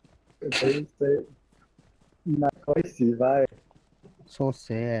 Thấy na coi gì vậy? So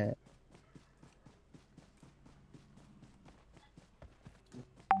sad.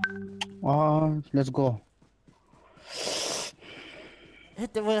 Let's go.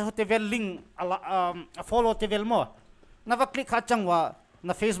 Tevel link follow tevel mo. Nava click hachang wa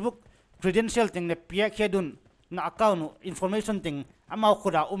na Facebook credential ting ne pia khedun na account information ting amao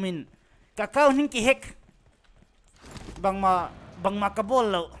khuda umin ka account hin ki hack bang ma kabol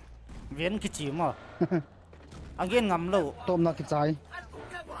lo ven ki chi mo again ngam lo Tom na ki chai.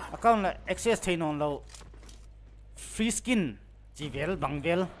 account la access thainon lo free skin chi vel bang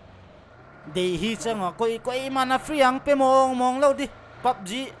vel de hi chang koi mana free ang pe mong lo di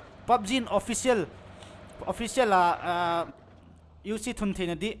PUBG official la UC thun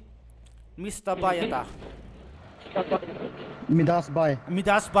thina di Mr. Bayata Midas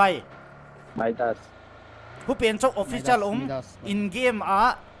bay. Mai tas. hu pen chok official Midas. in game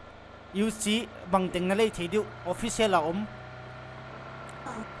UC bang teng na lei thidu official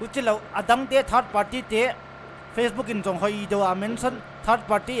hu chilo adang te third party te Facebook in jong hoi do mention third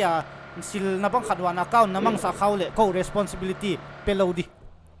party sil na bang khadwan account namang sa khawle ko responsibility pelodi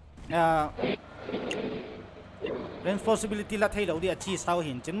responsibility la thailo di achi saw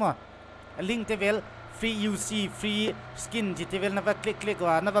hin chinmo link tevel free UC free skin ji tevel na click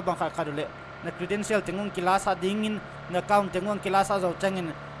wa na bang khadule na credential tengong kilasa dingin na account tengong kilasa zo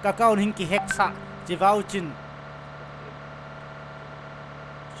changin ka account hin ki hack sa ji vouchin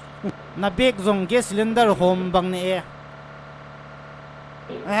na bag zong gas cylinder home bang ne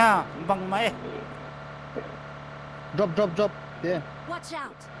à bang mai Drop. Yeah. Watch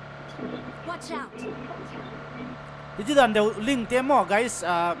out. Watch out. Jadi dan deu link te mo guys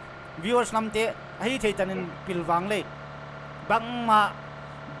viewers nam te hai thei tanin pilwang le bang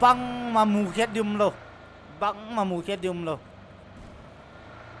ma mu khet dum lo bang ma mu khet dum lo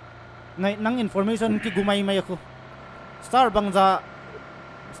nai nang information ki gumai mai aku star bang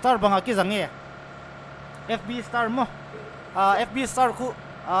aki zange FB star mo FB star ku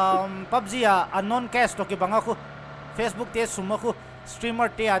PUBG unknown cash to ki bang aku Facebook te sum aku streamer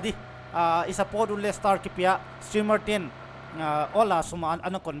te adi isa pod ulle star ki pia streamer 10 ola suma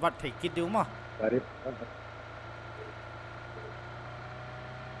ano convert thei ki deu ma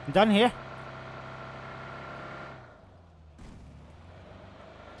done here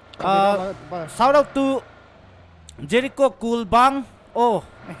shout out to Jericho Cool Bang oh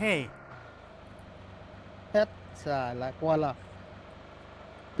hey Hết xả lại qua là.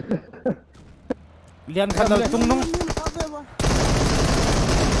 lian khan lo tung nung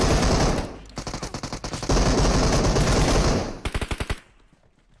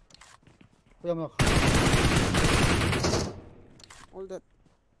Bây giờ All that.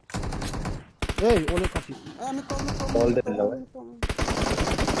 Hey, ole kafi. All that low.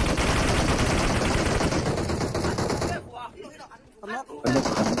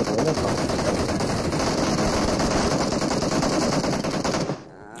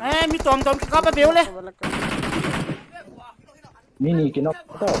 mi tom ka ba beu le Mini cái nó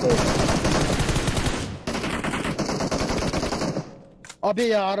to rồi. Abi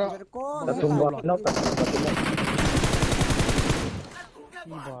yaar. Tập trung vào nó tập.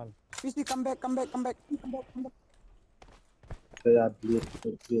 Ball. PC, come back. Đây là liệt.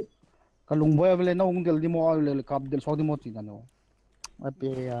 Kalung boy vele na ung del di mo le kap del so di mo ti no. Abi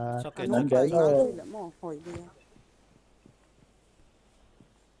yaar. Nang gái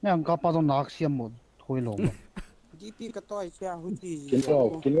Nè ang kapa do nak siam mo thoi lo. GP ka toy siya huti. Kiến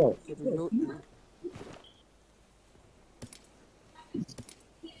vào.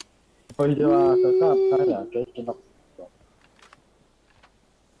 Thôi cho các cái là cái nó.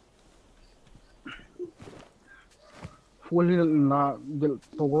 Full na del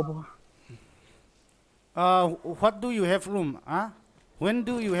to go. What do you have room when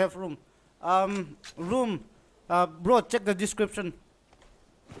do you have room room bro check the description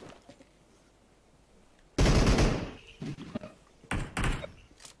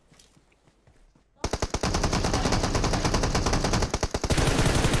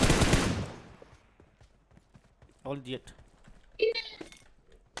all dead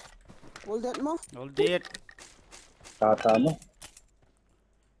all dead Ta nó.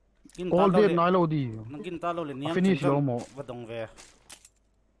 All day na lo di. nangin talo le niam Finish lo mo. vadong ve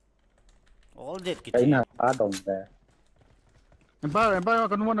all dead Cái kichi nào phá đồng về. Empire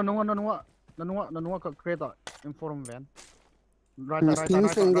nanua ka create inform van. Right. Left,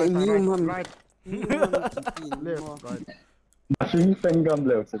 right. Machine phanh gầm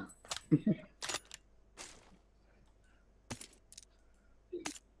lều xịn.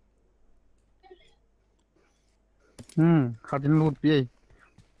 Khatin loot pi.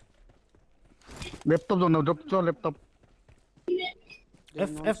 Laptop do no drop cho laptop.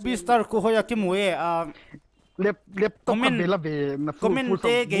 FB star ko hoya kimwe Laptop ka bela be na comment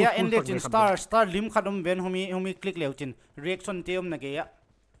te ge ya ended in star lim khadum ben humi click leuchin reaction teum na ge ya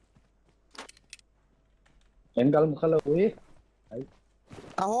Em gal một khá lâu ấy.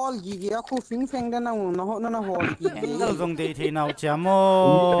 A hall gi aku fing feng da na hall gi. Engel zong de the now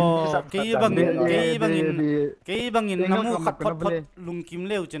chamo ke bangin namu khat phat lung kim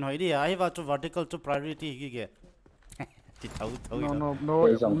leu chen hoi dia ai wa to vertical to priority gi ge ti thau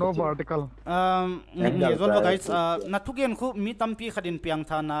No vertical. ni zol ba guys na thugen khu mi tampi khadin piang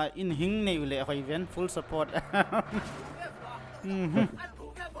thana in hing nei le hoi ven full support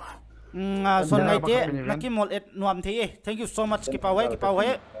son ngai te nakimol et nuam the thank you so much ki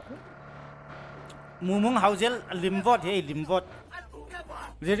pawai mumung hausel limvot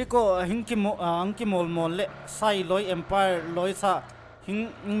Jericho angki mol le sai loi empire loi sa hing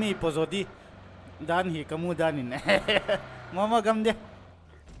mi pozodi dan hi kamu danin mama gamde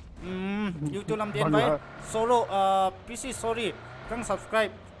YouTube lam den bai solo PC sorry kang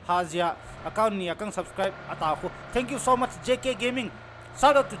subscribe hazia account ni kang subscribe ataku thank you so much JK Gaming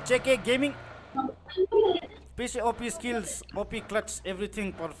shout out to JK Gaming PC OP skills OP clutch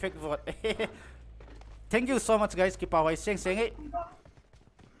everything perfect vote thank you so much guys ki pawai seng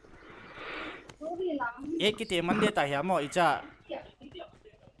ekite mande ta ya mo icha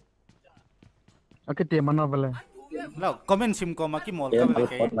Akite mana vele. Lo comment sim ko maki mol em ka tốt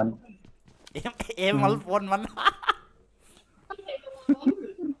ke. tốt lắm Em mal phone man.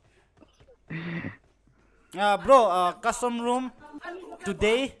 Bro, custom room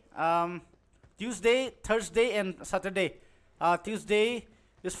today, Tuesday, Thursday, and Saturday. Tuesday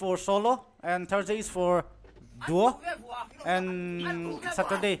is for solo, and Thursday is for duo, and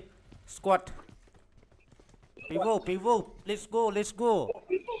Saturday squad. Pivot, let's go.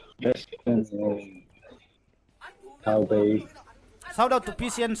 yes how they Shout out to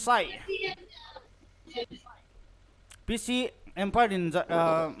PC and Sai. PC Empire in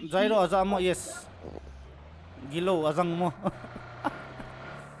Zairo Azamo, yes. Gilo Azang mo.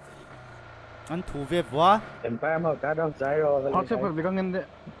 Anh thủ về quá. em phải mà cá đâu trái rồi Họ sẽ phải bị con nhân đấy.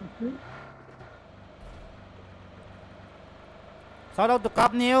 Shout out to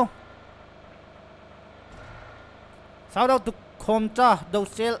Cap New. Shout out to Komcha đầu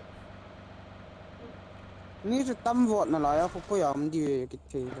sale. Niจะตั้มวอดน่ะหรอเขาพยายามดีกิจ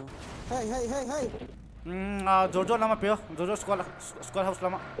ทีเฮ้ย Jojo lama pio. Jojo squad house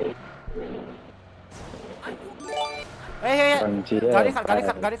lama. Hey.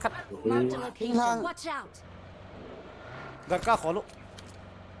 Gari khat. Marked a location. Watch out. Garka kholo.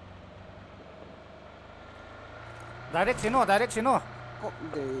 Direct sino. ก็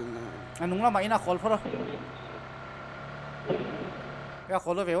เดินนะ Anong lama ina call for. Ya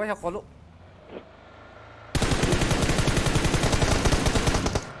kholo vewa ya kholo.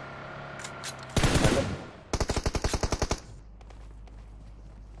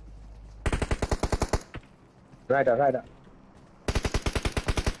 right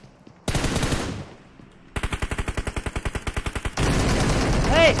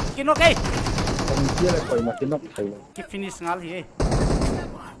Hey, kino kay. không chia lại khỏi một cái nóc thầy Ki finish ngal hi.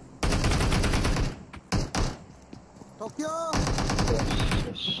 โตเกียว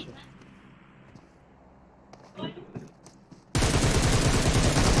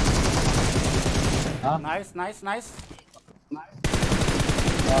Nice.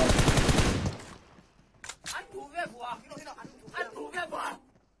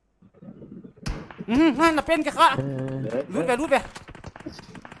 Na pen ke kha. Lut ve.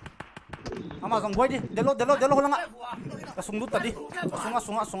 Ama zong boy di. Delo holang. Kasung lut tadi.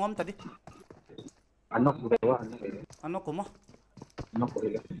 Sungam tadi. anok dewa Ano ko mo? anok ko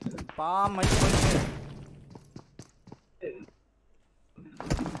ila Pa may boy.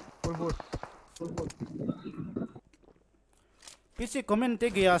 PC comment te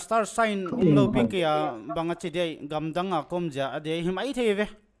gya star sign umlo pink ya banga chi dei gamdanga komja ade himai theve.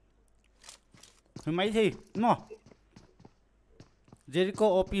 Himai the no. Jericho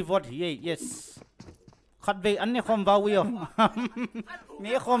OP vote hi yes. Khat ve anne khom ba wiyo.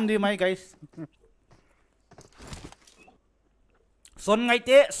 Me khom di mai guys. Son ngai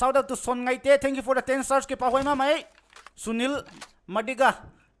te shout out to Son ngai te thank you for the 10 stars ke pa hoi ma mai. Sunil Madiga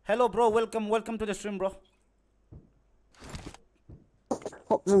hello bro welcome to the stream bro. พ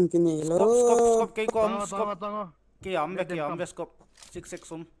บซึ่งกินนี่เลย Scope kay kom scope Tanga. kiyam be scope 66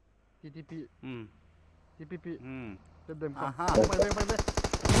 sum TTP. hmm TPP. hmm Let them come. aha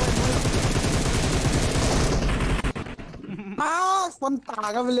Bye. อ้าวคนตา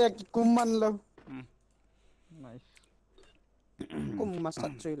ก็ไปเรียกกุมมันเลย Nice. กุมมาสั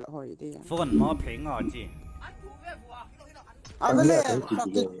ตว์ช่วยละหอยดี phone mo pheng a chi เอาไปเลยตัก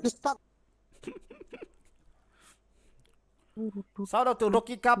กิสตัก shout out to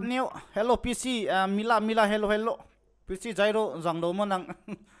Rocky Cup new hello PC Mila hello PC Jairo jangdo mo nang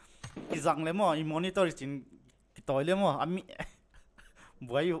I jang le mo I monitor chin toy le mo ami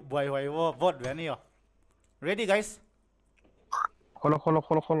boy wo bot ve ni yo ready guys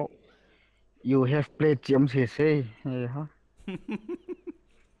Hello. You have played GMCC. Huh?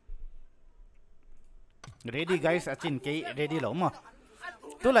 ready guys achin ke ready lo mo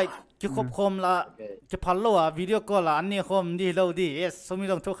tu lai ki khop khom la ki phallo a video call la anni khom di lo di yes somi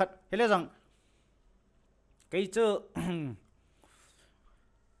long thu khat hele jang cái chu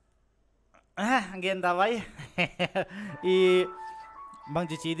gen da vai I bang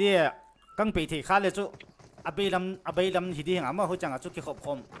chi di kang pe thi kha le chu abai lam hi di hang ma ho chang a chu ki khop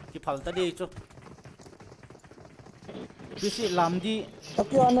khom ki phal ta di chu bisi lam di ตะเ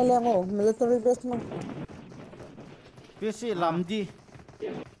กียบนั่นแหละโง่ military base มั้ง bisi lam di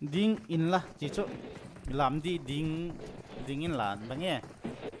ding in la chi chu lam di ding in la bang ye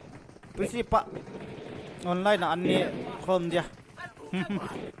bisi pa online na anni khom dia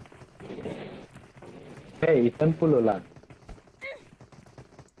hey itan pulula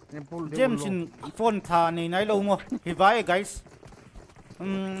James in phone tha ni nai lo mo hi vai guys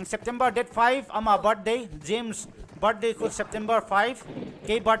September date 5 ama birthday James birthday ko September 5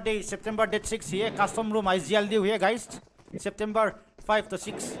 ke birthday September date 6 here custom room IGL di here guys September 5 to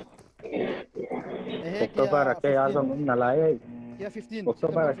 6 October ke azam nalai. Yeah, 15.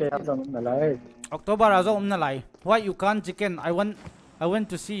 October ke azam nalai. October azo nalai. Why you can't chicken? I want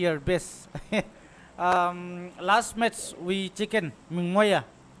to see your best. Last match we chicken Mingmoya.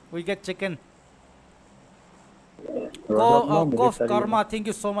 We get chicken. Kof Karma, thank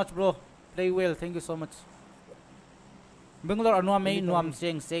you so much, bro. Play well, thank you so much. Bangalore anuam may nuam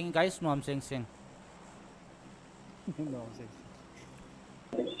sing guys nuam sing. No,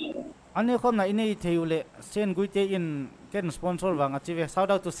 Ano ko na ini theule send guite in ken sponsor bang achieve shout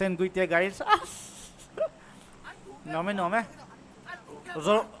out to send guite guys. No me.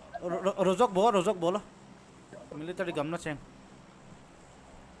 Rozok bolo. Military gamna sing.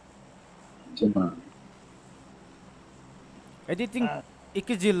 Cuma. Editing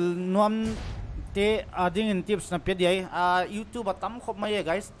ikijil nuam te ading in tips na pediay YouTube atam khop may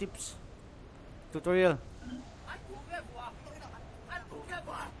guys tips tutorial.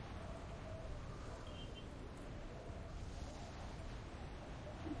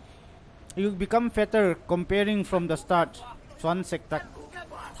 You become fatter comparing from the start. Swan sektak.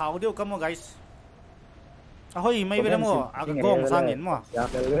 Thao dio kamo guys. Ahoy may bira mo agong sangin mo.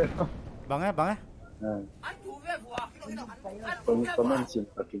 Bang. Comment sim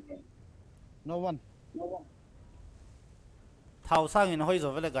paking. no one. Thao sangin hoy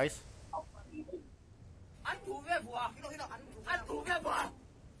zo vele guys.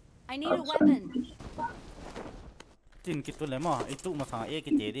 I need a weapon. Tin kitu le mo itu ma sa e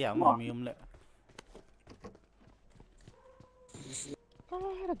ki te dia mo mium le.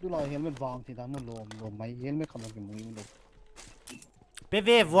 Ah, tu lai helmet vang thì đang nó lồm máy helmet không được mũi được. PV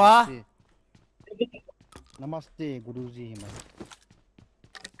voa. Namaste Guruji mày.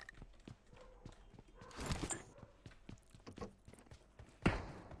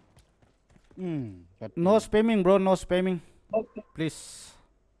 No spamming bro, no spamming. Please.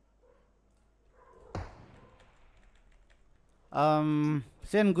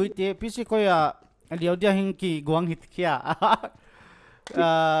 Sen gui te pisi ko ya liao dia hing ki guang hit kia.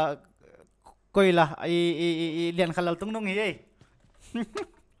 Koi la i lian khalal tung nong hi.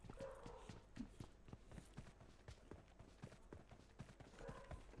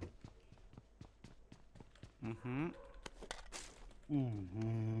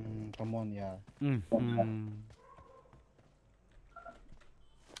 Come on yeah.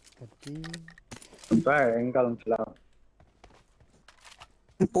 Phải anh còn làm.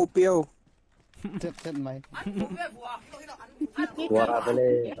 Popio. Set mày. Qua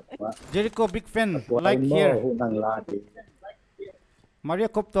về Jericho big fan qua like mô here. hụt năng la thì. Maria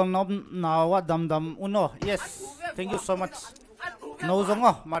Koptong nawa dam uno. Yes. Thank you so much. No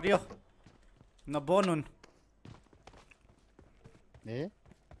zongo Mario. Na bonun.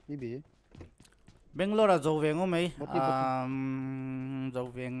 Bibi. Bangalore zo veng o mai. Zo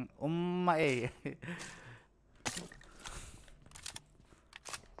veng mai.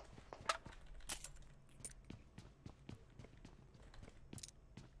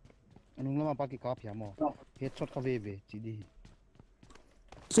 Anong naman pakikopya mo? Headshot ka bebe, CD.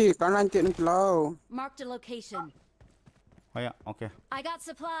 Si, kanan tin flow. Marked a location. Oh yeah, okay. I got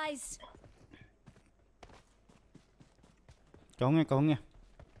supplies. Câu nghe.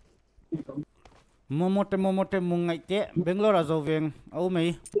 Momote mungai te Bangalore zo veng o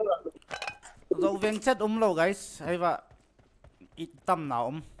mai. Zo veng chat lo guys. Hay va itam na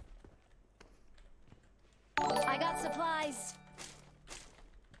I got supplies.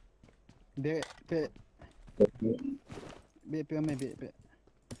 Be me be.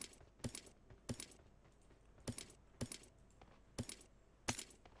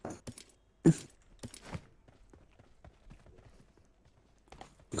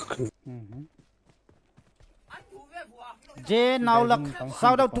 J Naulak,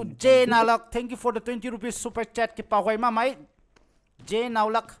 shout out to J Naulak. Thank you for the 20 rupees super chat. Ki pa hoy ma mai. J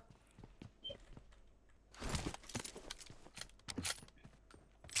Naulak.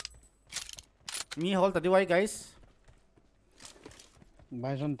 Mi hol tadi wai guys.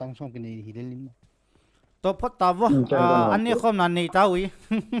 Bison tang song kini hilelin mo. To phot tavo ani khom na nei tawi.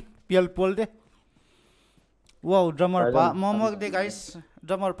 Pial pol de. Wow, drummer pa momo de guys.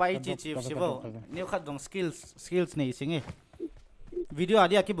 Drummer pa ichi chief sibo. New khat dong skills nei singe. Video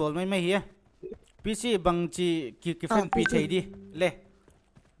adia ki bol mai hi. PC bangchi ki friend pi thei di le.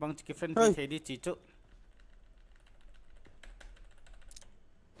 Bangchi ki friend pi thei di chi chu.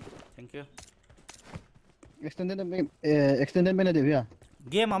 Thank you. Extended mena de ya.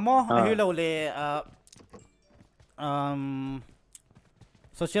 Game amo hello le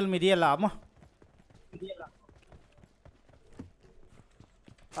social media la mo.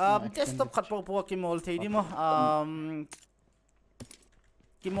 desktop khat po ki mol thei di mo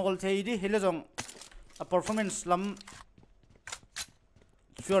ki mol thei di hele jong performance lam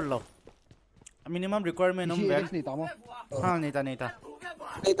sure lo minimum requirement ben ha nei ta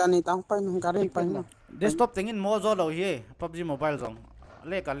Này ta phải nung garin phải nung. desktop tengin mo zo lo hi PUBG mobile jong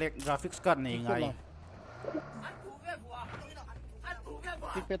lek graphics card nei ngai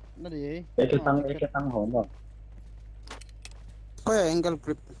pet nó gì cái tăng hổn rồi Có angle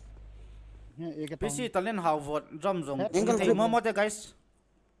grip. PC talent how vote drum zong Angle thei grip. mo te guys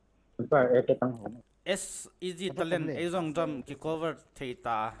phải cái tăng hổn S easy talent e zong drum ki cover thei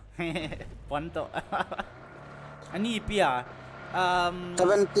ta pon to ani pia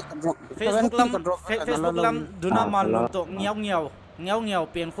 70 ka drop. Facebook lam duna mal lo to ngiao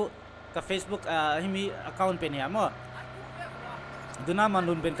pen khu ka Facebook himi account pen ya mo duna man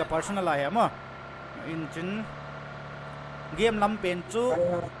lun pen ka personal ya mo in chin game lam pen chu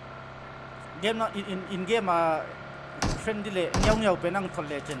game na in game friend dile ngiao pen ang thol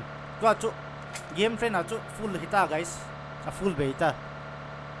le chen to chu game friend a chu full hita guys a full beta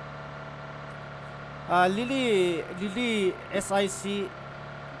Lily SIC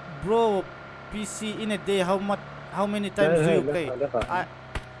bro PC in a day how many times do you play?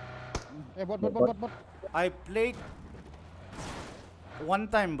 I played one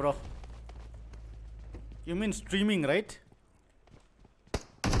time, bro. You mean streaming, right?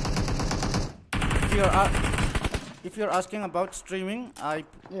 If you're asking about streaming, I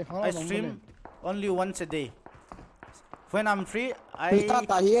stream only once a day. When I'm free, I Ta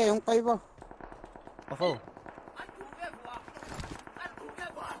hi yung kai ba. oh.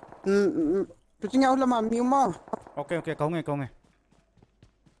 Pichingiau là mà miêu mà. Okay, câu nghe.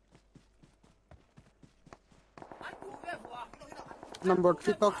 Number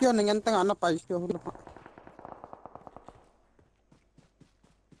 3 Tokyo dengan tengah na pa siyo.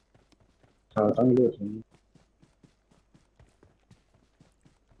 tăng lượt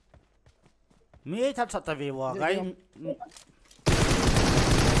Mi thật thật vì wa cái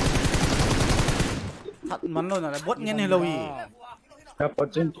thật mắn luôn là bot nghe này lâu ý. các bộ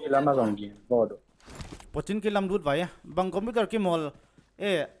chân kia làm mà còn gì bỏ được Pochin ki lam dut vai bang computer ki mall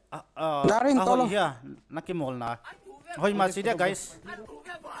Darin to lo. ya na ki mall na hoi ma si guys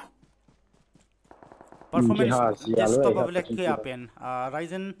performance desktop available ki apen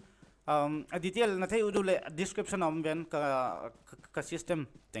Ryzen detail na thei udule description am ben ka system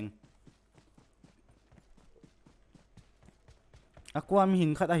ting aku am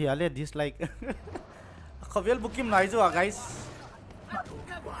hin khat a hiale dislike khavel bukim nai zo guys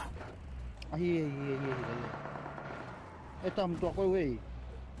tầm tuột quay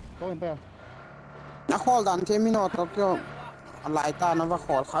có em phải Na call dan thế mình Tokyo. Lại ta nó va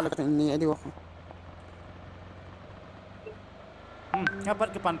call khai được ni đi. ya pat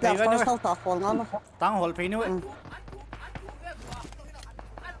ke pan Ya pe sao ta call ngal. tang hol pe ni we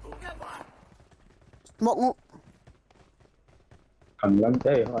Mok ngu. cầm lắm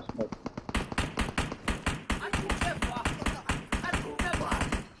thế họ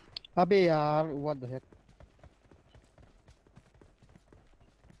abe yaar what the heck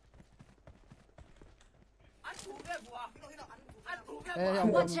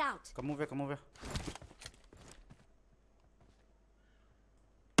Watch out! kamu ve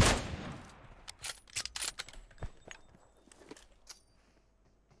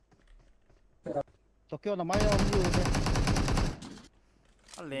Tokyo na mai ông yêu thế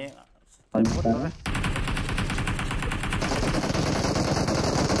ale bot ve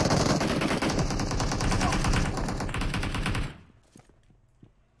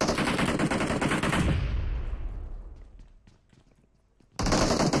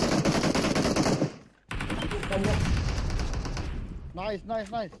nice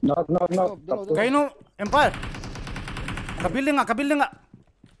nó kaino empire kabilinga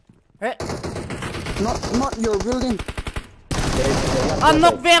eh Not your building.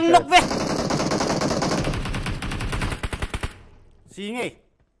 nok ve si nge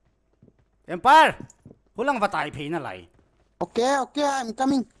empire hulang batai phe na lai Okay, I'm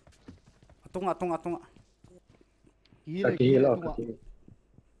coming. tunga kỳ lo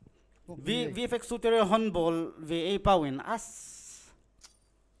VFX shooter handball VA pawin as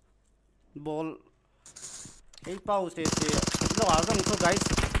ball A paw se lo arang so guys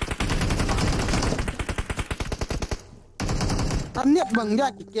Anh nhắc bằng ra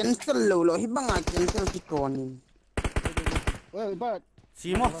cái cancel lo hi bang cancel ki kon. ơi ba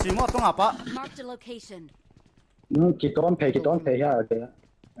simo tunga pa Marked a location. kỳ toán phải ha kìa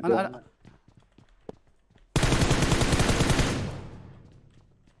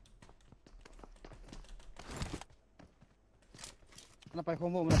nó phải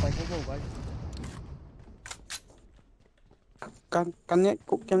không vô cái Kan nhé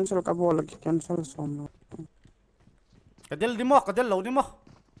cũng cancel cái ball lagi cancel xong. Cái del đi mò, cái del lâu đi mò.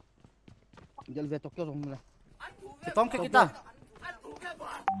 giờ về Tokyo xong rồi Cái tóm cái kita.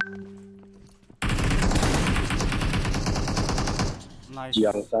 Nice.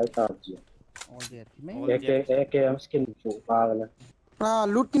 Chiang sai ta chi. all that mấy AK am skin phụ ba rồi.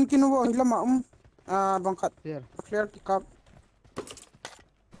 Loot kin wo hila ma bangkat there clear pick up.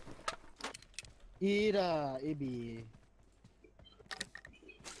 ira ebi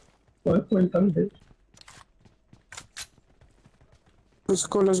Quên tấm thế.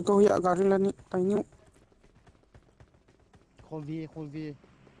 Let's go ya gari la ni tay ni. khol vi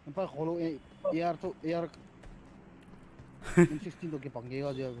em phải kholo air to air M16 to cái bằng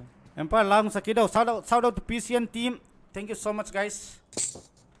cái gì Empire lang sa kidaw. Shout out to PCN team. Thank you so much guys.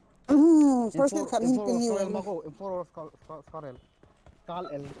 First aid khat hin kin ni wa. M4 Scarl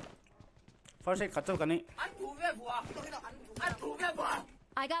L First aid khatul kani.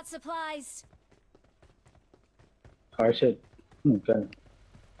 I got supplies. Khai shit. Cái.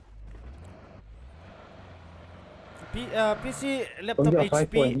 PC laptop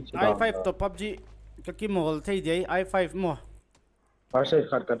HP i5 to PUBG cái kim mol thấy vậy i5 mo. First aid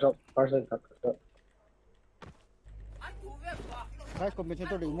khát drop. cái combination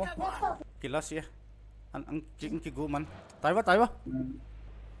to đúng không Kilas ya. Ang ki gu man. Tai wa.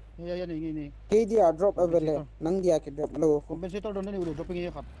 ya ni Ke dia drop avele nang dia ke drop lo. compensator don't need dropping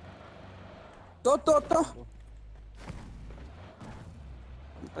ये खत To.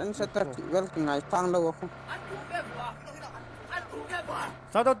 Pen setter well ngai tang lo ko.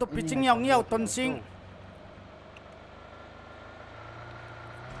 Shout out to Pichingiau Ngiau Ton Sing.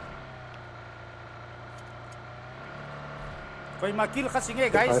 Koi makil khasinge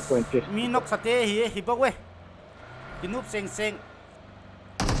guys. Minok sate hi bawe. Kinup seng.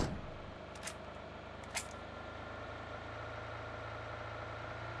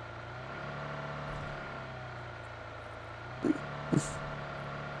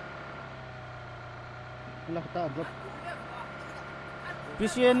 lah ta drop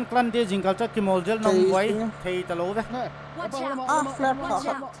PCN clan de jingkal cha kimol gel nong wai thei talo ve. Watch out. Flat Watch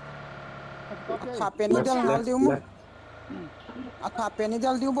out. Tha pen ni dal hal diu mo. Tha pen ni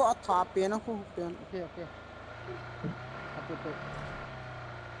dal diu bo tha pen ko pen. okay aku tu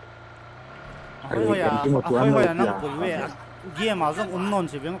Hoi ya nang pui ve. Gia ma zong non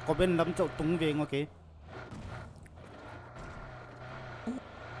si veng ko ben lam chau tung ve ngo ke.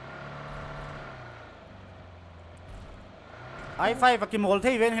 i5 và kim mol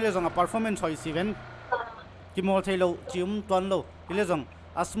thấy ven hay là rằng performance hồi si ven kim mol thấy lâu chiếm toàn lâu hay là rằng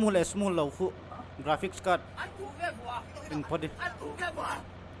smooth lâu phụ graphics card input đi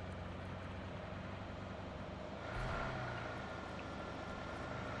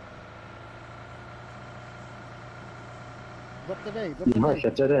drop today Mà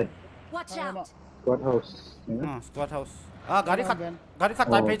khát đây. Watch out. Squad house. squad house gari khát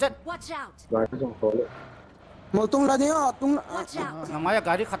tai pe jet Watch out. Vài cái dòng phố. Mo tung la dia tung Watch out. namanya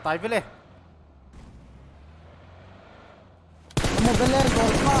gari khát tai pe le mo beler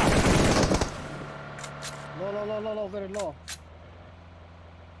gol kha. low very low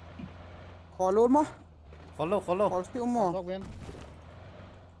Kholo mo. follow Khol siu mo. drop ven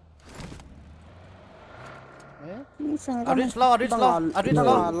Adit slow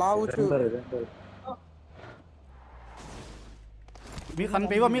Lao chu.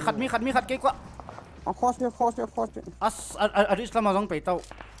 mi khát cái quá Khos. Adit slow mà giống pe tao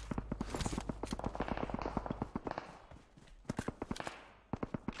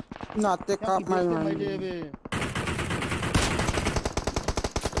Na te ka mai mai.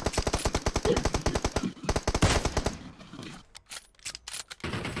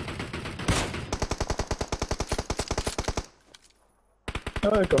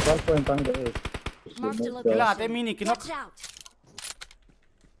 Ơi, có phát quên tăng đấy. Mark the cái location. là cái mini cái nó Watch out.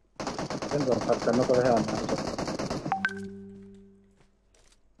 Cái dòng phát nó có thể hẳn.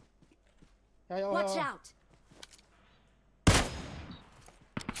 Watch out.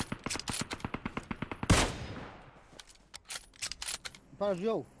 para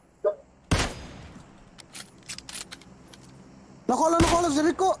Joe Nó kholo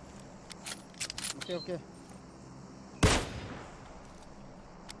Jericho. okay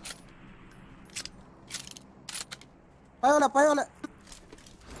Payola.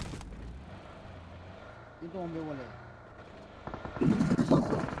 itu ambil boleh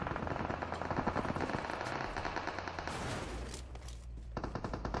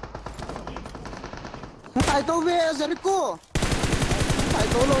Tay to về Jericho. Tay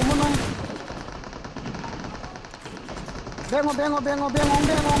to lo mo nong. beng.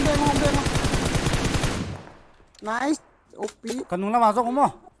 Nice. OP. Kanung lama zo mo.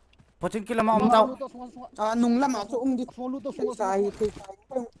 Pochin kila ma tau. Nung lama so di. Sai.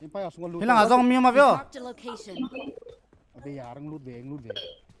 Hilang azong mi ma bio. Marked a location. Abe yarang loot về.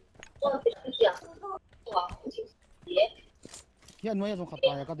 Hiện mới dùng khát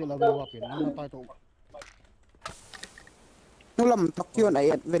tài các điều là đồ biển nó tay tổ. Nung lam Tokyo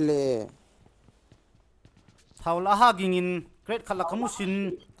này về lệ. Thau la ha gingin great khala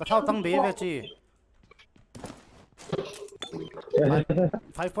kamusin ka thau tang be ve chi.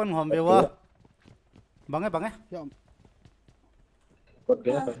 5 point hom be wa. Bang ấy. Cột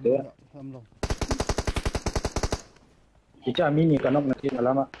ghế. Hầm rồi. Chỉ cho mini cái nóc này là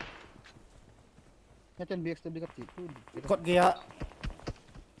lắm á. Cái chân biết đi cắt chỉ. Kot gia.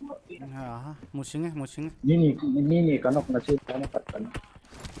 Ha, musing ấy. Mini cái nóc này là nó cắt cắn.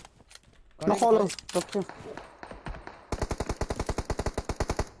 Nó khó luôn. Tokyo.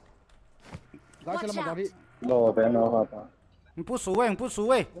 Gái sẽ làm một cái. Lo về nó hả ta. Put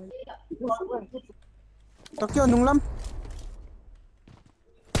suwe. Tokyo nung lam.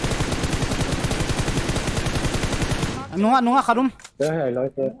 Nunga kharum. Thế hay nói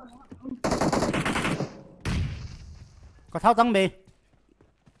thế. Ka thau tang be.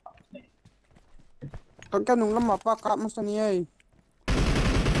 Tokyo nung lam apa kap masa ni ai.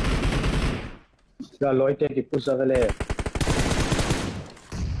 Là lối thế thì push ra lên.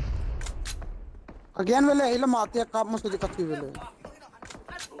 Again về lệ lam ate kap masa di kaki về lệ.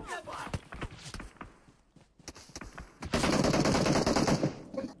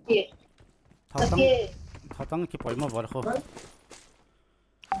 Thau tang ki poi ma bor kho.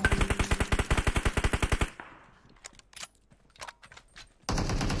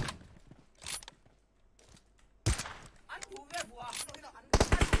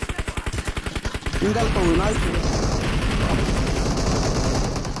 Tinggal tu nice. Chal.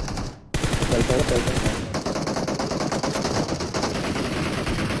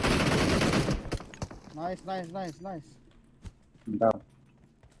 Nice. Down.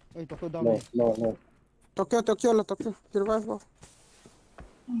 Ê, Tokyo down. Lo. Tokyo lah Tokyo. Survive.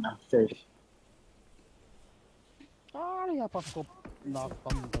 Safe. Ay, apa kok nak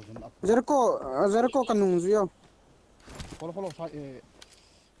tam doesn't. Zerko kanung zio. Follow side.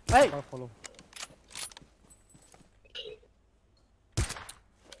 Hey, Follow.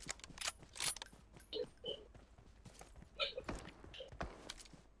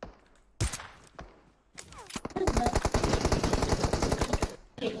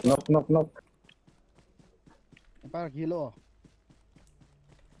 Knock. Para kilo.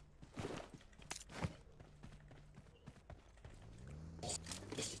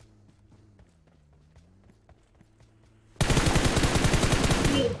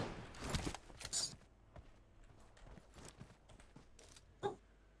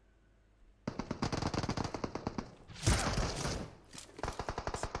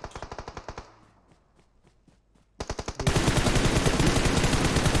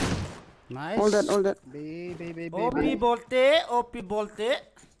 nice. All that. Baby. OP bolte.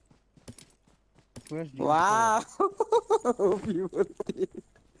 Where's the Wow.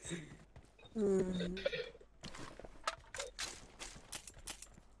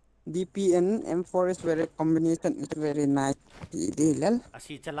 DPN M4 is very combination is very nice. Dilal.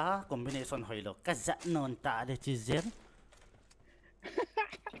 Asi chala combination hoilo. Kaza non ta de chizel.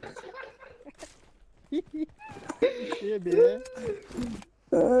 Yeah, baby.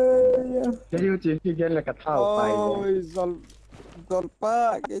 Cái điều chỉ khi là cả thao phải. Ôi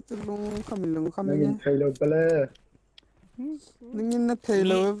Zolpa cái lung kami Mình thấy lâu bale. Ningin na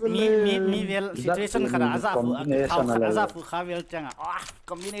Taylor Mi vel situation khara aza fu khavel changa.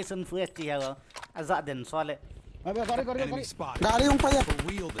 Combination fu ti ha. Aza den swale. Gari. Gari yung paya. For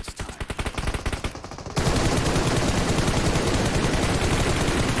real this time.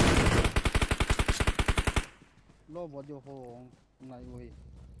 Lo bỏ vô hồ này ui.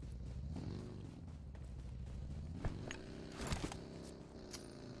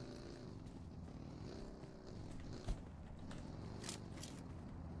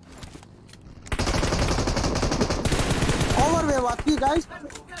 Over way Waki guys.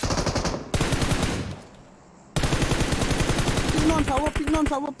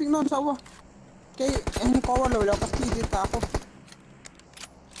 Ping non sawo. Okay, anh cover lo pasti di tako.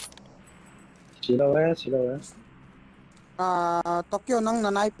 Silo eh. Tokyo nang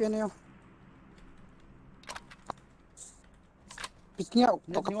nanay pa niyo. Pichingiau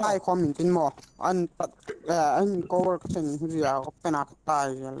tokatay ko mintin mo. An cover kasi hindi ako pinakatay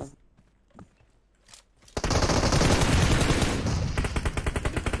yala.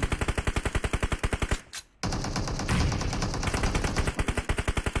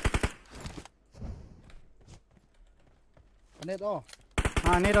 nét đó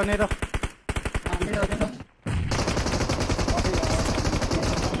nè đâu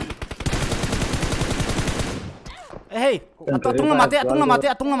hey tung là mati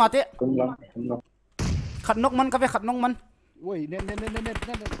Tung long. khát nóc man cà phê khát nóc man ui nét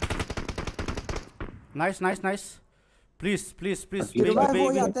nice please Revive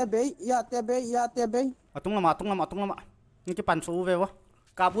baby ya te be tung lama những cái bàn số về quá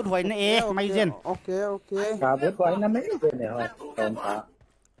cà bút hoài nè mày gen okay Cả bữa quay nó mấy cái này thôi. Còn cả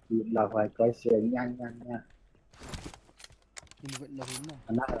là phải coi xe nhanh nha. nhưng vẫn là đúng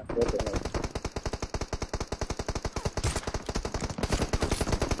Anh nói là cái này.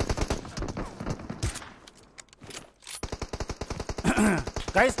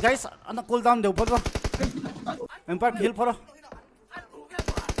 guys anh cool down đều phật em bắt heal phật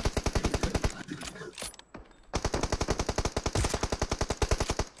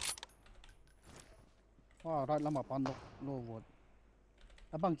ra lama pan dok lo vot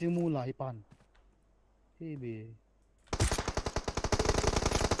abang cimu lai pan hebe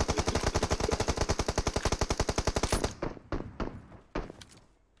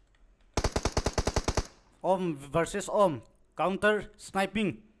Om versus Om counter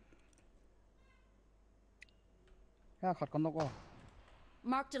sniping ha khat kan dok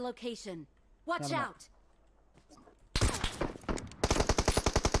Marked a location. Watch out.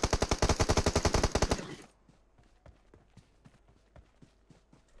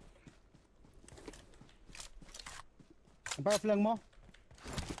 ba flang mo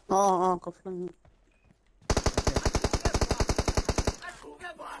có flang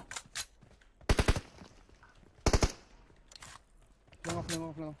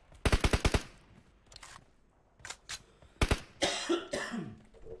flang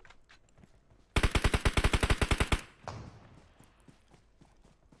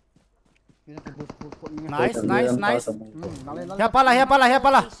nice nale Hea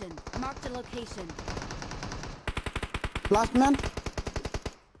pala Location. Marked a location. last man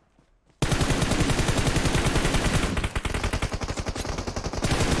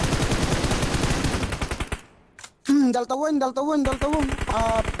Delta one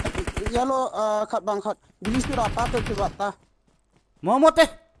yellow khat bang khat bilis tu rata tu bata Momot eh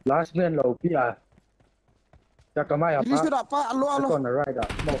Last man low pia. Chắc có mai bilis tu apa? rata alo Còn là right đó.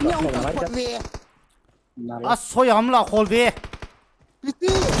 Một ni ang cái khat ve asoy hamla khol ve piti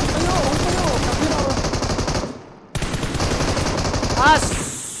ayo as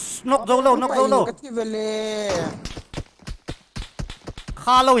nok dolo kati vele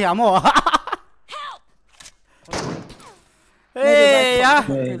kha lo ya mo hey ya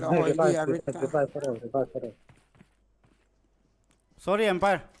sorry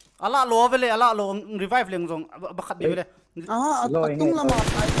empire ala lo revive leng jong bakhat di vele tung lama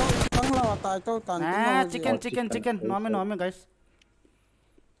tai to tan chicken no me guys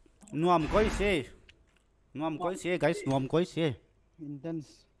nuam koi se guys nuam koi se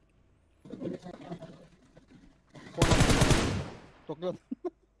intense Tokyo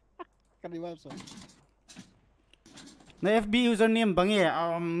kan revive so na FB username bangi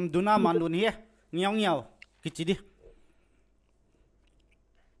duna manlun hi ngiao kichidi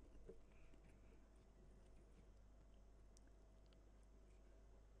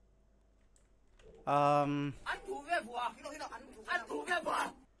Anh thủ về bùa, anh thủ về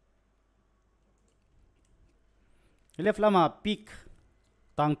bùa. left lama pick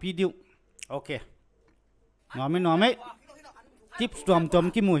tang pidiu okay nome tips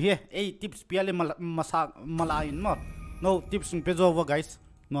tom ki mu hi ei tips piale malain mo no tips pejowa guys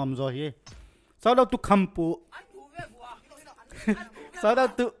nom zo hi shout out to Sangpu shout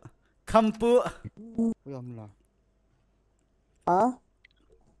out to Sangpu yam la à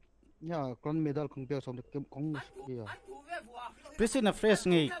ya kon medal kong pe som de kong ya Priscilla fresh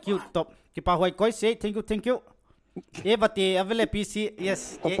ngai cute top ki pa hoi koi say thank you evate avele PC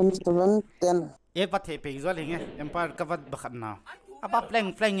yes Topen 10 evate pe zo linge empire kavat bakhat na apa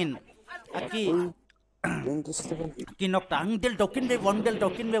flank in aki 27 ki nok tang del token be one del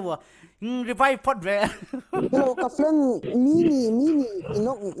token be wa revive pot ve hello ka flan mini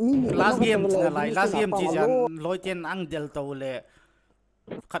inok mini last game chi jan loiten ang del to le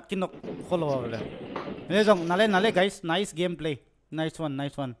khat ki nok kholo le le jong nale guys nice gameplay nice one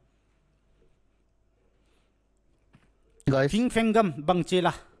guys Ping fengam bang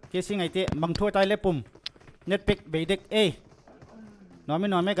chila casing aite bang thua tai le pum net pick beidek a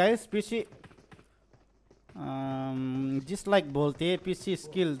nome guys PC dislike bolte PC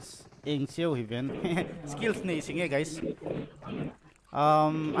skills eng seo hiven skills nei singe guys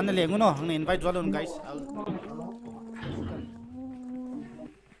anale nguno hang invite jalon guys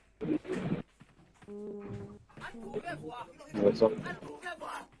Ngồi xuống.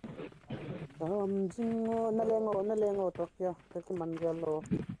 Samjingo na lengo to kya te man galo.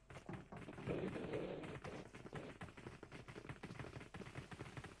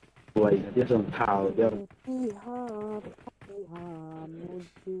 Quay tiếp xuống thảo được. Piha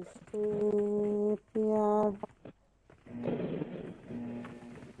mujhe se pyar.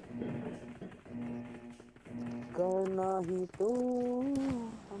 Karna hi to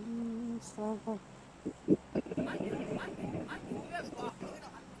hamsa.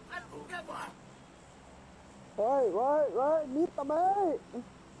 Ôi, biết tao ơi.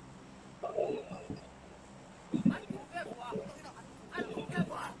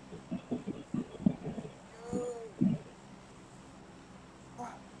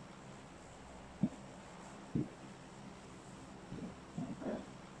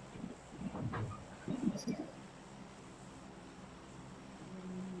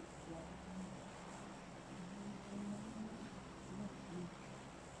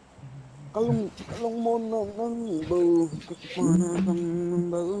 Kalung môn nâng bù mana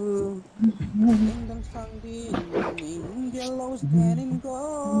nâng bù anh đang sang đi mình yellow standing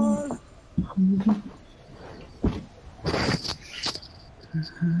guard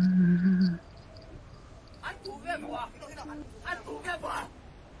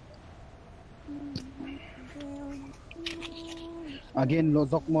Again,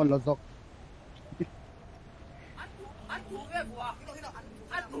 lozok mo, lozok.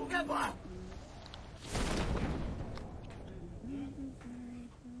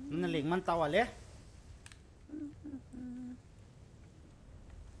 Naling man tawa le.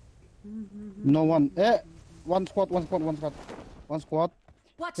 No one. One squad.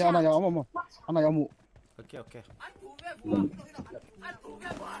 Watch Ya, ana ya out! mo. Ana ya mo. Okay.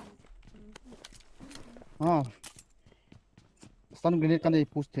 Ah. Stun grenade kan ei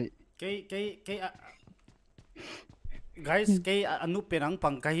push the. Guys, anu penang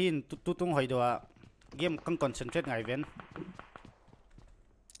pangkahin tutung hoi doa game kang concentrate ngai ven.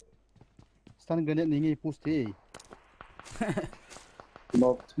 Stun grenade ningi push the.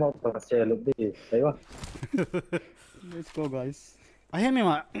 Smoke và xe lúc đi. Thấy không? Let's go guys. Ahem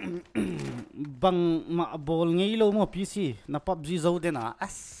ma bang ma ball ngei lo mo PC na PUBG zo de na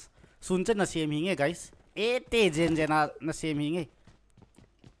as sun chen na sem hinge guys. Te jen na sem hinge.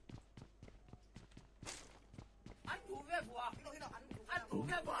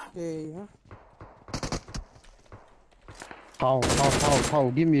 okay ha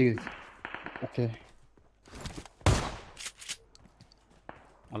How, give me. Okay.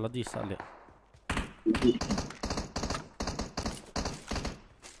 Allah di sale.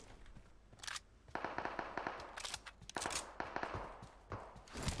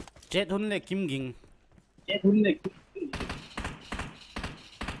 Jet hun le kim ging.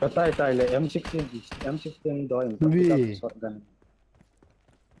 Có tay là M16 đó em Vì. shotgun.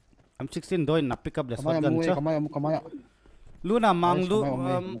 M16 doi na pick up the shotgun cha. Kamaya. Luna mang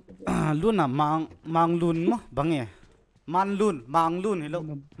Luna mang lun mo bange. Mang lun hello.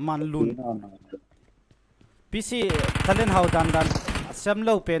 Man lun. PC talen how dan asam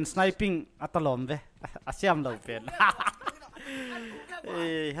low pen sniping atalom ve. Asam low pen.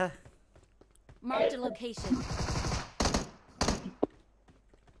 Ha. Marked a location.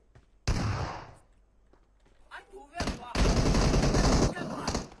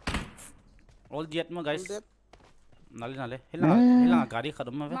 All jet mo guys. All jet. Nale. Hilang gari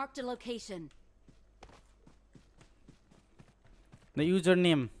khadum ma ve. Marked a location. The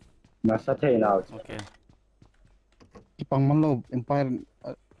username. Mà sát thể nào? Okay. Ipang man lo Empire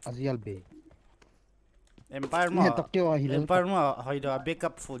Azial Bay. Empire mo. Empire mo hoi do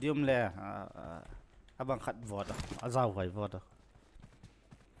backup podium le abang khat vot azau vai vot.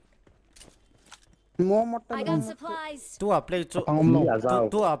 More một I got supplies. Tu a play chu.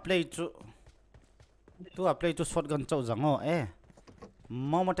 Tu a play chu shotgun chau zango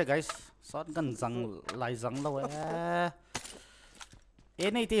Momote guys. Shotgun zang lai zang lo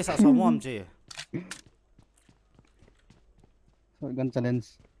nei te sa so mom che. Shotgun challenge.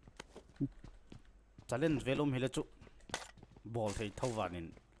 Challenge velum hele chu. Ball thei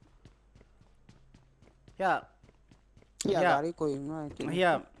thowanin. Ya. gari koi ngai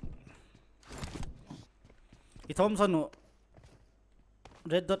Ya. Ithom sanu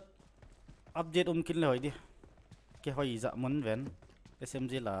red dot update kin loi di. Ke hoi za mun ven.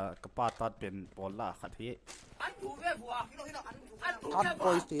 SMG la kapatat pen bola khat hi. up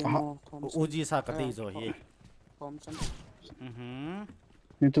koi ti mo Uji sa ka te zo hi. Thompson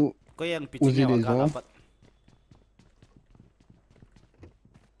Itu Ko yang Pichingiau Uzi ka dezo. dapat.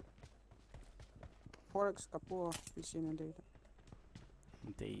 forex kapo PC na data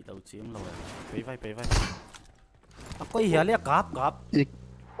Te lau chiếm lâu rồi. Pe vai. Ako ihali kap.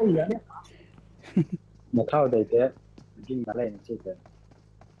 Ôi dạ đấy. Một thao đầy thế. Kinh mà lên chứ kìa.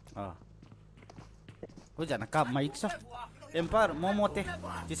 Ko jana kap mai cha. Empire momote.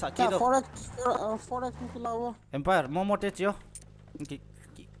 Ti sa Yeah, kido. forex mo kilaw. Empire momote chio.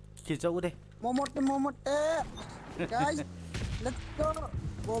 Ki cha ude. Momote. Guys, let's go.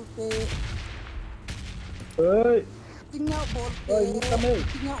 Bolte. Ơi. Pichingiau bolte. Ơi, Vitamin.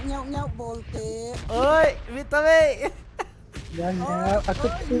 Pichingiau bolte. Oi, vitamin. Nhang nhang. Aku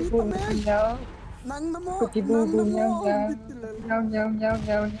tibu nyang. Nang namo. Aku tibu nyang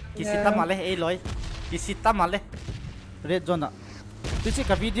nyang. Kisita male loi. Kisita male. Red zone. Tusi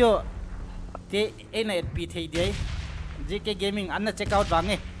ka video te ena et pi thei dei. JK gaming anna check out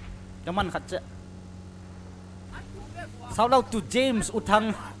bange. Kaman khatcha. Shout out to James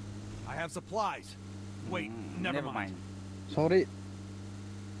Utang. I have supplies. Wait, never mind. Sorry.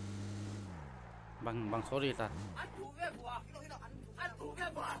 Bang sorry ta.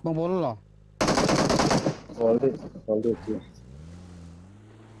 Bang bol lah. Boleh chứ.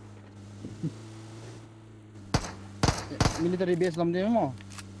 Military base lam dia mo.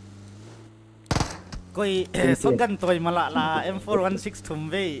 Koi sogan toy mala la M416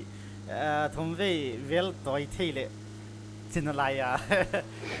 thumve vel toy theile. Chinalaya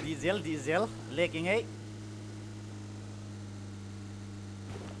diesel leking ai.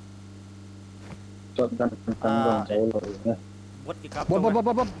 Chọn tăng dòng cháy rồi nhé. Bot ki kap.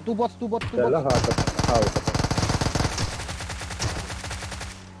 Bot. Tu bot. Để là họ tập thao.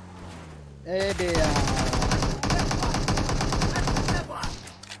 Dia.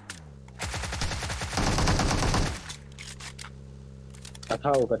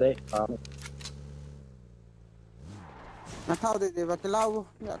 Thao cái đấy. Na thao de ba kilaw.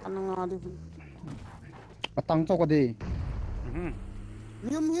 Ya kanang di. Patang to ko di.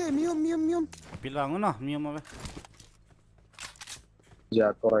 Mium. Bilang no, mium ave.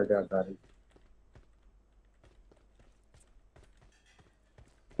 Dạ coi ra gari.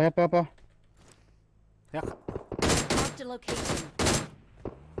 Pa. Ya. Marked a location.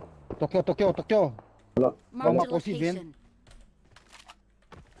 Tokyo. Marked a position. location.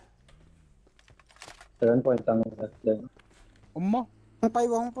 Turn point tăng lên. Umma. Hong pai.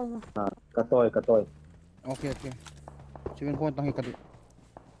 Cà tôi. Okay. 7 point tang ikadi.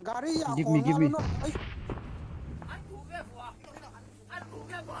 Gari ya. Give me.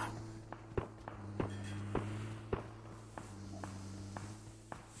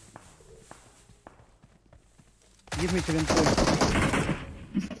 Give me 7 point.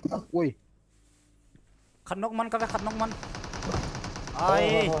 Oi. Khanok man.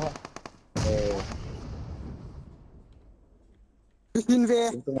 Ai. Pin về.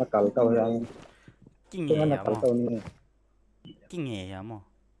 Chúng ta cào câu ra. Kinh Chúng ta nghe cào mo. câu này. Kinh nghe ya mo.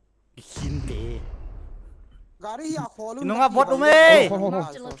 Hinte. Gari ya kholu. Ino nga bot ume.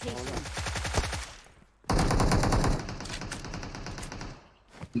 Marked a location.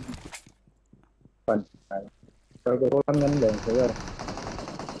 Phần. Rồi cái con ngân lên rồi.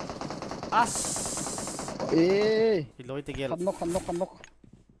 As. Hiloi tigel. Kanok.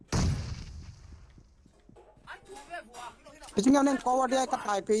 Pichingiau neng cover dia ka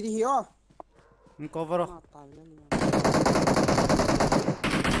tai pe di hiyo. Cover.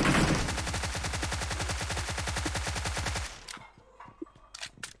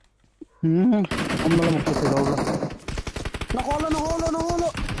 Amla mo ko sa rola. No holo.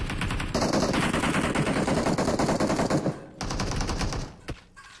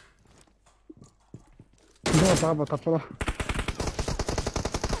 No, pa tapala.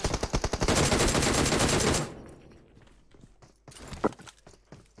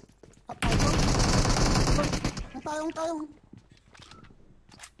 Tayo.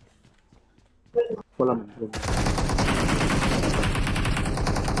 Wala.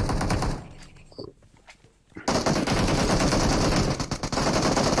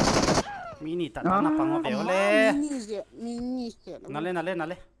 Mini tak na pango pe ole. Mini se.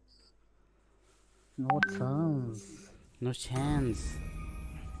 Nale. No chance.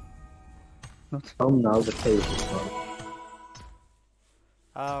 Không nào được thì.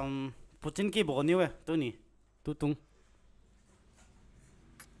 Putin ki boni we tu ni. Tutung.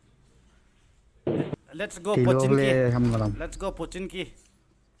 Let's go Putin ki.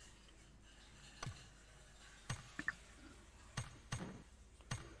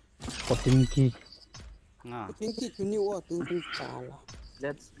 Potinki. Pinky tu ni wa tu salah.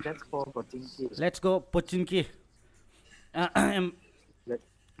 Let's go Pichingiau.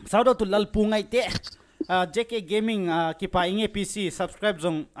 Shout out to Lalpu ngai te. JK Gaming kipa inge PC subscribe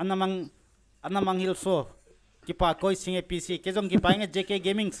zong anamang hilso kipa koi singe PC kezong kipa inge JK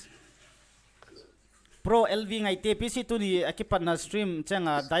Gaming Pro LV ngai te PC tu ni akipan na stream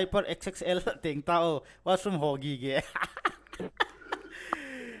changa diaper XXL teng tao washroom hogi ge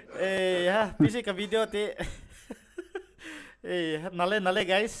ha PC ka video te nale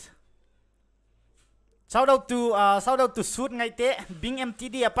guys. Shout out to shoot ngai te Bing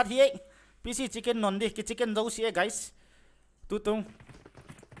MTD apat hi PC chicken non di ki chicken zo si guys tu tung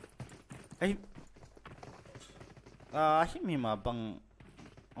ai himi ma bang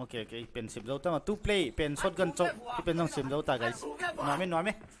okay pen sim zo ta ma tu play pen shotgun chok ki pen jong sim zo ta guys no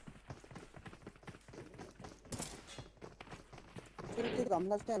me cái gầm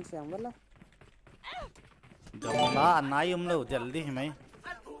nó xem xem vẫn là gam la anai lo jaldi mai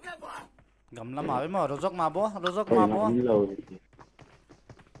gam la ma mo rozok ma bo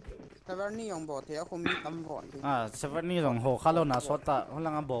Taverni yang bỏ thế khôngมีตำรวจ Severni rong ho khalo na sota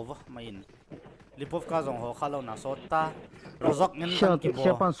holang bo main Lipovka rong ho khalo na sota rozok ngin tan ki bo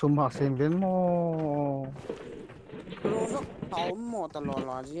siapa sumha sem ven mo รู้สึกเขาหมดตลอดเ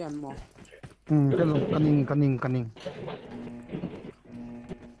ลยจีนหมด cái lục cunning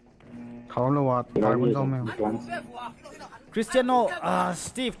เขาละว่าตายบนเจ้าแมว Cristiano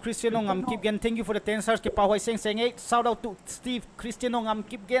Cristiano ngam keep gen thank you for the 10 stars ke pa hoi seng shout out to Steve Cristiano ngam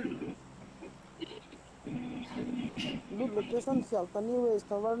keep gen รูปโลเคชั่นเสียตอนนี้เวส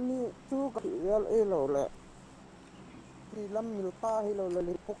ต์วันนี้ชูกับเอลเราแหละที่ลำมิลตาให้เราเล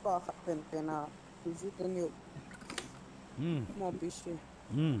ยพกกาขัดเป็นพิจิตรนิวมอพิชิ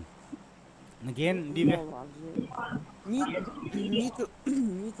again di me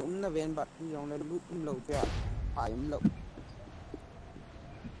มีจุ่มนะเวนบัดยองในรูปเราจะหายเรา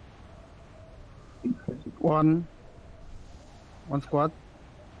one squad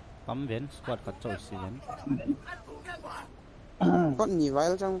pam ven squad ka choi si ven ก็หนีไว้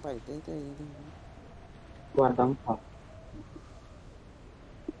แล้วจังไปเต้ quan tâm học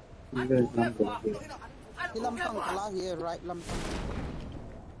lên năm tuổi ที่ลำพังกะลาเฮียไรลำพัง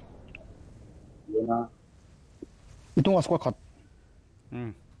rồi nó itu nggak squad cut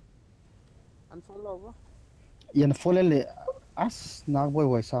อันฟอลโล่วะ yan folele as nak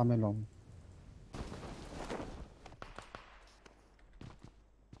boy sa melom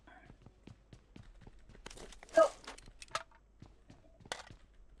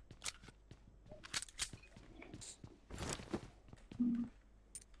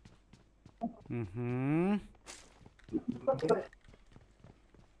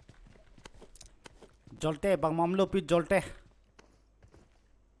jolte bang mamlo pi jolte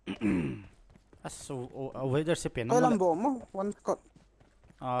aso weather se pen ไอ้ลำบอมวันกด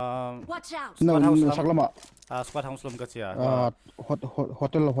Watch out! no house saklama squad house lom ka chia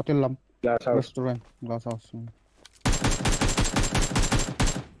hotel lam glass house restaurant glass house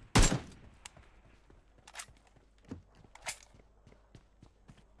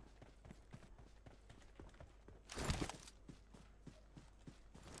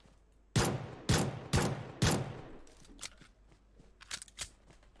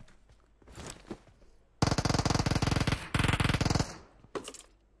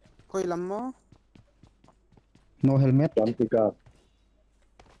คุยลำมอ no helmet don't pick up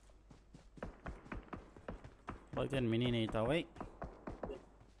Bal ten mini nei tawai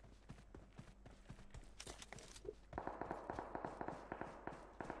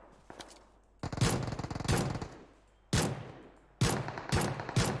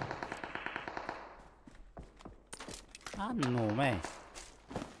no mai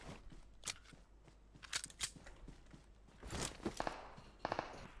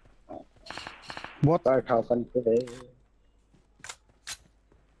bot tai khảo phân cái đấy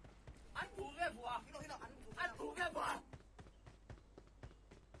Anh thủ về bùa, anh thủ về bùa.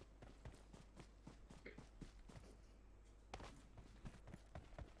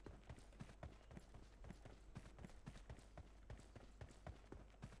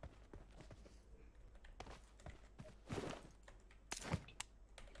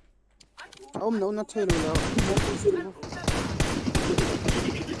 ông nấu nó chơi rồi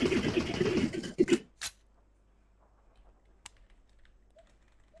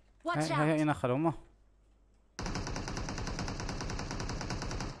Watch hay out! ina kharoma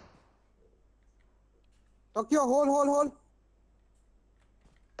Tokyo hold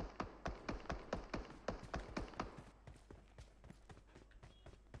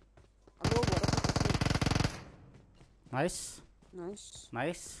Hello, nice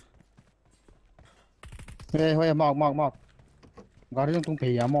nice hey mok gari yang tung pe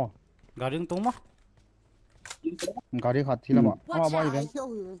ya mo garing tung mo gari khat thila ma Watch ba out. even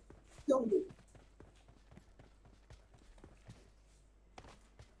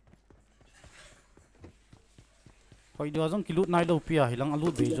hoi do jong kilut nai lo pia hilang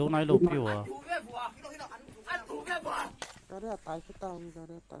alut be jo nai lo pia wa Thủ về bùa, Gari atai kita,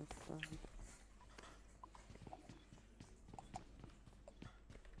 gari atai kita.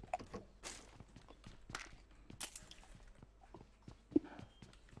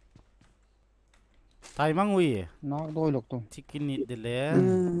 Thai mang ui nó đôi lục tung chicken nít de le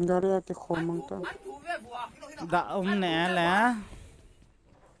Gari ati khomang ta. da nè là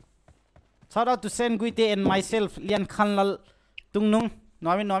shout out to Sen Guite and myself lian khan lal tung nung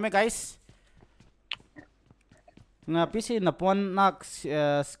nói mấy guys nga pisi na pon nak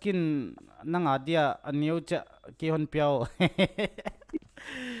skin nang adia aniu cha ki hon piao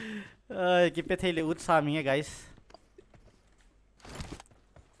ki pe thele ut sa mi guys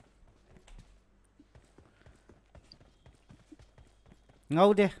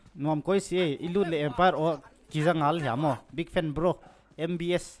ngau de nom koi si ilu le empire o kizangal hiamo big fan bro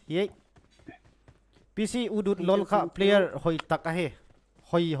mbs ye pc udut lol kha player hoi tak a he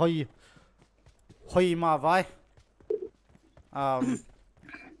hoi ma vai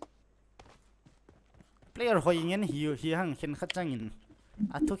player hoi ngen hi hang khen khat changin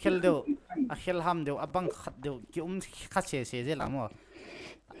a thu khel deu a khel ham deu abang khat deu ki kha se je lamo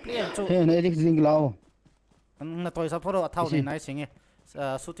player chu thế này đi ding lao na toy sa photo thau nei nai singe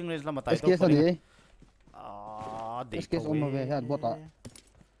shooting range lama tai to SKS này de SKS om về hạt bota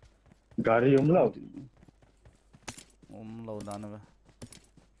Gari umlaut. lo dan ba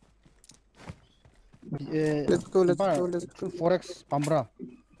Let's go. forex pambra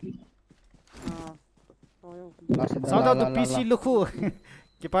shout out to PC Luku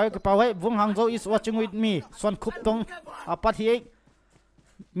ki pa wai Vung Hangzhou is watching with me Swan Khup Tong apat hi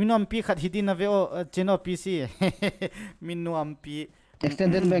minom pi khat hidin ave o chino PC minom pi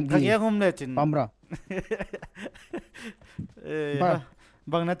extended mag kage hom le chin pambra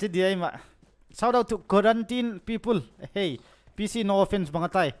bang na ti dai ma shout out to quarantine people hey PC no offense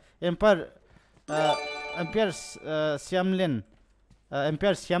bangatai empire siamlen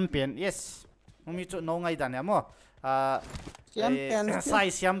empire siampen yes mi chu no ngai dan amo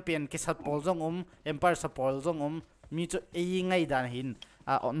sai siampen ke sat pol jong empire sa pol jong mi chu e ngai dan hin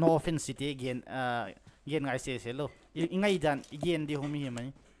no offense city again gen ngai se lo ngai dan again di homi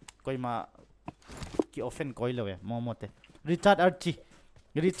mai koi ma ki offend koi lo momote Richard Archie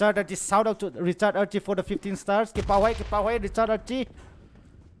shout out to Richard Archie for the 15 stars ki pawai Richard Archie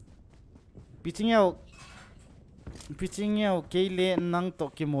Pichingiau keile nang to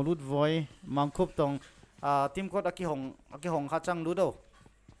ki molut voi mangkhup tong team code aki hong kha chang lu do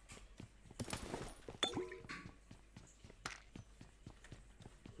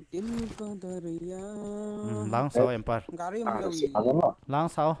lang sao empire Gari umlaut. lang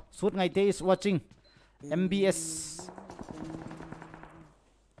sao suit ngai te is watching mbs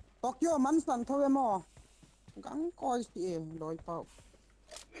Tokyo man san thôi mo. Gang coi si loi pau.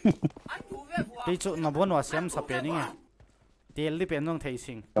 cái chỗ nó bốn vào xem sập bể nghe tiền đi biển trong thầy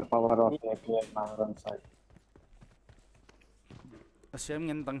sinh Power of the Mangan side. xem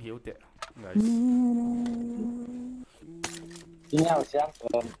nhân tăng hiểu tệ guys Inyaw siya.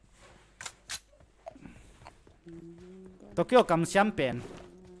 Tokyo cầm xem bền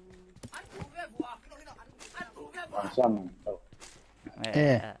Siya.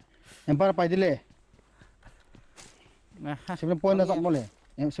 empire pai dile 7 point na zat mole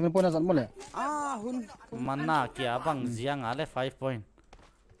 7 point na zat mole Hun. mana kia bang ziang ale 5 point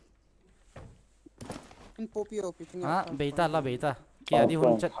In popio pitching. beta la beta kia di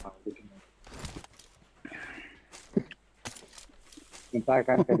hun chat Impact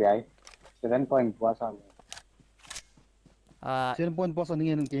kan ke dia. 7 point puasa. 7 point boss ani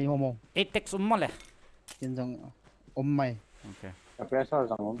ngen ke homo 8 text mole ken jang om mai okay Pressure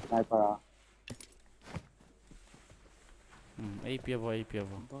sang sniper. APV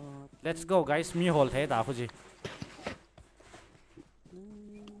let's go guys mi hol thế đã gì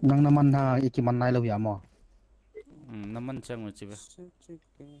nang naman ha ikiman nai lo ya mo naman chang mo chibe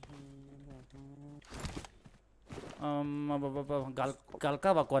gal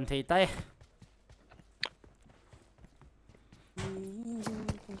ka ba kon thei tai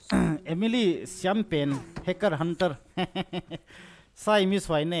Emily Champagne hacker hunter sai mi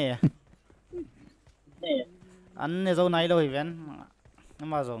swai ne anh này dâu này rồi ven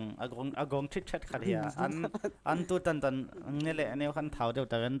mà dùng agong thích thích khát hiya anh tu tan nghe lẽ nếu khăn tháo đều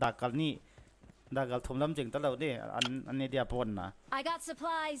tại ven đặc cal ni đặc cal thùng lâm chừng tới đâu đi anh này đi apon na I got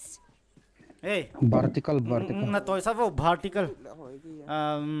supplies. hey vertical na tôi sao vô vertical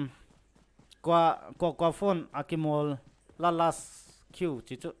qua phone akimol la last queue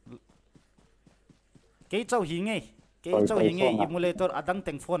chỉ chút cái cháu hình ngay emulator adang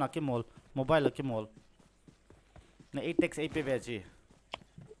teng phone akimol mobile akimol na 8x APV chi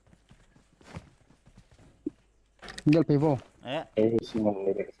Del pivo. Xin mong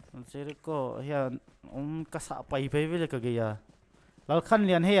lấy được. Sẽ có hiện cái sạ bay bay với cái gì à? Lão khăn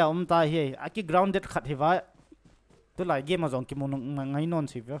liền hay ta hay, cái grounded khát hay vậy. Tôi lại game mà giống cái món ngay non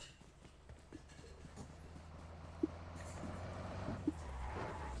xí vậy.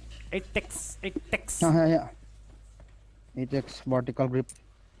 Atex. Yeah. Atex vertical grip.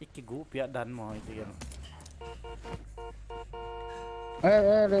 Cái group ya dan mau itu ya.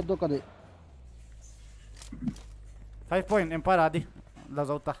 Red do kade. 5 point empire adi. La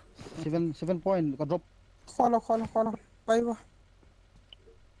zauta. 7 point ka drop. Khola. Bay ba.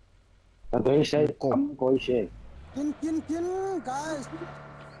 Tôi sẽ có sẽ. Kin, guys.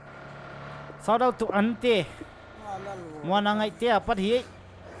 Shout out to Ante. Mua nang ai te apat hi.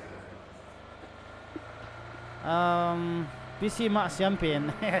 PC ma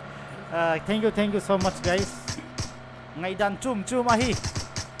champagne. Thank you so much guys. Ngai dan chum a hi.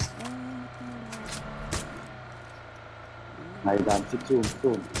 Ngày đàn chum.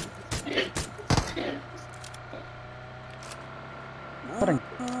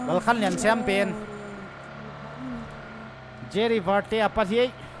 Lal khan lian champagne. Jerry Varte apat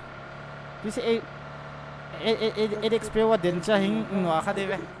hi. PC edx pe wa den cha hing no kha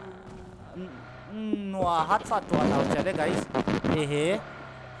deve. No hat sa to nào chale guys. He.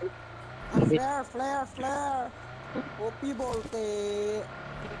 Flare. Copy ball te.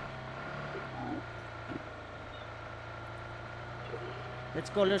 Let's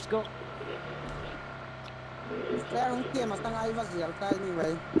go. Flare không kia mà tăng ai vào dẻo tay như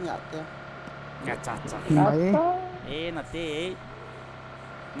vậy, nhạt kìa. Ngà cha. Đấy. Na te.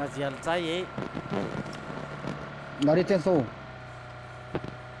 Na zial chai Dari tenso.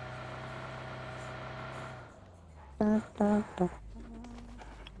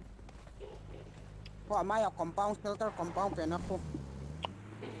 Wah, mai compound shelter compound pe na ko.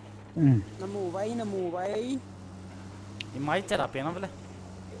 Namu bay. Mai chara pe na vele.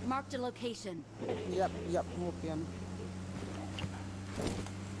 Marked a location. Yep, mu pian.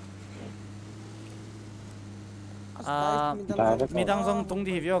 Midang zong tung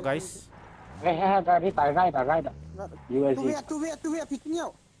di hivyo guys. Cái tài gai đó. Tu ve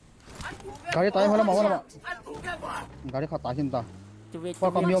Pichingiau. Gari tayo wala. Gari ka tahin ta.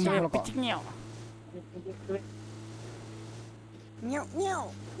 Kwa kamyom wala ka. Pichingiau.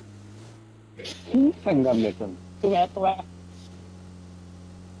 Nhau. Thành ngầm được rồi. Tu ve.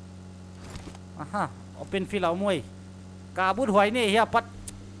 Aha, open field au moi. Kabut huai ni hiya pat.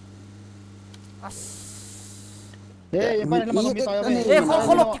 Yung pa naman kami tayo.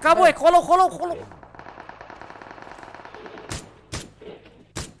 Kholo kaboy, kholo.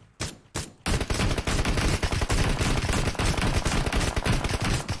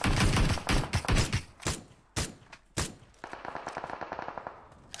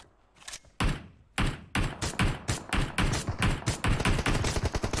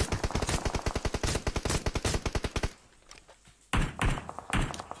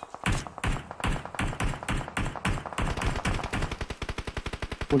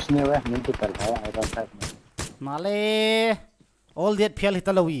 कुछ नहीं हुआ नहीं तो कर भाई I don't like Male, all that phial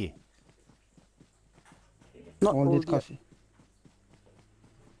hitalawi. Not All this kasi.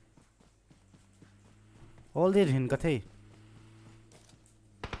 All that hin kathei.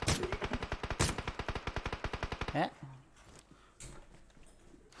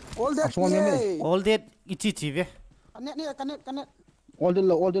 All that. All that ichi ve. Connect. All the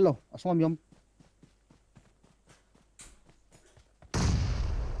low. Asong yum.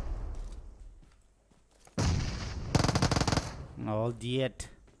 All that.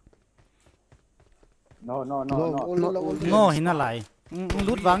 No Hina lai.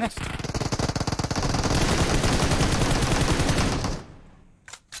 Loot wang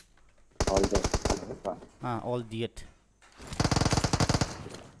all the all that.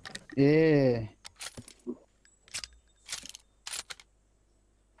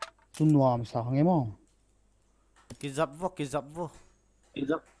 Tunwam sa hangem mo. Kizap vo.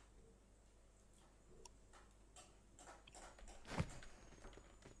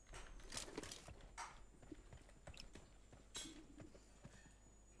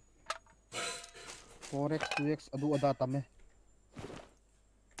 Forex 2x adu ada tame.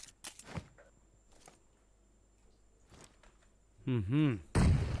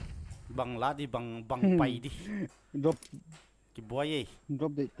 Bang la di bang pai di. Drop Ki boy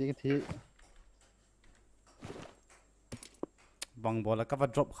de the. Bang bola ka va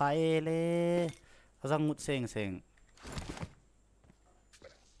drop khai le. Azang mut seng.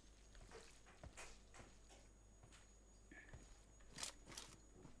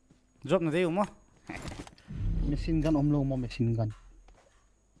 Drop na deu mo. Machine gun omlo mo machine gun.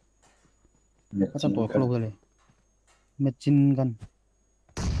 Kata to kholo gale. machine gun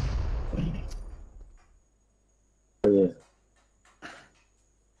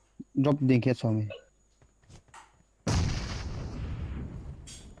drop ding ke so me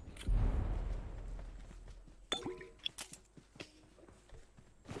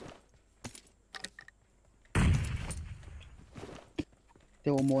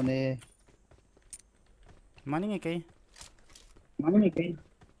te o mo ne Mani cái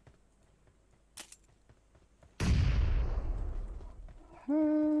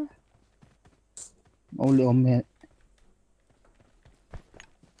only om me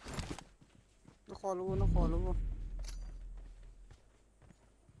nó khó luôn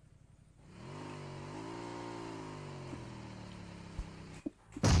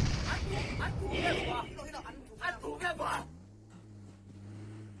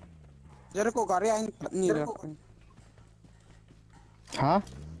giờ nó có gari anh nhỉ rồi hả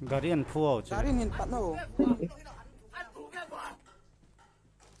Guardian Pool chứ. gari nhìn bắt nó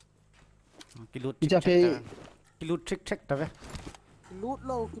Cái lút Icha fe cái lút trick đó vậy.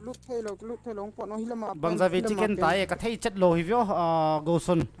 lút thay lâu bọn nó hi làm Bằng ra về chicken tay cái thấy chất lồ hivyo go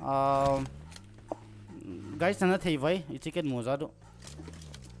sun guys nó thấy vậy chicken mua ra đó.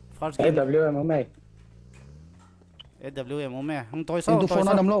 First game AWM mày AWM ôm mẹ không tôi em tu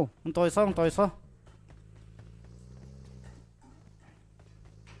phone nằm lâu không tôi sao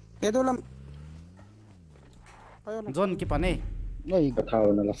cái đó làm John cái pane này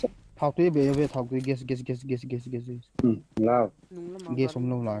thầu nó là sắp thao tuy về thao tuy guess lao guess om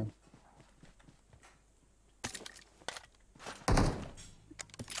lâu lại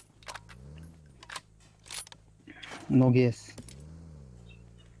no guess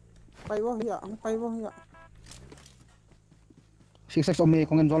bay vô hiện six om me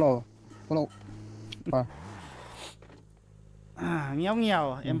con em lo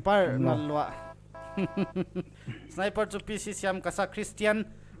nghèo Empire nó loa Sniper cho PC siam kasa Christian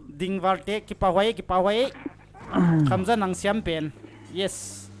ding varte ki pawai khamza nang siam pen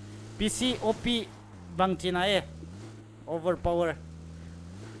yes PC OP bang china e overpower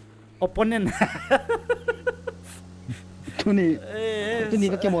opponent tu ni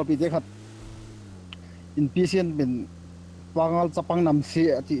cái kia một bị thế khát in PCN bên pangal sapang nam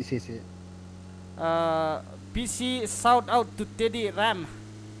se PC shout out to Teddy Ram.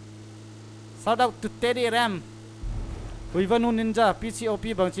 Shout out to Teddy Ram. Huivanu Ninja PC OP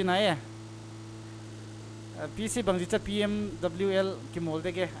bang china e. PC bang jicha PMWL ki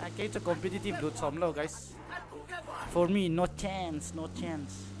molde ke. Ake cha competitive loot somlo guys. For me no chance.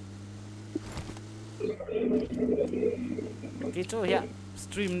 Ke cho ya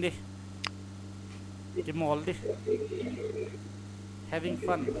stream đi. Ki mol đi. Having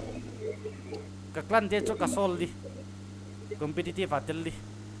fun. Kaklan dia cho kasol di competitive atel di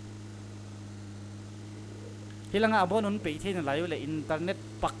hilanga abon un pe the na layo le internet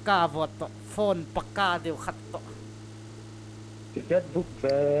pakka vot to phone pakka deu khat to ticket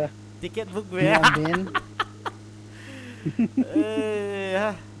book về ben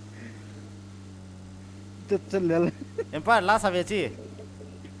chất lel Empire last have chi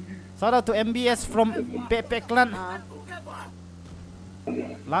shout out to MBS from Peklan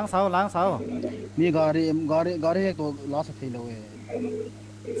lang sao mi gari to last thei lo e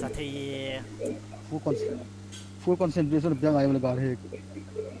sa thi full concentration biang ai gari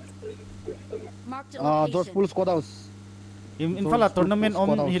Marked a George location. Pool squad house in fala tournament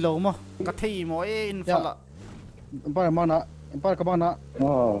om hilo mo ka thei mo e in fala empire ka mana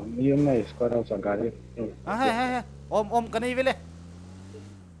yung này có đâu chẳng cả đi ha om ka nei vele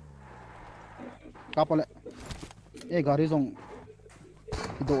kapale e gari zong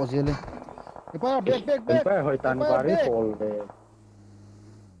do azele empire back phải hồi tàn qua đi fall về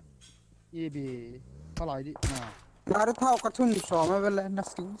e bi palai di na gari thao cả thun sò mà về nó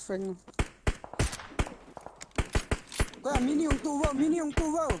skin phanh có mini ông tu vào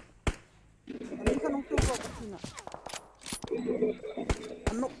anh không tu vào cái gì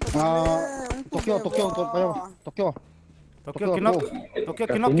Tokyo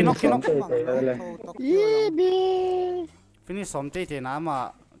kinok ibi finish somte te na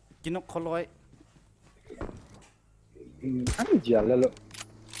ma kinok kholoi ăn gì à lợ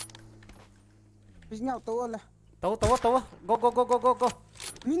Pichingiau to là tàu go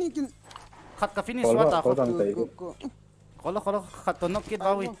mini kin khat ka finish wa ta go kholo khat to nok kit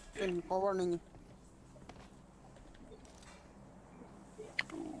bawi power này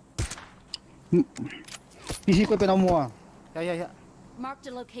PC ko pe na mo ya Marked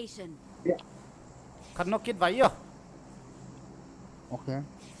a location. khat nok kit vai yo okay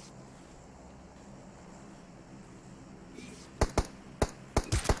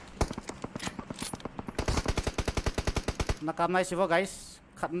นักการไม้สิวะ guys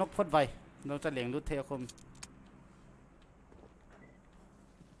ขัดนกพดไวเราจะเลี้ยงดูเทียคม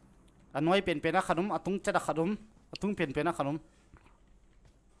อันน้อยเป็นนะขนมตุ้งจะดักขนมตุ้งเป็นนะขนม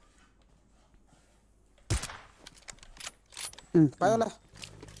ไปเลย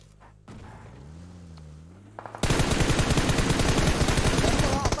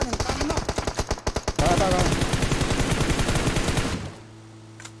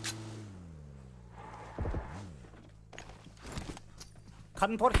ขั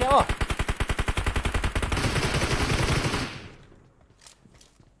นพดเขียวเ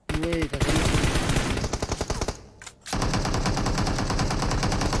ว้ยแต่ฉัน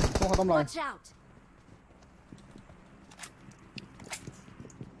ต้องเขาต้องลอย Watch out!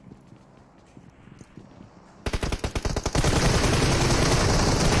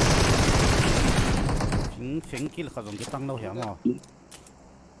 ถึงกินขนมที่ตั้งเราเหี่ยวมั้ง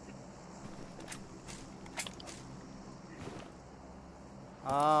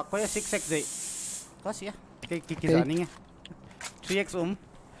ก็ยัง6xเลยก็เสียกี่สารนี่ไง 3x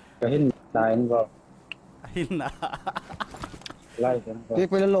ก็เห็นตายนี่ก็ หินนะ ไล่กันก็ เก๊ก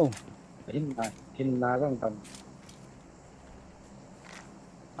ไปแล้วลง เห็นนาต้องท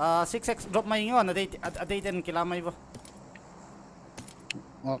 6x drop มาอย่างงี้วะนะได้เดินกี่ลาไม่บ่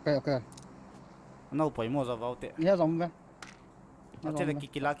โอเคน่าป่วยมั่วจะว่าเตะ เนี่ยสองไหม น่าจะได้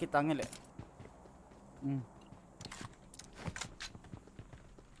กี่ลากี่ตังค์นี่แหละ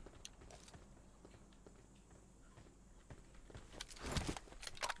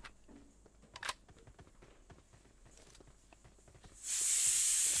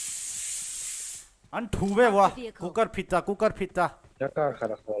อันถูเว้ยวะคุกเกอร์พิตา ำจะกล้าขา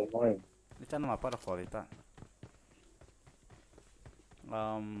ดคอน้อย นี่ฉันมาปาร์คอร์ดิตา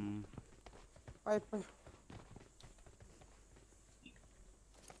ไป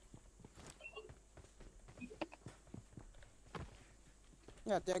อ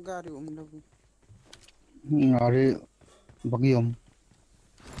ย่าแจกการิมันเลยhari bagium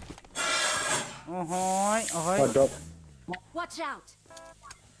โอ้โหก็ดรอป Watch out!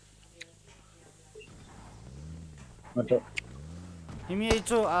 มาดรอป ฮิมี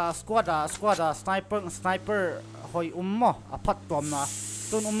จูสควอดสไนเปอร์หอยมอพัดตัวนะ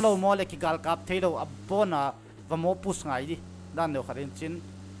ตุนเราโมเลกิกาลกับเทโดอับบนะว่าโมพุสไงดิด้านเดียวขัดจิน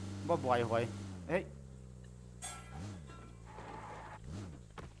บ่บ่อยหอยเฮ้ย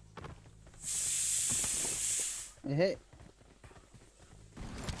เฮ้ย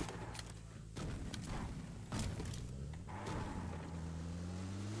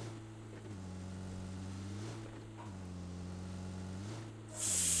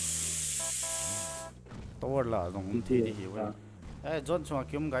ตัวละตรงที่ที่หิวจอนช่วง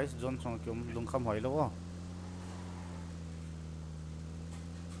คิม guys จอนช่วงคิมลุงคำหอยแล้ววะ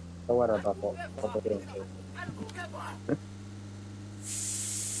ตัวระดับก็ตัวเอง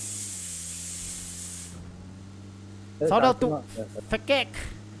สาวดาวตุเฟกเกก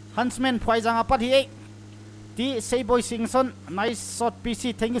ฮันส์แมนพอยจังอาปัดเฮ้ยที่เซย์บอยซิงสัน nice shot PC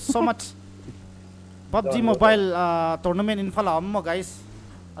thank you so much PUBG mobile tournament in Falam mo guys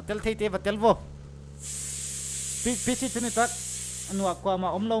atel thei te batel vo PC tuni tak anu akwa ma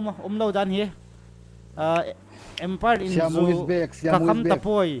omlo dan hi empire in zu kakam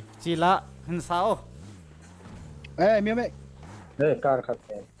tapoi chila hin sao mi me การขัดแ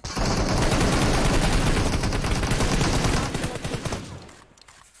ย้ง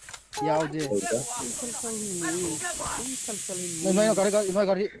ยาวจี ไม่ ไม่ก็ไม่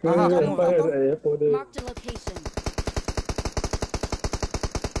ก็ที่ Marked a location.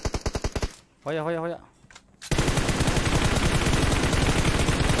 เฮ้ย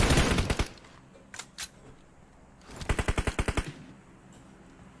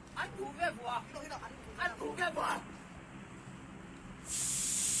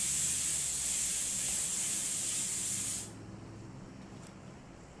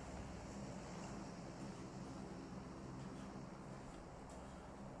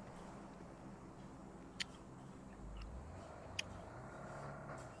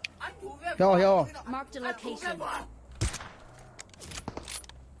Marked a location.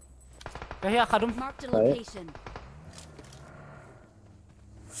 เฮียขาดุม Marked a location.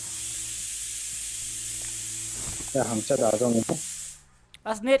 จะหังจะด่าตรงนี้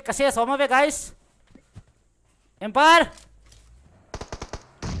as net kasih sama be guys empire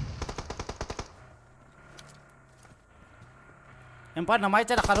namanya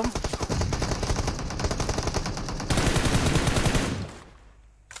cedak kadum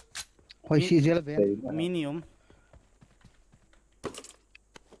hoi si jel be Minium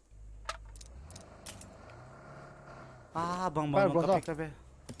bang kape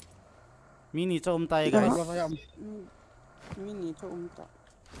mini cho tay guys Mini cho ta.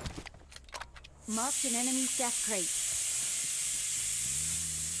 Marked an enemy's death crate.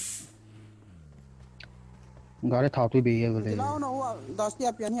 Gari thao tui bì vậy Thì vậy. lao nó đó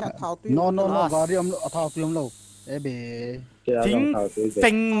sẽ biến hiện thảo tùy. No gari thao tui ông lâu. Ê bì. Phình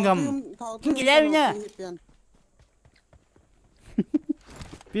phình ngầm kinh kỳ leo nha.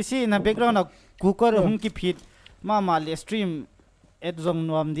 PC na background na cooker hung ki phit ma le stream ad zong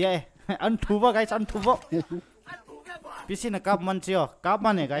nuam dia an thuwa guys an thuwa PC na kap man chio kap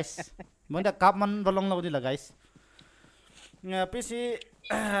man guys monda kap man balong lo dila guys PC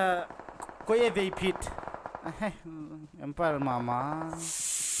ko ye ve phit empire mama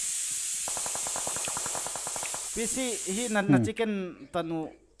PC hi na chicken tanu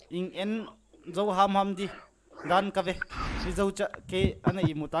ing en zo ham di dan ka ve si zo cha ke ana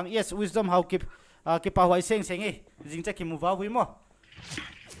i mutang yes wisdom how keep ke pa hwai seng seng e jing cha ki mu wa hui mo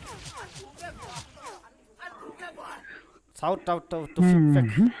shout out to feedback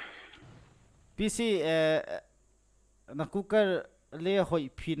PC na cooker le hoi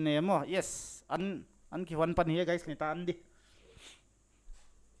phin ne mo yes an ki wan pan hi guys ni ta an di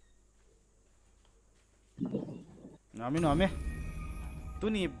no me tu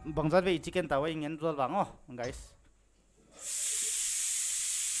ni bangzat ve chicken ta wa ingen zol wang oh guys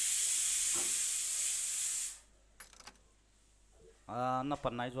na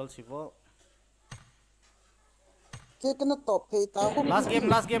pan nai zol sivo Cái nó top thì tao không. last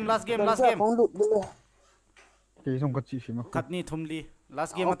game Không lụt được. Cái xong cái gì xí mà. kat ni thumli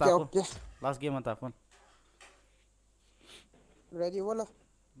last game ta ko last game ta kon Ready wala.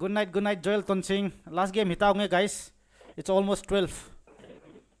 good night Joel Tonsing last game hitaw nge guys it's almost 12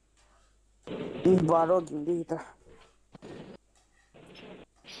 Baro gindi ta.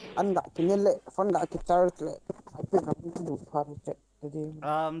 Anda kinele fanda ki chart le. Ape na du faru che.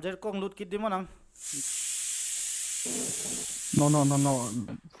 jer kong lut kit dimo nang No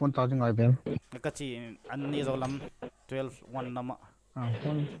phone charging ai bên. ka chi an ni zolam 12 1 nama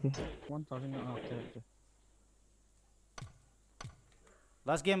Phone charging okay.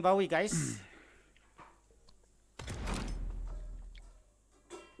 last game bawi guys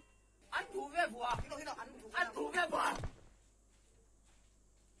Anh thủ về bùa, anh thủ về bùa.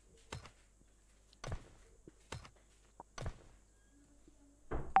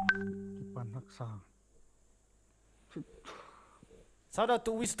 Pan hắc sa. shout out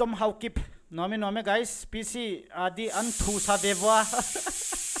to wisdom how keep nome guys PC adi an thu sa devwa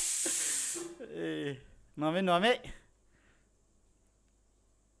nome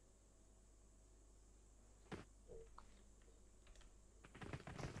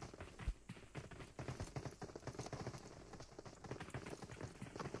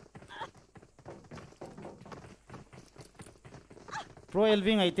pro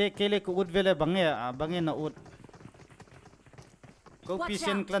elving aite kele ko ud vele bange na ud ko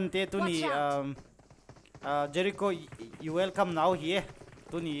patient clan te tu ni Jericho you welcome now here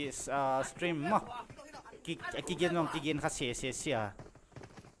tu ni stream ma ki gen kha se sia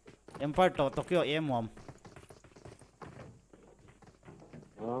empire to Tokyo mom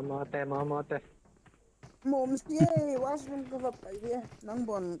Mate. Mom sie was mình có vật phải đi nắng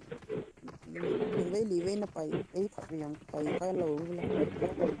bọn mình lấy na phải ấy thật yang phải cái lầu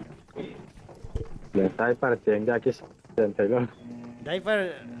Le tai par cheng ja ki sen thai lo.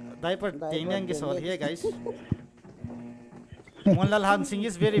 diaper tengen ki sol here guys Monlal Hangsing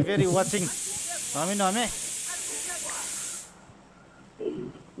is very watching nome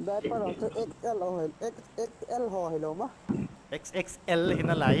diaper itu XL ho hello ma XXL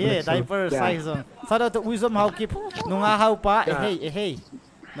hina la ye diaper size on sada to wisdom how keep nunga how pa hey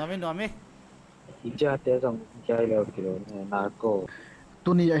nome Ija te jong chai lo kilo na ko.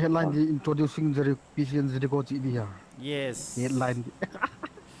 Tu ni headline di introducing the PCN the go chi dia. yes Headline.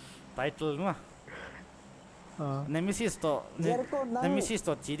 title ma nemesis to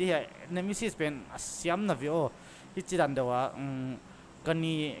chi di nemesis pen siam na vio hichiran dewa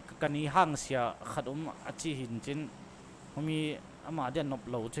kani hang sia khadum achi hin chin homi ama den nop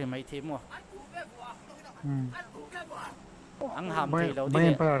lo che mai the mo ang ham thei lo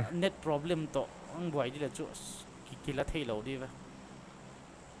di net problem to ang boy di la chu kila thei lo di ba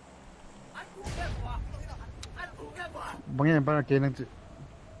Bangin para ke nang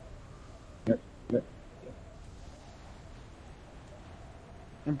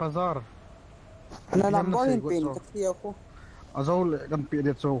Empazar. na number in pin kasi ako Azol kan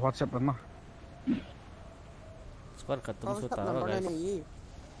PDF so WhatsApp na. squad khatum so ta number guys ni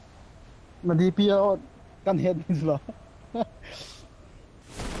Na DP kan head nila.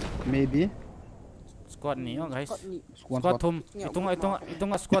 Maybe squad ni oh guys squad squad thum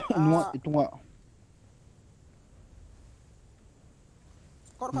itunga squad itu nga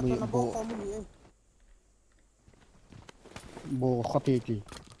có khát nó bố không gì ấy bộ khó tì tì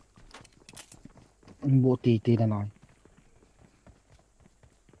bộ tì tì là nói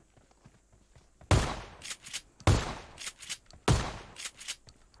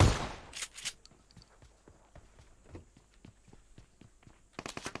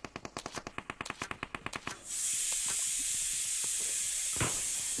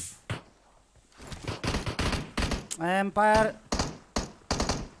Empire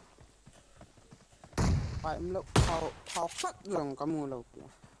phải lúc thao khát lòng cả mùa lâu kìa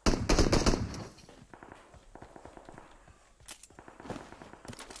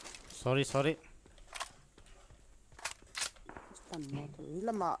sorry thành mà thử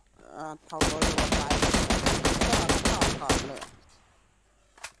là mà thao rồi là phải thao cả lại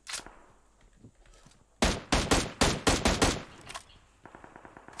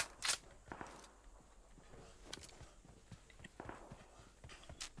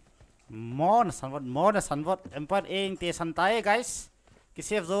more na sanvot Empire eng te san tai guys ki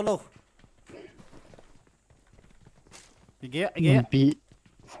save zolo ige pi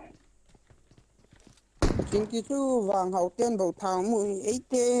chính cái chú vàng hậu tiên bầu thảo mùi ấy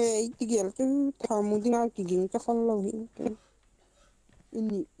tê kia chứ thảo mùi tiếng Anh kỳ kính chắc không lâu hiện cái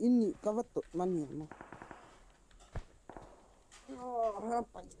in các vật tội mà nhiều mà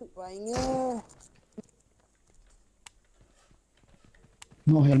phải chụp vậy nhé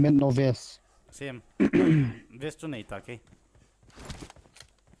no helmet no vest same vest to nei ta ke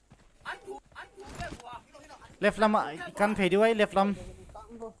left lam kan phei diwai left lam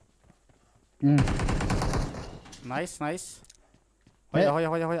nice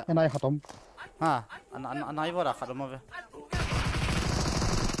hoya cái này khatom ha an ai vora khatom ave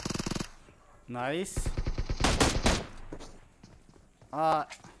nice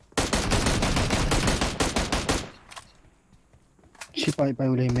chỉ bay bay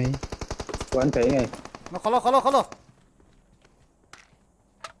lên mấy quán thấy này nó kholo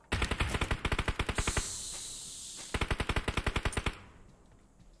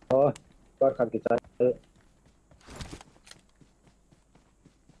thôi con khăn cái trái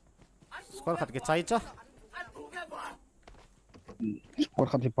squad khat ke chai cha sport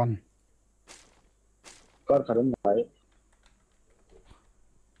khát thì pan con khăn đúng đấy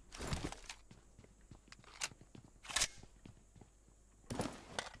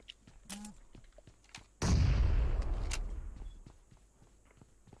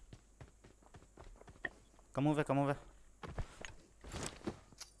come over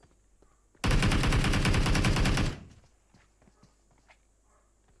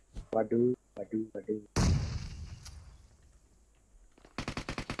Waduh.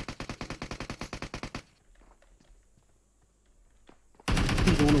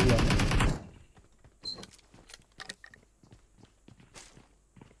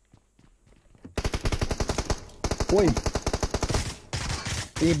 ôi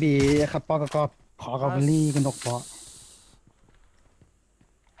e bị khát pa cái khó cái ly cái nọc pa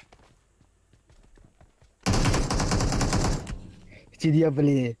chỉ đi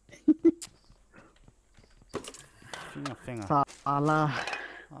beli Finga salah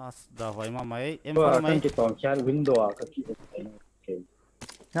da hoi ma mai em Wah, for mai kan kita chat window ke kita.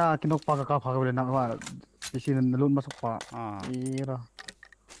 ya cái nọc pa cái khó cái beli nak wa di sini lun masuk pa ira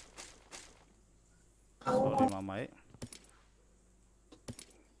sorry ma mai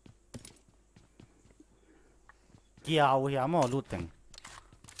kiao hi amo luteng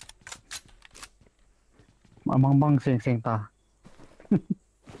mang bang seng ta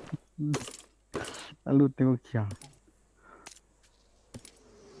lu tengok kia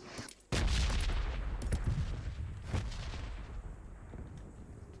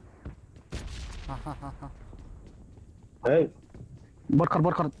Hey, bot kar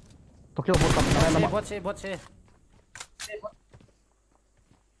Tokyo bot kar bot se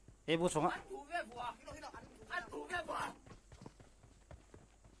e bu songa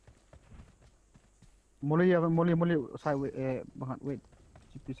Molly sai wait bangat wait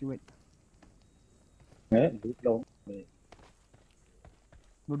GPC wait đúng đâu.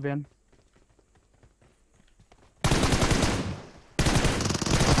 Good van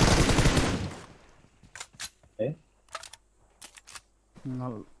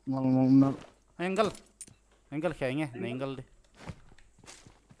ngal angle khaenge na angle de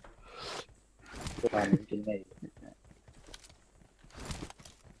Làm trên này.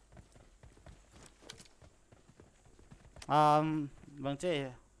 bang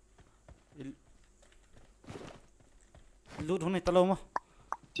che loot hone talo mo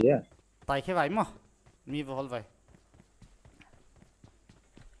Chia. tai khe vai mo mi vol vai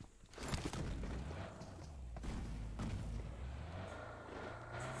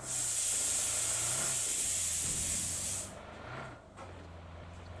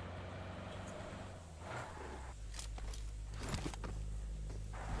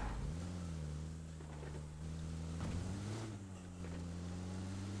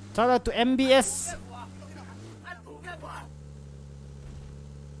shout out to MBS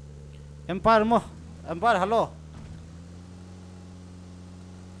Empire mo Empire hello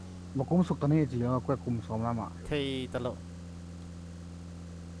mà cũng sụt tani chỉ là quay cùng xóm lắm ạ thầy talo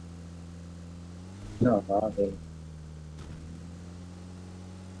nó có thì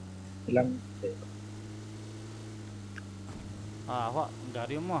lắm hoa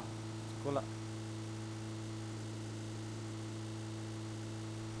gari mo sekolah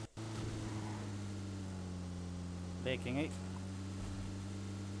baking ấy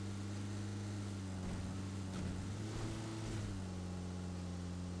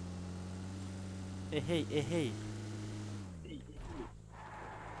hey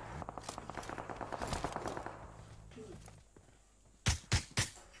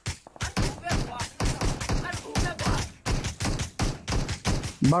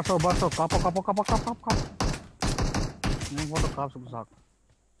Baso kapok ini gua tuh kap sebesar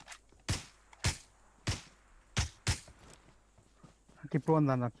kipron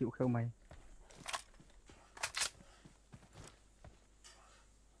dan nak kiu mai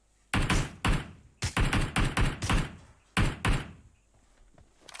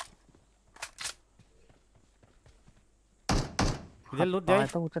dia loot deh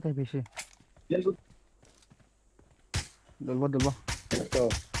tahu cakap bisi dia lu dulu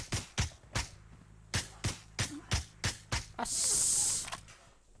to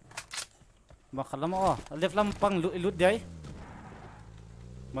bakal lama left lampang loot deh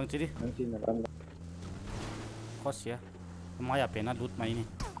bang ciri nanti naran kos ya maya pena loot mai ini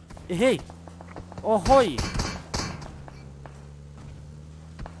hey oh hoi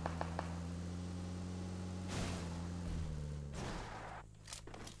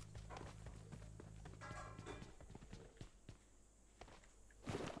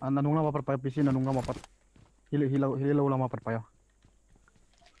nanung lama perpaya PC nanung lama per hilau lama perpaya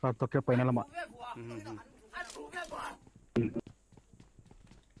satu kira paina lama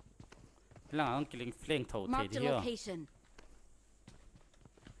hilang ang killing flank thau the Marked a dia location.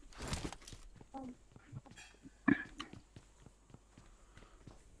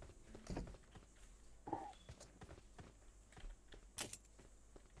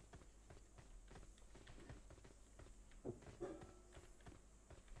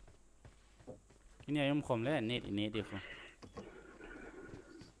 ini ayam khom le net ini dia ko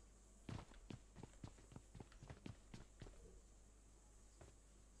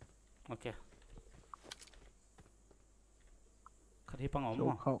okay khari pang om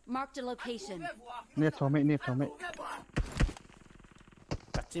mo Marked a location. net some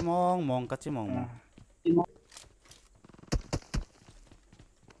kachimong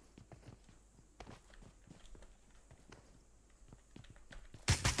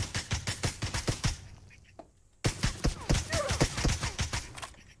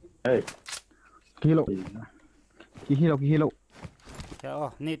hey kilo ya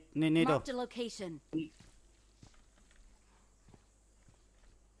oh net do Marked a location.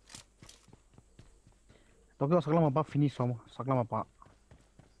 tapi sakla mapa finish sama sakla mapa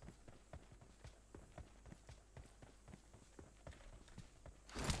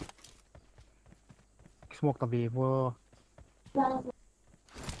smoke tabi wo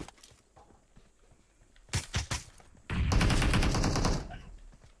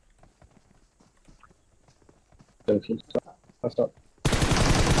stop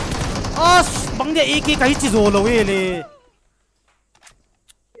bang dia iki kahi chi zo lo we le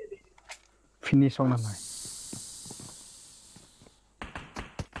finish song nanai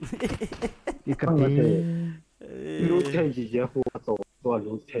ikati lu chơi gì vậy phụ tổ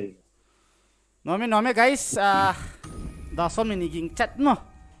lu chơi nome guys da so many ging chat no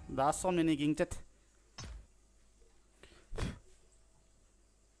da so many ging chat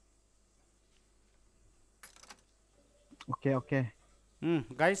okay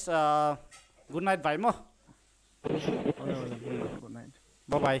guys good night bye mo good night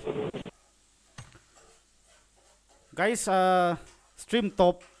bye guys stream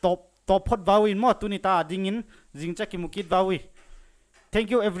top hot bawi mo tunita dingin jingcha kimukit bawi thank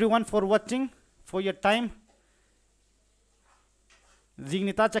you everyone for watching for your time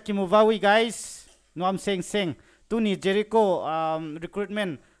jingnita chakimu bawi guys no am seng tuni Jericho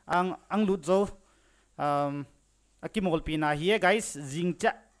recruitment ang lutzo akimol pina here guys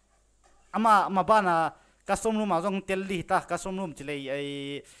jingcha ama bana custom room azong telli ta custom room chile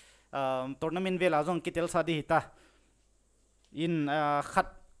ai tournament vel azong kitel sadi hita in khat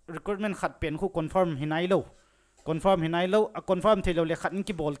recruitment khat pen khu confirm hinai lo confirm thelo le khat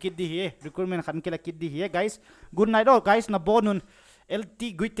ki bol kit di he recruitment khat ki la kit di he guys good night all guys na bonun lt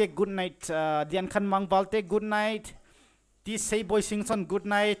guite good night dian khan mang balte good night Ti say boy sing son good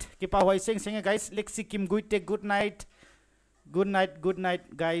night. Kipa hoy sing sing guys. Lexi Kim Guite good night. Good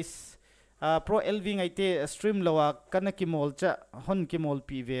night guys. Pro LV ngai te stream lawa kana ki mol cha hon ki mol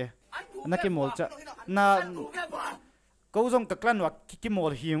pive. Na ki mol cha na câu dòng tắc lan hoặc ki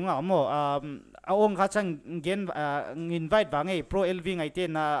mol hiu nga mo aong kha chang gen invite ba ngai pro LV ngai te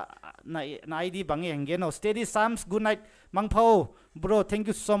na ID ba ngai gen no steady Sams good night mang phau bro thank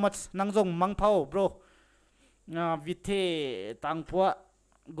you so much nang jong mang phau bro vithe tang phua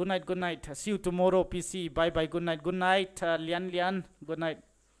good night see you tomorrow PC bye good night lian good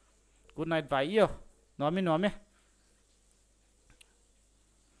night bye yo no me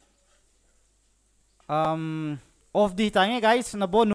off di tang guys na bon